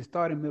Harris, he was the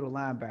starting middle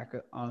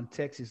linebacker on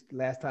Texas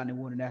last time they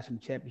won the national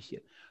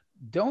championship.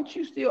 Don't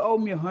you still owe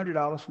me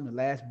 $100 from the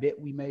last bet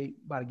we made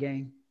about the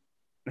game?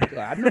 So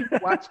I know you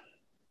watch.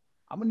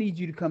 I'm gonna need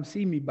you to come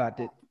see me about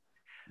that.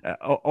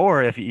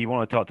 Or if you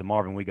want to talk to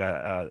Marvin, we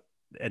got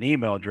an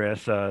email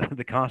address,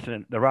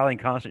 the Riley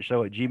and Constant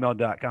show at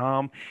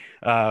gmail.com.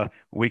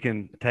 We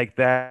can take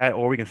that,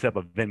 or we can set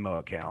up a Venmo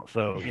account.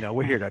 So,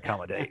 we're here to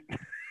accommodate.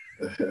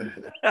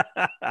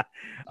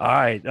 All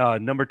right.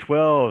 Number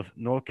 12,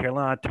 North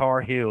Carolina Tar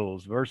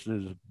Heels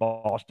versus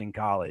Boston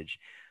College.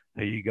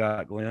 Who you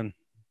got, Glenn?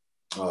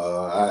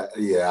 I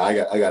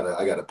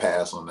got to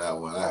pass on that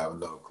one. I have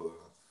no clue.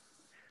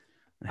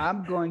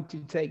 I'm going to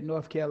take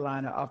North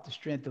Carolina off the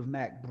strength of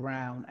Mac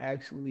Brown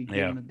actually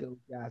getting those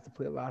guys to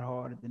play a lot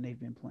harder than they've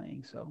been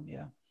playing. So,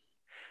 yeah.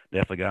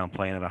 Definitely got them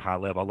playing at a high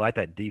level. I like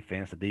that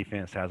defense. The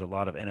defense has a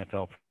lot of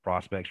NFL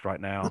prospects right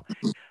now.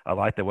 I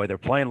like the way they're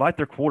playing, like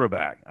their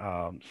quarterback.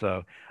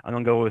 So I'm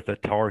going to go with the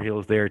Tar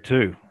Heels there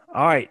too.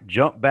 All right,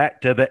 jump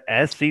back to the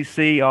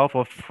SEC off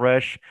a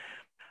fresh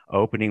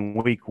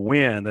opening week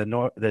win.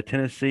 The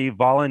Tennessee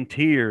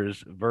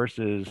Volunteers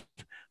versus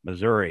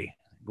Missouri.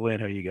 Glenn,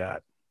 who you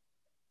got?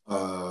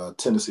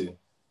 Tennessee.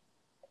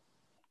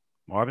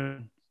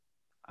 Marvin?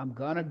 I'm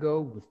gonna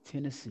go with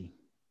Tennessee.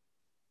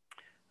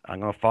 I'm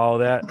going to follow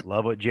that.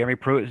 Love what Jeremy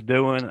Pruitt's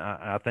doing.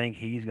 I think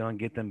he's going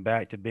to get them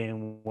back to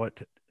being what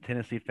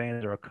Tennessee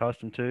fans are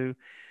accustomed to.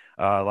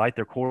 Like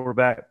their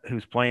quarterback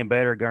who's playing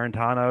better,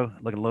 Garantano,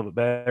 looking a little bit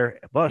better.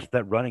 Plus,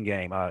 that running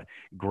game,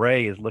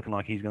 Gray is looking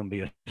like he's going to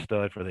be a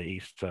stud for the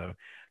East. So,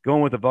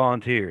 going with the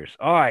Volunteers.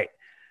 All right.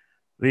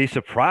 The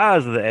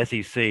surprise of the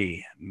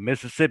SEC,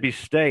 Mississippi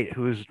State,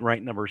 who is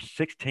ranked number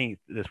 16th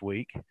this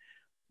week,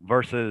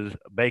 versus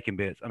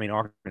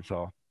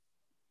Arkansas.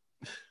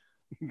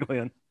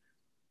 Glenn.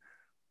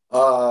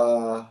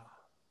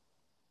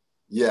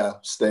 Yeah,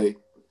 State.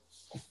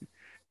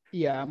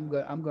 Yeah,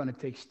 I'm gonna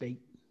take State.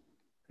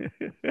 All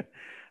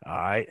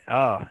right.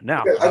 Now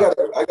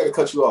I gotta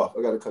cut you off.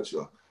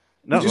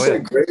 No, did you say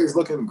Gray is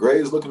looking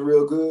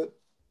real good?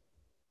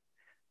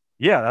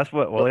 Yeah, that's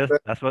what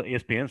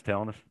ESPN's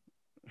telling us.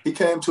 He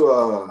came to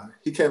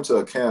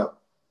a camp,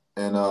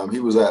 and he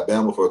was at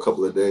Bama for a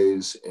couple of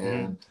days,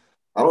 and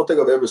I don't think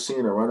I've ever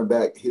seen a running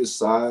back his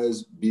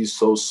size be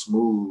so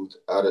smooth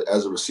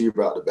as a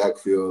receiver out the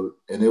backfield,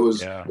 and it was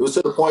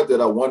to the point that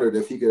I wondered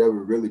if he could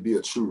ever really be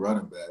a true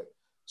running back.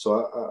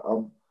 So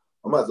I'm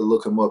gonna have to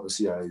look him up and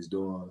see how he's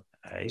doing.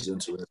 It's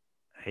interesting.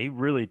 He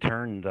really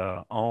turned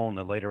on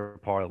the later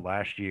part of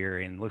last year,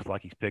 and looks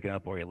like he's picking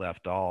up where he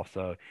left off.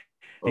 So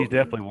he's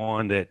definitely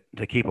one that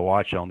to keep a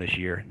watch on this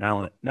year,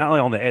 not only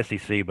on the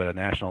SEC but a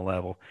national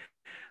level.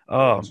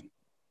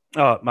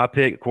 My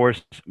pick, of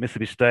course,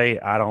 Mississippi State.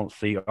 I don't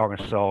see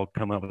Arkansas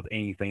coming up with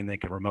anything that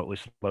can remotely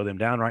slow them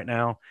down right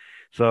now.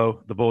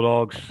 So the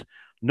Bulldogs,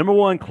 number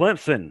 1,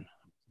 Clemson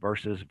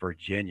versus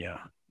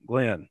Virginia.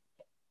 Glenn.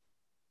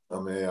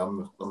 I'm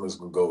just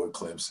gonna go with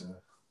Clemson.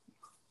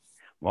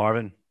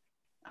 Marvin.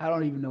 I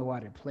don't even know why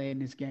they're playing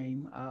this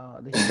game.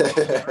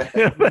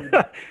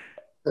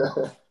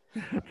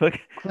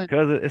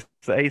 Because it's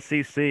the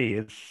ACC.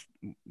 It's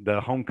the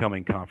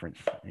homecoming conference.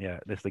 Yeah,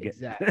 this the game.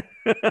 Exactly.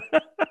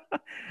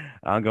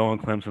 I'm going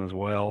Clemson as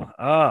well.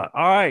 All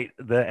right,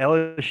 the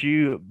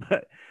LSU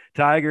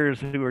Tigers,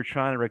 who are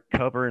trying to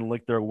recover and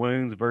lick their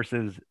wounds,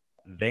 versus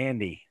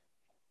Vandy.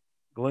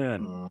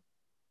 Glenn.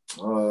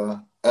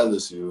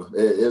 LSU.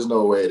 There's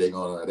no way they're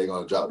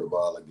gonna drop the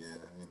ball again.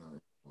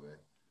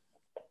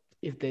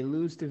 If they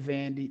lose to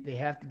Vandy, they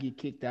have to get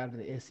kicked out of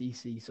the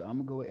SEC. So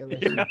I'm gonna go with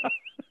LSU.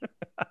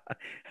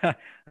 Yeah.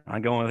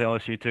 I'm going with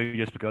LSU too,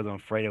 just because I'm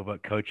afraid of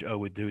what Coach O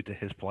would do to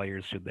his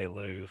players should they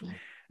lose.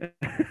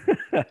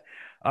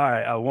 All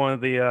right, one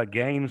of the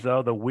games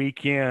of the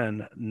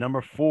weekend,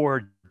 number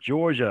 4,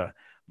 Georgia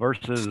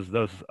versus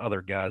those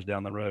other guys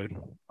down the road,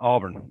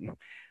 Auburn.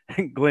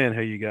 Glenn,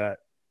 who you got?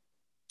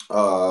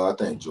 I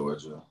think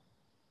Georgia.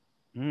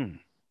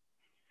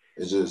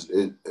 It's just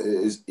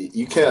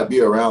you can't be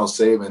around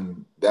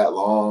Saban that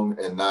long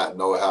and not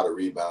know how to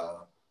rebound.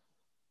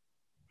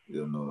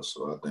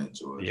 So I think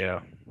Georgia. Yeah.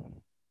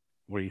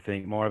 What do you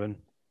think, Marvin?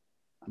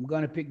 I'm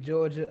gonna pick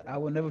Georgia. I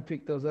will never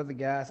pick those other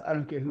guys. I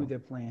don't care who they're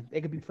playing.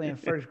 They could be playing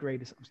first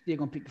graders. I'm still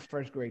gonna pick the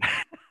first graders.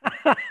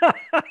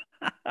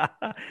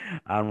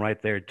 I'm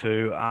right there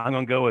too. I'm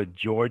gonna go with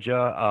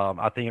Georgia.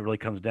 I think it really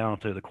comes down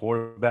to the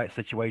quarterback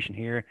situation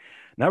here.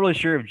 Not really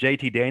sure if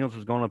JT Daniels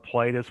is going to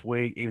play this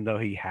week, even though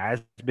he has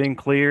been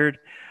cleared.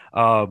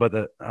 But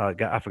the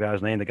guy, I forgot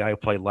his name, the guy who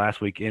played last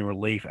week in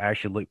relief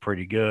actually looked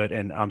pretty good.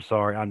 And I'm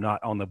sorry, I'm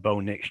not on the Bo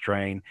Nix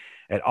train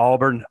at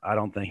Auburn. I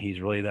don't think he's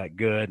really that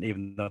good,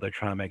 even though they're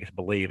trying to make us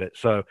believe it.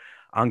 So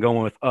I'm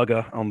going with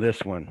Uga on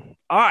this one.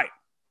 All right,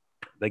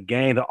 the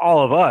game that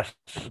all of us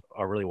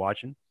are really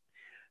watching.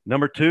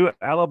 Number 2,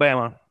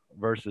 Alabama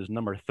versus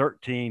number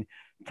 13,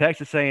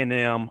 Texas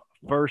A&M.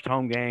 First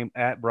home game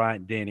at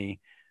Bryant-Denny.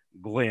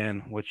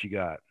 Glenn, what you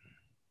got?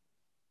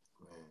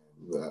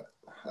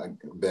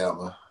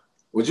 Bama.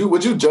 Would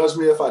you judge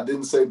me if I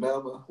didn't say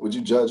Bama? Would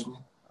you judge me?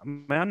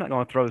 Man, I'm not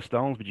going to throw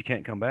stones, but you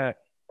can't come back.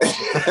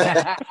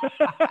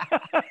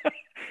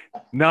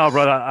 No,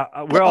 brother.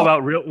 We're all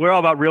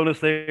about realness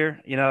there.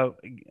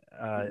 Bama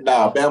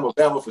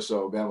for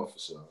sure. Bama for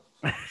sure.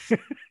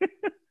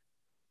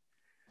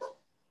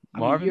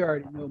 Marvin? You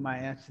already know my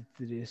answer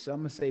to this, so I'm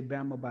gonna say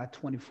Bama by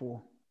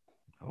 24.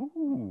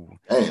 Oh,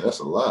 hey, that's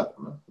a lot,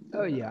 man.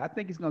 Oh yeah, I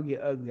think it's gonna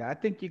get ugly. I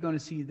think you're gonna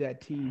see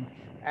that team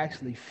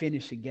actually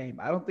finish a game.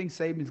 I don't think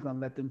Saban's gonna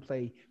let them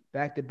play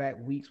back-to-back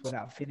weeks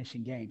without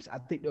finishing games. I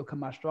think they'll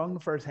come out strong in the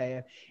first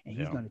half, and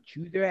he's gonna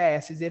chew their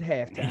asses at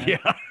halftime. Yeah.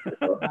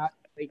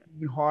 Play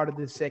even harder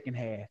the second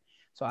half.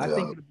 So I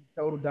think it'll be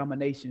total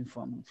domination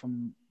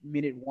from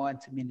minute 1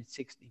 to minute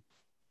 60.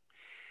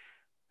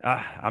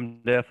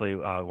 I'm definitely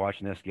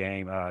watching this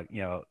game.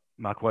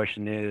 My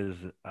question is,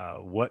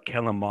 what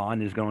Kellen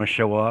Mond is going to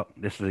show up?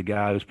 This is a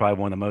guy who's probably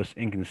one of the most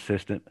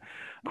inconsistent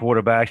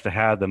quarterbacks to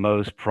have the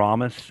most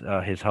promise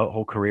his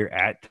whole career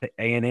at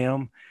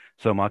A&M.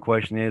 So my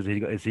question is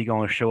he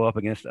going to show up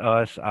against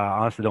us? I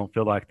honestly don't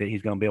feel like that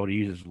he's going to be able to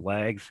use his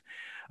legs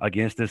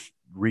against this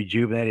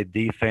rejuvenated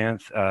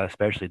defense,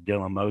 especially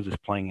Dylan Moses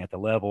playing at the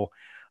level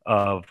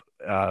of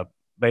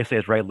basically,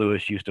 as Ray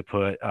Lewis used to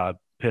put,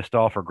 pissed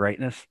off for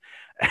greatness.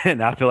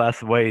 and I feel that's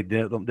the way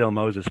Dylan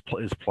Moses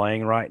is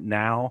playing right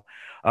now.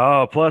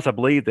 Plus, I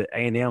believe that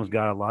A&M's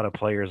got a lot of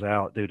players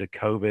out due to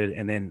COVID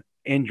and then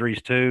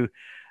injuries too.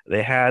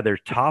 They had their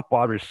top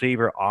wide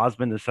receiver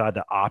Osmond decide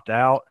to opt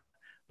out.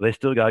 They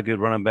still got a good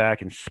running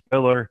back in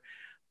Spiller,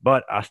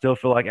 but I still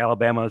feel like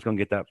Alabama is going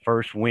to get that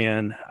first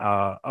win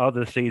of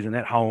the season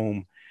at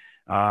home,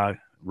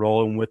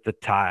 rolling with the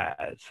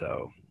Tide.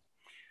 So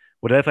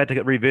we'll definitely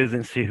have to revisit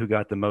and see who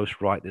got the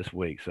most right this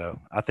week. So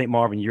I think,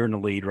 Marvin, you're in the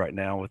lead right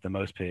now with the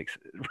most picks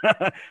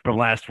from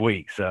last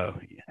week. So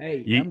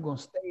Hey, you, I'm gonna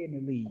stay in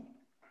the lead.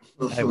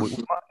 hey,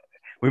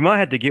 we might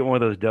have to get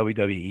one of those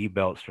WWE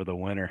belts for the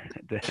winner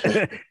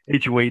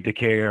each week to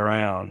carry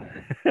around.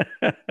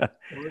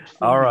 Works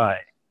for All me.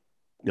 right.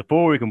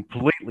 Before we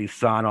completely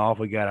sign off,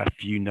 we got a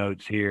few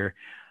notes here.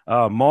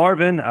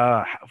 Marvin,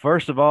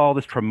 first of all,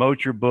 let's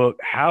promote your book.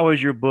 How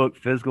is your book,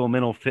 Physical and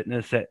Mental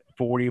Fitness at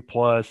 40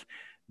 Plus,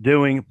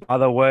 doing? By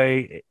the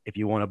way, if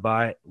you want to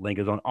buy it, link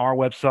is on our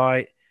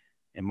website.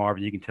 And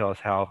Marvin, you can tell us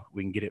how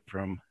we can get it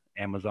from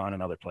Amazon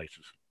and other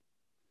places.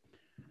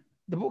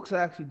 The book's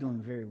actually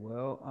doing very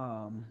well.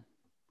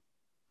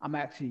 I'm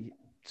actually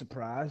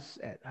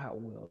surprised at how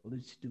well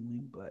it's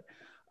doing, but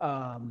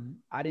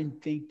I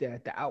didn't think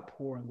that the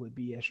outpouring would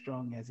be as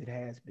strong as it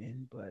has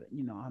been. But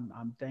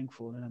I'm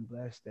thankful and I'm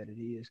blessed that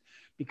it is,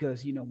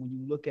 because when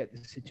you look at the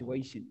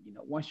situation,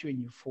 once you're in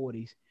your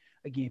 40s,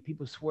 again,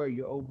 people swear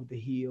you're over the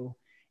hill,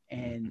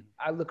 and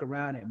I look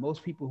around at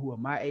most people who are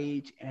my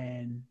age,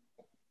 and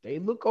they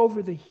look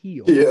over the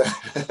hill. Yeah.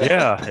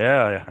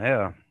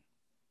 Yeah.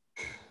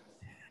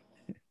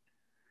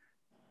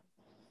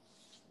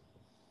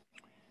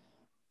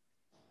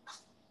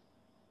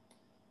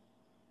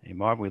 Hey,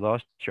 Marvin, we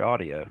lost your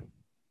audio.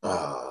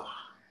 Oh,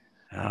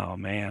 Oh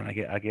man,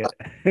 I get.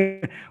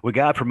 We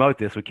gotta promote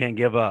this. We can't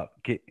give up.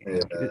 yeah.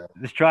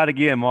 Let's try it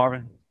again,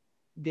 Marvin.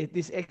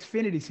 This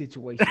Xfinity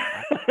situation.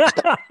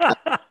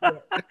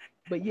 But,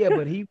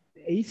 but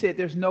he said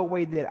there's no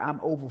way that I'm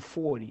over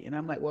 40, and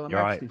I'm like, well, I'm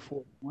You're right. actually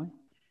 41.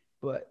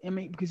 But I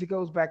mean, because it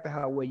goes back to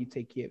how well you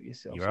take care of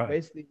yourself. You're So right.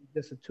 basically, it's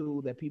just a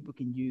tool that people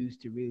can use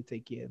to really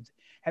take care of themselves.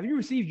 Have you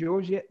received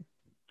yours yet?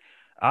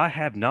 I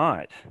have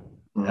not.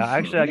 Actually, You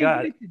I didn't get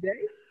got it today?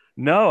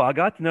 no. I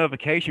got the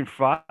notification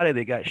Friday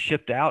that got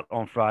shipped out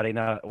on Friday, and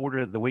I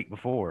ordered it the week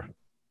before.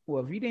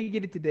 Well, if you didn't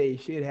get it today, you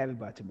should have it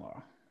by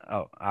tomorrow.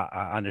 Oh,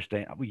 I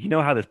understand. Well, you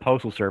know how this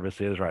postal service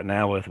is right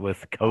now with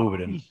COVID All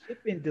and these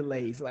shipping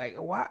delays, like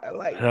why?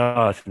 Like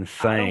oh, it's I don't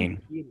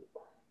insane, get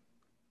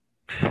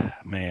it.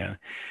 man.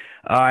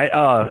 All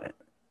right.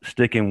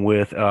 Sticking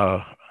with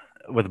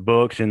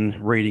books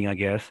and reading, I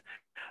guess.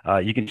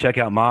 You can check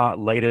out my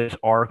latest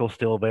article,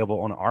 still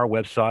available on our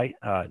website.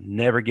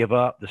 Never Give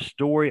Up: The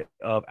Story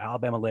of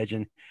Alabama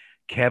Legend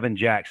Kevin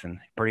Jackson.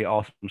 Pretty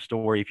awesome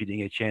story. If you didn't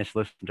get a chance to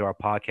listen to our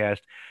podcast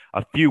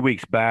a few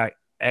weeks back,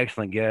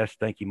 excellent guest.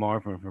 Thank you,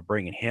 Marvin, for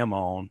bringing him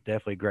on.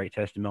 Definitely a great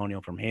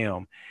testimonial from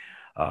him.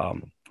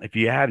 If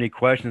you have any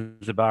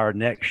questions about our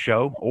next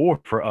show or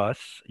for us,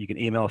 you can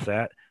email us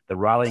at the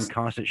Riley and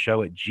Constant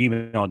Show at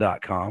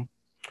gmail.com.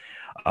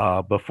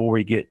 Before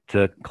we get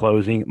to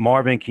closing,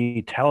 Marvin, can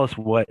you tell us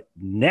what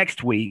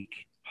next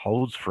week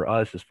holds for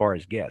us as far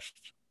as guests?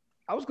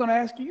 I was going to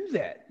ask you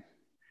that.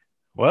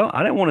 Well,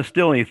 I didn't want to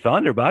steal any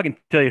thunder, but I can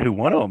tell you who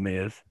one of Hey, them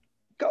is.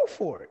 go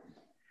for it.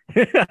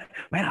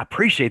 Man, I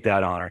appreciate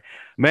that honor.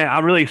 Man,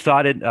 I'm really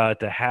excited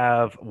to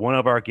have one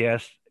of our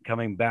guests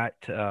coming back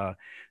to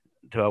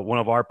one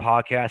of our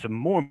podcasts, and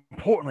more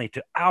importantly,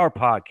 to our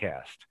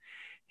podcast.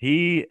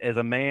 He is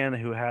a man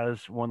who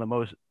has one of the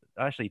most,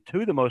 actually,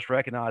 two of the most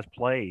recognized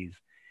plays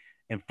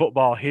in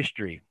football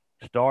history.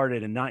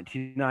 Started in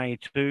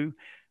 1992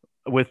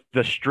 with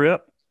the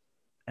strip,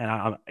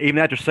 and even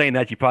after saying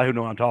that, you probably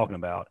know what I'm talking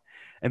about.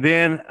 And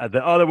then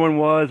the other one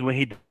was when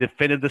he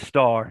defended the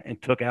star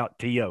and took out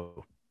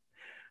T.O.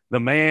 The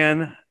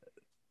man,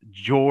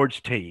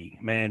 George T.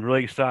 Man,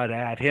 really excited to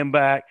have him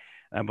back.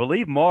 I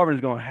believe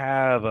Marvin's going to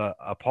have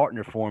a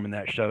partner for him in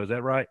that show. Is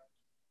that right?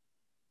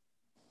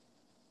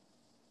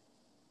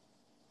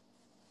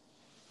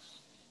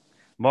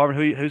 Marvin,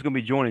 who's going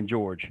to be joining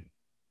George?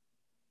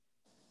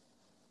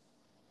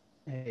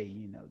 Hey,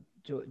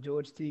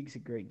 George Teague's a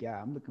great guy.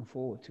 I'm looking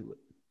forward to it.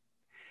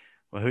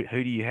 Well,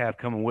 who do you have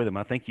coming with him?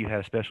 I think you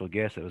had a special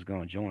guest that was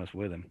going to join us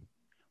with him.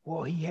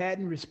 Well, he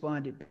hadn't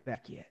responded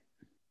back yet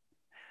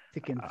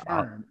to I'll,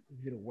 confirm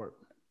if it'll work.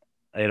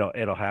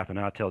 it'll happen.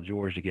 I'll tell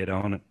George to get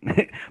on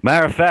it.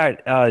 Matter of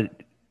fact,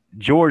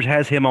 George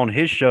has him on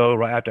his show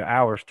right after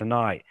ours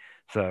tonight.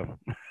 So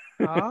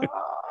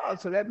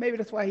So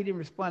that's why he didn't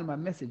respond to my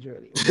message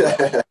earlier.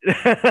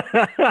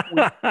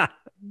 Well,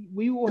 we,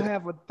 we will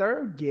have a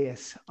third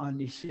guest on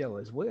this show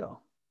as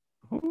well.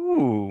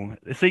 ooh,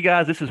 see,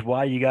 guys, this is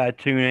why you got to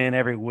tune in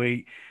every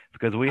week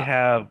because we I,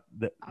 have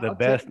the I'll tell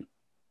best.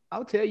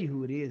 I'll tell you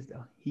who it is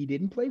though. He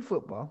didn't play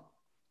football.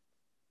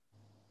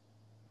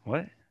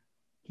 What?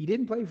 He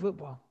didn't play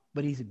football,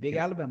 but he's a big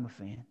Alabama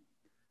fan.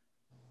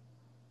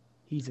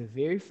 He's a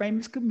very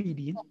famous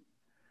comedian.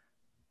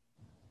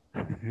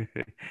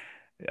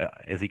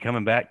 Is he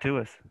coming back to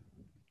us?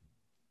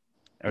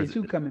 Or Is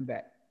who coming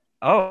back?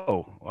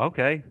 oh,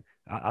 okay.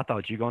 I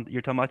thought you're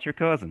talking about your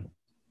cousin.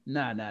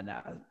 Nah, nah,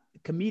 nah.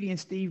 Comedian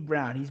Steve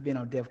Brown. He's been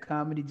on Def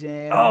Comedy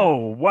Jam.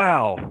 Oh,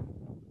 wow.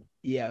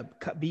 Yeah,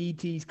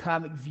 BET's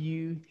Comic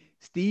View.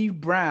 Steve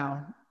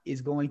Brown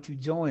is going to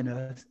join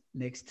us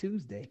next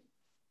Tuesday.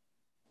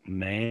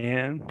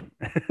 Man.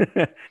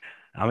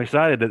 I'm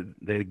excited that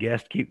the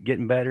guests keep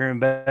getting better and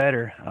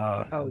better.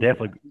 Oh yeah,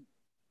 Definitely.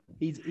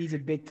 he's a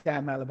big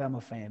time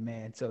Alabama fan,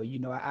 man. So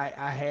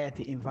I had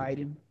to invite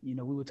him. We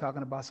were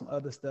talking about some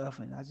other stuff,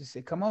 and I just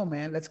said, "Come on,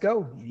 man, let's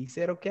go." And he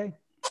said, "Okay."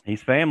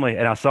 He's family,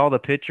 and I saw the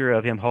picture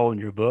of him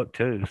holding your book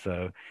too.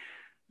 So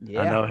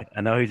Yeah.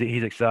 I know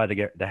he's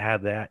excited to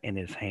have that in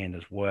his hand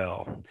as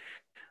well.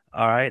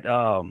 All right.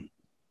 All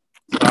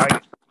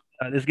right.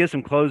 Let's get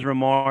some closing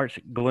remarks,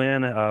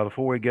 Glenn.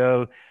 Before we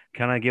go,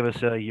 kind of give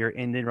us your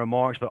ending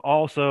remarks, but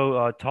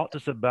also talk to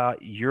us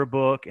about your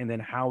book and then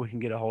how we can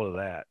get a hold of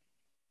that.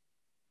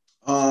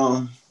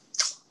 Um,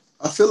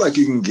 I feel like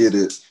you can get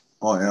it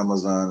on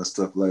Amazon and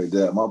stuff like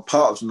that. My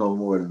pops know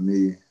more than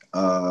me.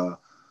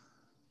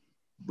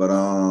 But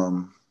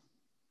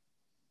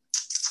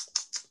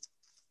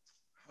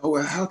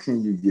how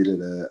can you get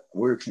it at?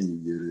 Where can you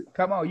get it?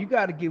 Come on, you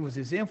got to give us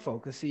this info,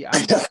 cause see,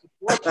 I'm gonna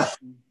support you.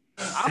 See.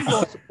 I'm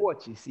gonna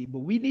support you, see, but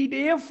we need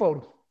the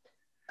info.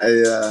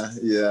 Yeah.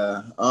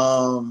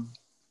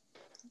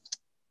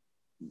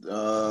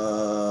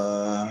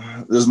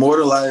 There's more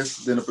to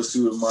life than the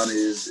pursuit of money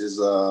is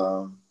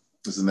the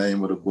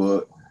name of the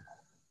book.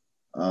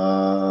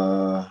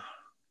 I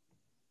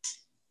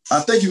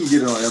think you can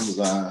get it on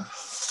Amazon.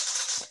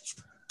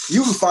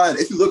 You can find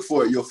it. If you look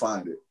for it, you'll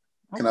find it.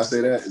 Can I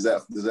say that? Is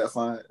that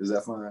fine? Is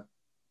that fine?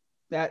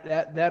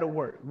 That'll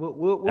work.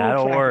 We'll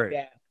That'll track work. it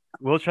down.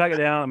 We'll track it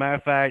down. As a matter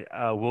of fact,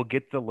 we'll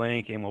get the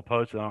link and we'll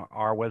post it on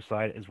our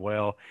website as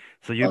well.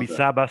 So you'll be Okay.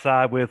 side by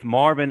side with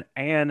Marvin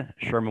and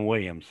Sherman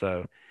Williams.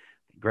 So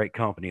great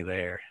company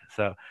there.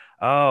 So,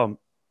 how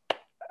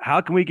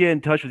can we get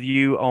in touch with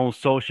you on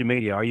social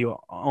media? Are you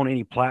on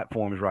any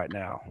platforms right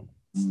now?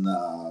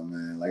 Nah,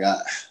 man. Like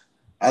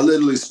I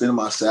literally spend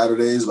my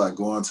Saturdays like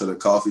going to the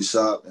coffee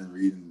shop and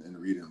reading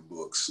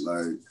books.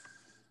 Like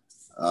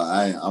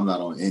I'm not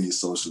on any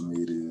social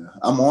media.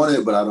 I'm on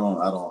it, but I'm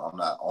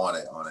not on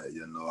it.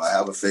 I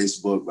have a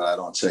Facebook, but I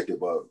don't check it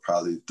but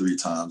probably 3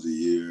 times a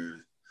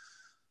year.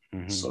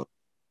 Mm-hmm. So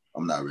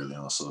I'm not really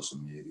on social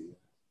media.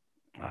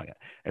 Okay.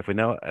 If we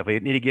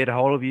need to get a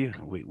hold of you,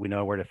 we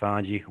know where to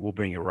find you. We'll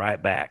bring you right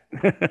back.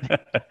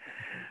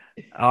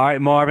 All right,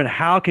 Marvin,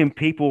 how can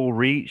people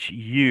reach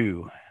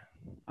you?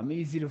 I'm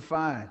easy to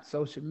find.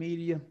 Social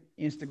media,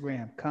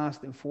 Instagram,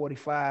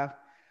 Constant45.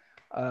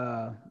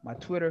 My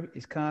Twitter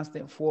is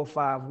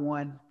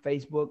Constant451.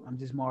 Facebook, I'm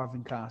just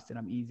Marvin Constant.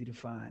 I'm easy to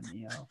find.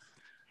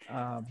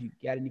 If you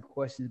got any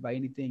questions about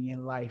anything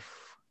in life,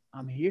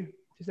 I'm here.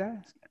 Just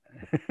ask.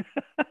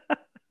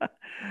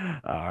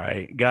 All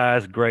right,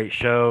 guys, great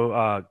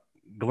show.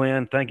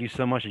 Glenn, thank you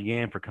so much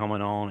again for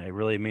coming on. It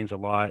really means a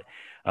lot.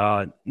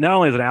 Not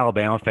only as an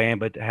Alabama fan,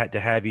 but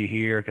to have you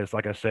here, because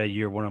like I said,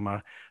 you're one of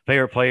my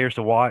favorite players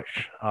to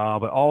watch,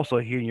 but also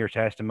hearing your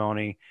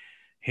testimony,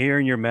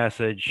 hearing your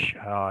message,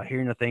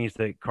 hearing the things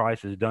that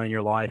Christ has done in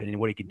your life and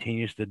what he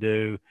continues to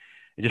do.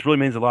 It just really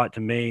means a lot to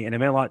me. And it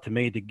meant a lot to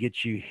me to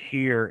get you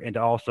here and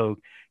to also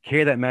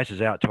carry that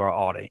message out to our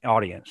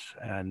audience.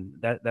 And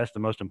that's the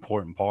most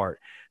important part.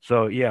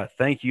 So, yeah,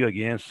 thank you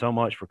again so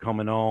much for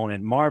coming on.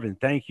 And Marvin,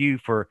 thank you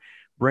for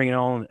bringing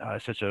on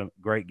such a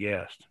great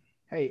guest.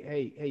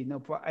 Hey, no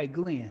problem. Hey,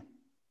 Glenn.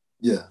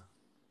 Yeah.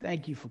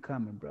 Thank you for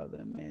coming,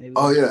 brother. Man. It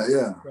Oh was,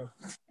 yeah.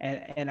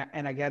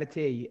 And I gotta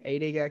tell you,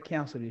 A-Day got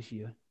canceled this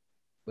year.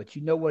 But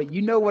you know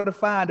where to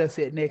find us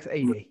at next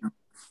A-Day.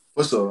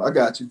 What's up? I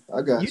got you.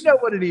 You know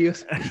what it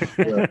is.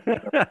 Yeah.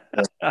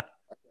 I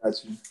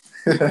got you.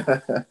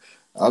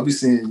 I'll be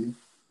seeing you.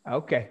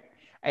 Okay.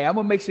 Hey, I'm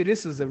gonna make sure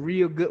this is a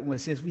real good one.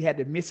 Since we had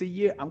to miss a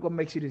year, I'm gonna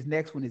make sure this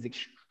next one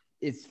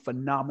is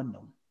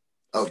phenomenal.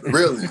 Oh,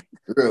 really?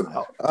 Really?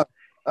 Oh.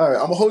 All right,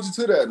 I'm gonna hold you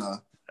to that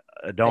now.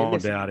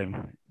 Don't doubt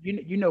him.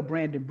 You know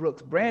Brandon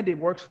Brooks. Brandon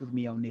works with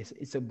me on this.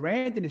 So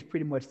Brandon is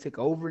pretty much took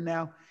over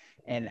now,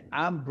 and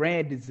I'm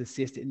Brandon's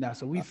assistant now.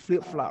 So we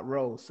flip-flop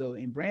roles. So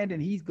in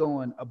Brandon, he's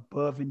going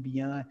above and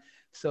beyond.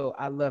 So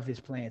I love his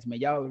plans, man.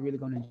 Y'all are really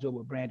gonna enjoy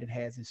what Brandon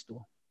has in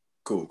store.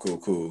 Cool.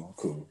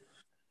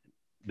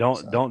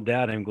 Don't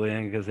doubt him,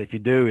 Glenn, because if you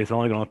do, it's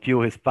only going to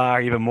fuel his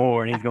fire even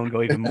more, and he's going to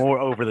go even more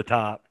over the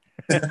top.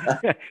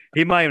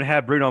 He might even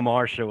have Bruno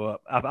Mars show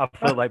up. I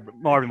feel like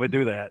Marvin would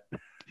do that.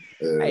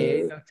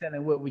 Hey, ain't no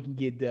telling what we can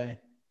get done.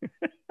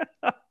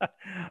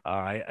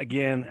 All right.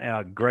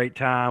 Again, great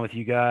time with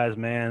you guys,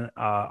 man.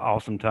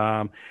 Awesome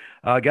time.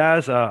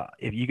 Guys,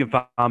 if you can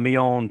find me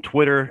on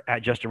Twitter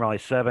at Justin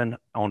Riley7,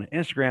 on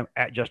Instagram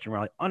at Justin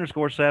Riley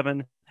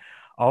 _7.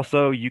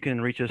 Also, you can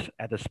reach us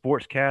at the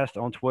Sportscast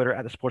on Twitter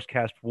at the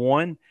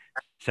Sportscast1.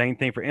 Same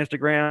thing for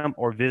Instagram,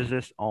 or visit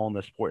us on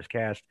the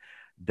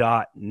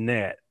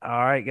sportscast.net.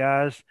 All right,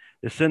 guys.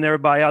 To send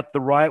everybody out the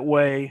right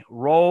way.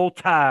 Roll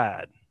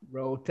Tide.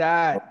 Roll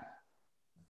Tide.